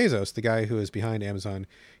Jeff Bezos, the guy who is behind Amazon,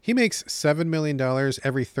 he makes $7 million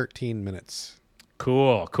every 13 minutes.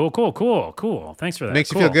 Cool. Thanks for that.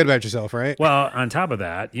 Makes you feel good about yourself, right? Well, on top of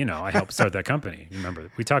that, I helped start that company.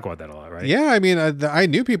 Remember, we talk about that a lot, right? Yeah, I mean, I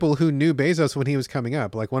knew people who knew Bezos when he was coming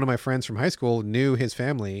up. Like one of my friends from high school knew his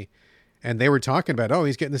family, and they were talking about, oh,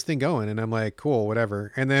 he's getting this thing going. And I'm like, cool,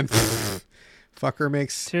 whatever. And then fucker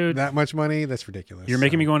makes that much money. That's ridiculous. You're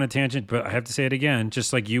making me go on a tangent, but I have to say it again.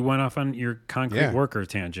 Just like you went off on your concrete worker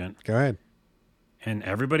tangent. Go ahead. And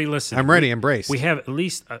everybody listen. I'm ready. Embrace. We have at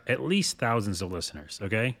least thousands of listeners.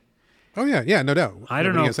 Okay. Oh yeah, no doubt. I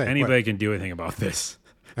don't know if anybody can do anything about this,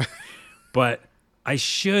 but I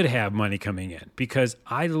should have money coming in because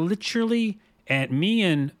I literally, and me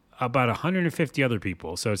and about 150 other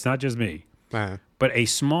people, so it's not just me, but a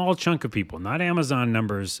small chunk of people, not Amazon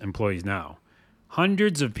numbers employees now,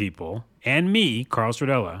 hundreds of people, and me, Carl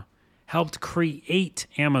Stradella, helped create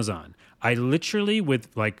Amazon. I literally, with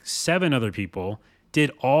like 7 other people, did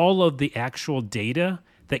all of the actual data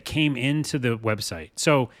that came into the website.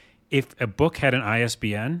 So if a book had an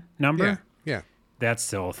ISBN number, that's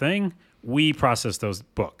the whole thing. We processed those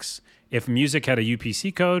books. If music had a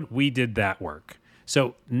UPC code, we did that work.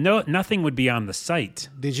 So nothing would be on the site.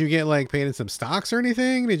 Did you get like paid in some stocks or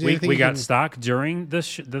anything? We got stock during the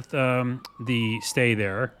stay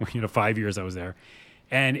there. 5 years I was there.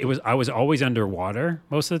 And I was always underwater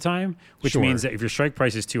most of the time, which means that if your strike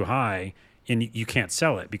price is too high, and you can't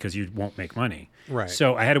sell it because you won't make money. Right.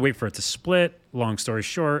 So I had to wait for it to split. Long story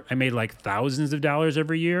short, I made like thousands of dollars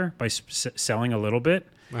every year by selling a little bit,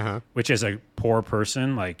 which as a poor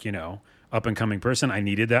person, like, up and coming person, I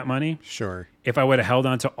needed that money. Sure. If I would have held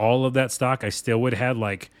on to all of that stock, I still would have had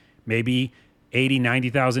like maybe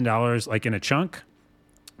 $80,000-$90,000 like in a chunk.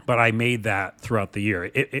 But I made that throughout the year.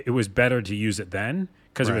 It was better to use it then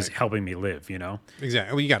because it was helping me live,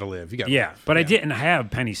 Exactly. Well, you got to live. But I didn't have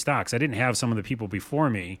penny stocks. I didn't have some of the people before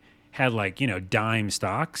me had like, dime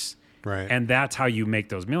stocks. Right. And that's how you make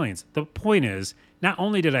those millions. The point is, not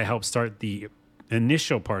only did I help start the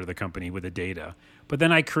initial part of the company with the data, but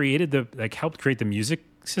then I helped create the music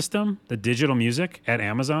system, the digital music at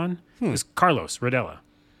Amazon. It was Carlos Rodella.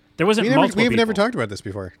 There wasn't multiple people. We've never talked about this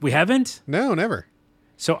before. We haven't? No, never.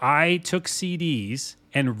 So I took CDs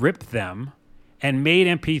and ripped them and made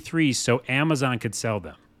MP3s so Amazon could sell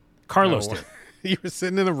them. Carlos did. You were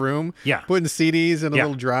sitting in a room, Yeah. putting CDs in a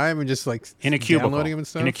little drive and just like in a cubicle. downloading them and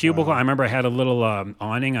stuff? In a cubicle. Wow. I remember I had a little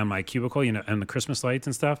awning on my cubicle, and the Christmas lights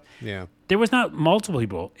and stuff. Yeah. There was not multiple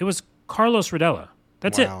people. It was Carlos Rodella.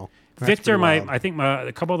 That's Wow. it. That's Victor, pretty wild. I think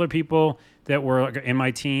a couple other people that were in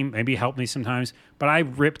my team maybe helped me sometimes, but I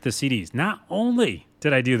ripped the CDs. Not only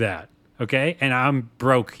did I do that, okay, and I'm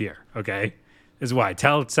broke here, okay, this is why.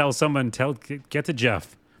 Get to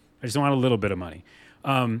Jeff. I just want a little bit of money.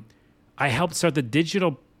 I helped start the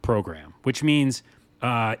digital program, which means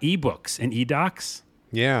ebooks and eDocs.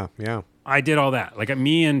 Yeah, yeah. I did all that. Like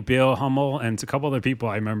me and Bill Hummel and a couple other people,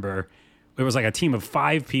 I remember it was like a team of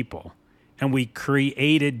 5 people, and we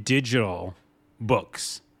created digital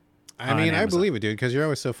books. I mean, I believe it, dude, because you're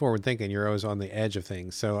always so forward thinking. You're always on the edge of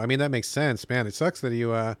things. So, I mean, that makes sense, man. It sucks that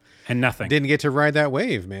you and nothing didn't get to ride that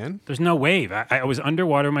wave, man. There's no wave. I was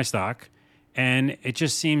underwater in my stock, and it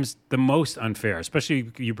just seems the most unfair,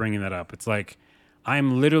 especially you bringing that up. It's like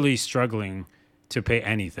I'm literally struggling to pay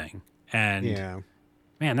anything. And,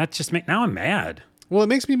 man, that just now I'm mad. Well, it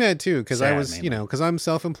makes me mad, too, because I was, mainly. because I'm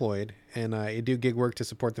self-employed, and I do gig work to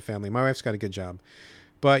support the family. My wife's got a good job.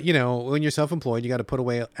 But, when you're self-employed, you got to put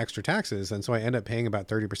away extra taxes. And so I end up paying about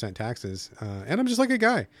 30% taxes. And I'm just like a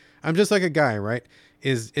guy. Right?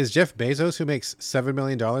 Is Jeff Bezos, who makes $7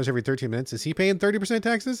 million every 13 minutes, is he paying 30%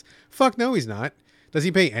 taxes? Fuck no, he's not. Does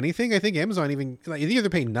he pay anything? I think Amazon even, they either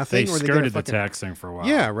pay nothing they or they skirted get the tax thing for a while.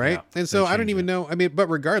 Yeah, right? And so I don't even know. I mean, but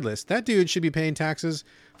regardless, that dude should be paying taxes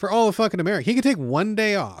for all of fucking America. He could take one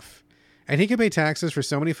day off and he could pay taxes for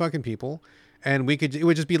so many fucking people. And it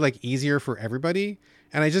would just be like easier for everybody.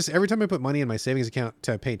 And every time I put money in my savings account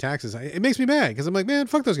to pay taxes, it makes me mad because I'm like, man,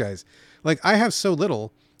 fuck those guys. Like I have so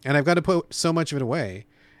little and I've got to put so much of it away.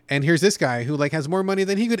 And here's this guy who like has more money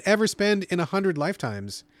than he could ever spend in 100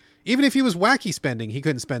 lifetimes. Even if he was wacky spending, he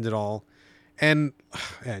couldn't spend it all. And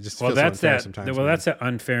it just feels so unfair sometimes. Well, that's the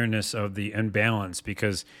unfairness of the imbalance,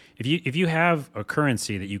 because if you have a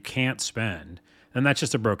currency that you can't spend, then that's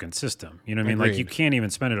just a broken system. You know what I mean? Agreed. Like you can't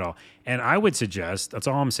even spend it all. And I would suggest, that's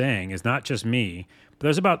all I'm saying, is not just me, but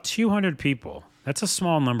there's about 200 people. That's a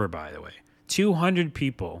small number, by the way. 200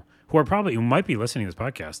 people who might be listening to this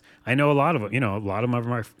podcast. I know a lot of them, a lot of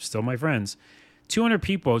them are still my friends. 200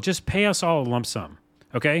 people, just pay us all a lump sum,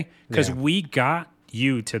 okay? Because we got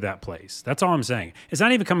you to that place. That's all I'm saying. It's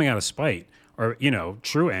not even coming out of spite or,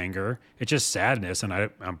 true anger. It's just sadness, and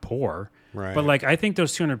I'm poor. Right. But, I think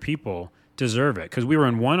those 200 people deserve it because we were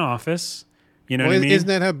in one office. You know what I mean? Isn't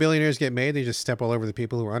that how billionaires get made? They just step all over the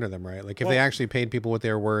people who are under them, right? Like if they actually paid people what they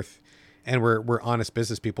were worth and were honest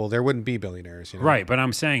business people, there wouldn't be billionaires. Right, but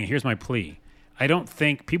I'm saying, here's my plea. I don't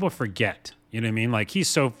think people forget. You know what I mean? Like he's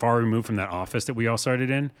so far removed from that office that we all started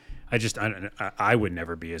in. I would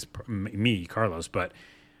never be as me, Carlos, but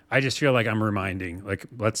I just feel like I'm reminding. Like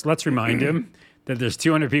let's remind him that there's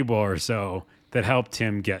 200 people or so that helped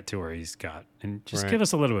him get to where he's got, and just give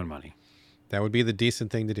us a little bit of money. That would be the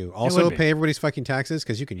decent thing to do. Also, pay everybody's fucking taxes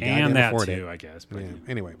because you can goddamn afford it. I guess. But yeah.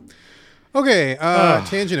 Anyway. Okay,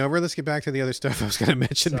 tangent over. Let's get back to the other stuff I was going to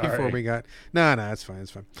mention before we got... No, it's fine.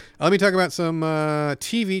 Let me talk about some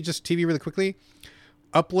TV really quickly.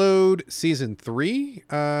 Upload Season 3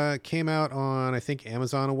 came out on, I think,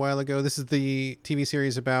 Amazon a while ago. This is the TV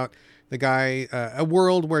series about the guy, a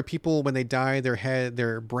world where people, when they die,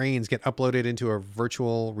 their brains get uploaded into a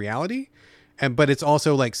virtual reality. But it's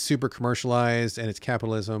also like super commercialized, and it's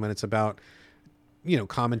capitalism, and it's about,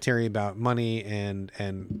 commentary about money and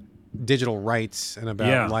digital rights and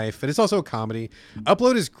about life. And it's also a comedy.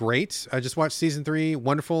 Upload is great. I just watched Season 3.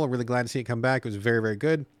 Wonderful. I'm really glad to see it come back. It was very, very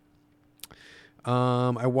good.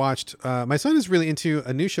 I watched, my son is really into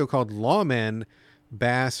a new show called Lawmen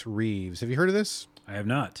Bass Reeves. Have you heard of this? I have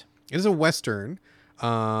not. It is a Western.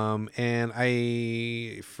 And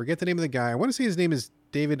I forget the name of the guy. I want to say his name is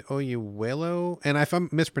David Oyuelo. And if I'm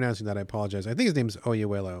mispronouncing that, I apologize. I think his name is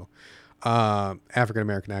Oyuelo. African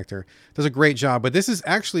American actor, does a great job. But this is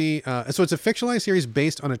actually so it's a fictionalized series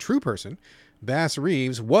based on a true person. Bass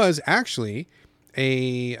Reeves was actually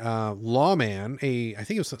a lawman. I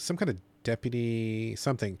think it was some kind of deputy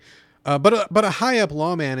something, but a high up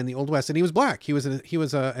lawman in the Old West, and he was black. He was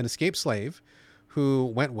an escaped slave who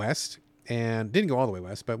went west and didn't go all the way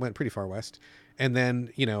west, but went pretty far west. And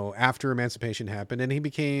then after emancipation happened, and he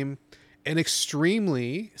became an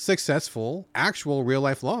extremely successful actual real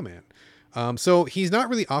life lawman. So he's not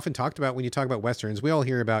really often talked about when you talk about Westerns. We all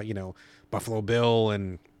hear about, Buffalo Bill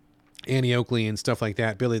and Annie Oakley and stuff like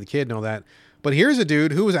that, Billy the Kid and all that. But here's a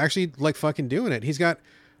dude who was actually like fucking doing it. He's got,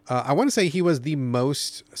 I want to say he was the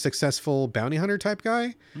most successful bounty hunter type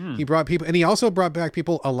guy. He brought people, and he also brought back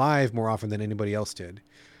people alive more often than anybody else did.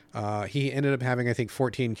 He ended up having, I think,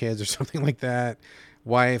 14 kids or something like that.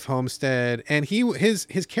 Wife, homestead, and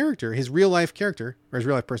his character, his real life character, or his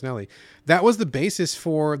real life personality, that was the basis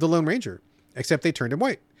for the Lone Ranger, except they turned him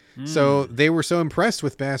white. So they were so impressed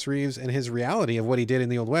with Bass Reeves and his reality of what he did in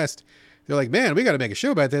the Old West. They're like, man, we got to make a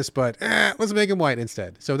show about this, but let's make him white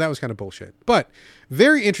instead. So that was kind of bullshit, but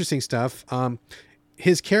very interesting stuff.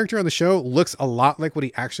 His character on the show looks a lot like what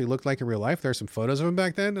he actually looked like in real life. There are some photos of him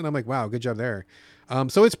back then, and I'm like, wow, good job there.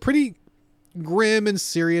 So it's pretty grim and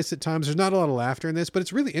serious at times. There's not a lot of laughter in this, but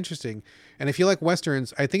it's really interesting. And if you like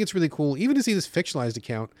Westerns, I think it's really cool even to see this fictionalized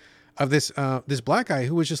account of this black guy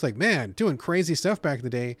who was just like, man, doing crazy stuff back in the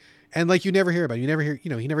day. And like, you never hear about it. You never hear, he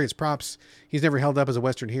never gets props. He's never held up as a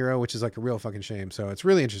Western hero, which is like a real fucking shame. So it's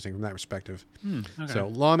really interesting from that perspective. Okay. So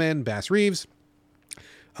Lawman, Bass Reeves,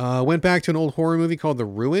 went back to an old horror movie called The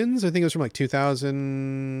Ruins. I think it was from like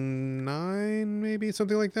 2009, maybe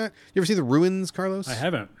something like that. You ever see The Ruins, Carlos? I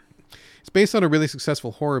haven't. It's based on a really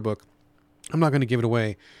successful horror book. I'm not going to give it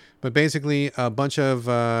away, but basically a bunch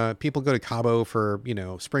of people go to Cabo for,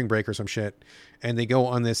 spring break or some shit. And they go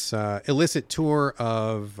on this illicit tour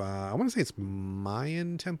of, I want to say it's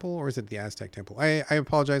Mayan temple, or is it the Aztec temple? I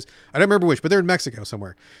apologize. I don't remember which, but they're in Mexico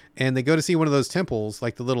somewhere. And they go to see one of those temples,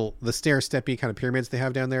 like the stair-steppy kind of pyramids they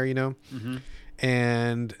have down there,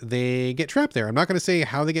 and they get trapped there. I'm not going to say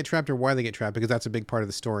how they get trapped or why they get trapped, because that's a big part of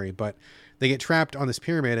the story, but they get trapped on this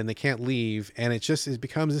pyramid and they can't leave. And it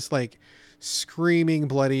becomes this like screaming,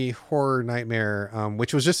 bloody horror nightmare,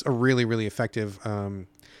 which was just a really, really effective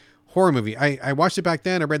horror movie. I watched it back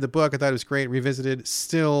then. I read the book. I thought it was great. Revisited.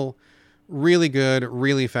 Still really good,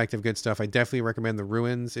 really effective, good stuff. I definitely recommend The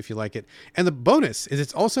Ruins if you like it. And the bonus is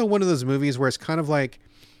it's also one of those movies where it's kind of like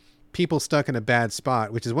people stuck in a bad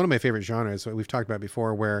spot, which is one of my favorite genres that we've talked about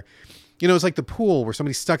before, where it's like The Pool, where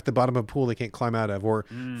somebody's stuck at the bottom of a pool they can't climb out of, or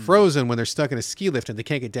Frozen, when they're stuck in a ski lift and they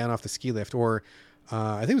can't get down off the ski lift, or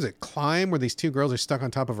I think it was a Climb, where these two girls are stuck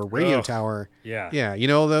on top of a radio tower. Yeah.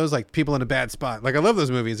 Those like people in a bad spot. Like, I love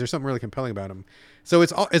those movies. There's something really compelling about them. So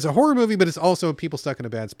it's a horror movie, but it's also people stuck in a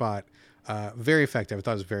bad spot. Very effective. I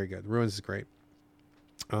thought it was very good. Ruins is great.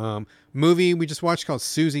 Movie we just watched called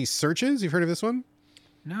Susie Searches. You've heard of this one?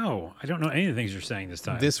 No, I don't know any of the things you're saying this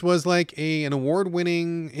time. This was like an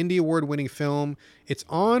Indie award-winning film. It's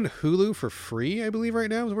on Hulu for free, I believe, right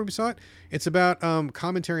now is where we saw it. It's about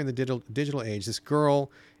commentary in the digital age. This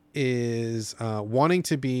girl is wanting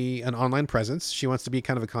to be an online presence. She wants to be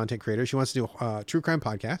kind of a content creator. She wants to do a true crime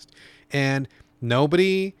podcast, and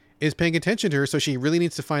nobody is paying attention to her, so she really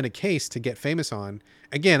needs to find a case to get famous on.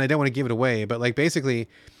 Again, I don't want to give it away, but like basically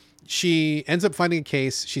she ends up finding a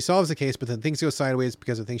case. She solves the case, but then things go sideways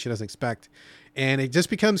because of things she doesn't expect. And it just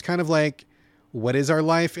becomes kind of like, what is our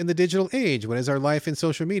life in the digital age? What is our life in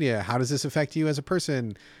social media? How does this affect you as a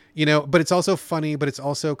person? But it's also funny, but it's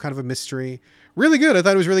also kind of a mystery. Really good. I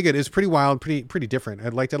thought it was really good. It was pretty wild, pretty different. I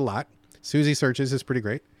liked it a lot. Susie Searches is pretty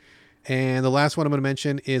great. And the last one I'm going to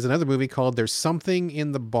mention is another movie called There's Something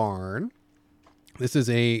in the Barn. This is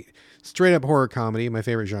a straight up horror comedy, my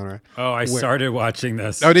favorite genre. Oh, I started watching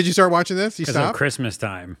this. Oh, did you start watching this? You stopped? Christmas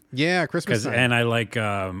time. Yeah, Christmas time. And I like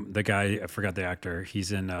the guy, I forgot the actor.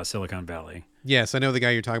 He's in Silicon Valley. Yes, I know the guy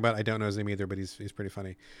you're talking about. I don't know his name either, but he's pretty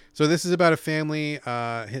funny. So this is about a family.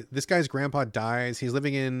 This guy's grandpa dies. He's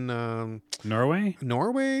living in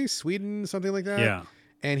Norway, Sweden, something like that. Yeah.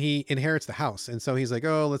 And he inherits the house. And so he's like,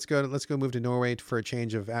 oh, let's go move to Norway for a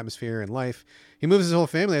change of atmosphere and life. He moves his whole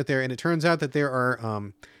family out there, and it turns out that there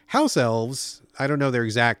are house elves. I don't know their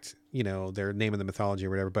exact, their name in the mythology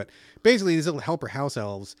or whatever, but basically these little helper house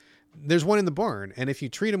elves. There's one in the barn, and if you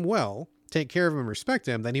treat him well, take care of him and respect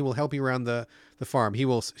him, then he will help you around the farm.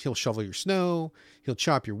 He'll shovel your snow, he'll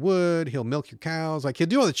chop your wood, he'll milk your cows, like he'll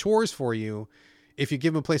do all the chores for you if you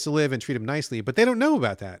give them a place to live and treat them nicely. But they don't know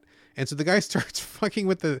about that. And so the guy starts fucking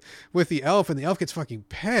with the elf, and the elf gets fucking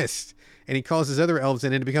pissed. And he calls his other elves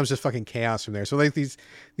in, and it becomes just fucking chaos from there. So like these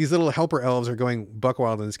little helper elves are going buck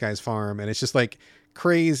wild on this guy's farm, and it's just like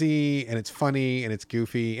crazy, and it's funny, and it's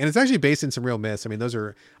goofy, and it's actually based in some real myths. I mean,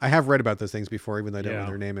 I have read about those things before, even though I don't know what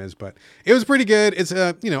their name is, but it was pretty good. It's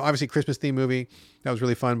a, obviously Christmas themed movie. That was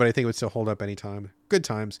really fun, but I think it would still hold up anytime. Good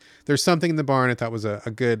times. There's something in the barn I thought was a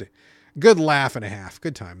good laugh and a half.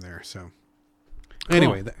 Good time there. So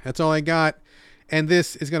anyway, that's all I got. And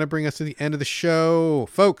this is going to bring us to the end of the show,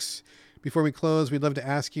 folks. Before we close, we'd love to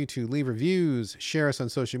ask you to leave reviews, share us on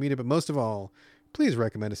social media, but most of all, please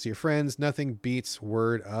recommend us to your friends. Nothing beats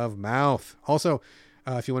word of mouth. Also,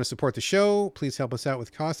 if you want to support the show, please help us out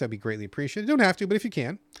with costs. That'd be greatly appreciated. You don't have to, but if you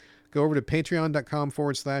can, go over to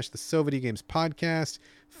patreon.com/the Videogames podcast.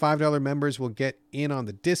 $5 members will get in on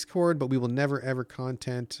the Discord, but we will never, ever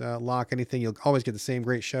content lock anything. You'll always get the same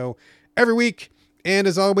great show every week. And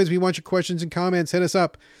as always, we want your questions and comments. Hit us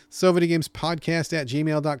up,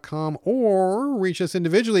 sovideogamespodcast@gmail.com, or reach us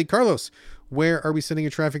individually. Carlos, where are we sending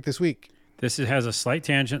your traffic this week? This has a slight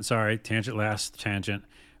tangent. Sorry, last tangent.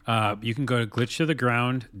 You can go to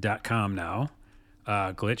glitchtotheground.com now.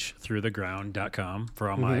 Glitchthroughtheground.com for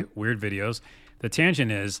all my weird videos. The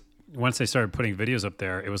tangent is, once I started putting videos up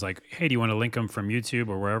there, it was like, hey, do you want to link them from YouTube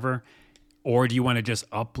or wherever? Or do you want to just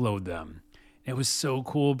upload them? It was so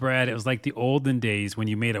cool, Brad. It was like the olden days when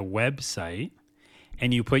you made a website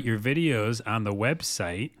and you put your videos on the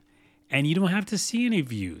website and you don't have to see any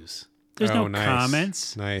views. There's no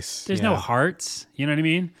comments. Nice. There's no hearts. You know what I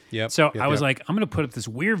mean? Yep. So I was like, I'm going to put up this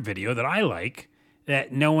weird video that I like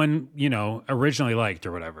that no one, originally liked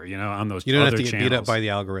or whatever, on those other channels. You don't have to get beat up by the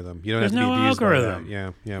algorithm. You don't have to be abused by that.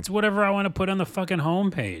 Yeah. It's whatever I want to put on the fucking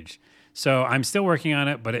homepage. So I'm still working on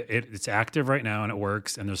it, but it's active right now and it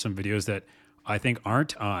works. And there's some videos that I think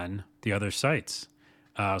aren't on the other sites.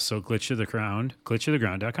 So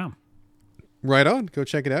glitchtotheground.com. Right on. Go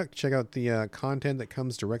check it out. Check out the content that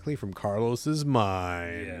comes directly from Carlos's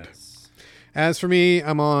mind. Yes. As for me,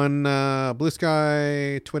 I'm on Blue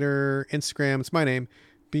Sky, Twitter, Instagram. It's my name,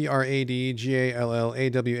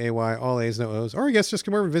 BradGallaway, all A's, no O's. Or I guess just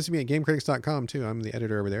come over and visit me at GameCritics.com too. I'm the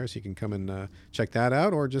editor over there, so you can come and check that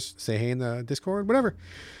out, or just say hey in the Discord, whatever.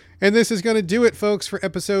 And this is going to do it, folks, for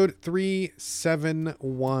episode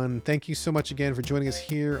 371. Thank you so much again for joining us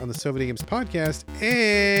here on the Videogames podcast,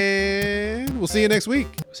 and we'll see you next week.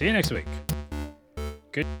 See you next week.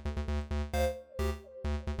 Good.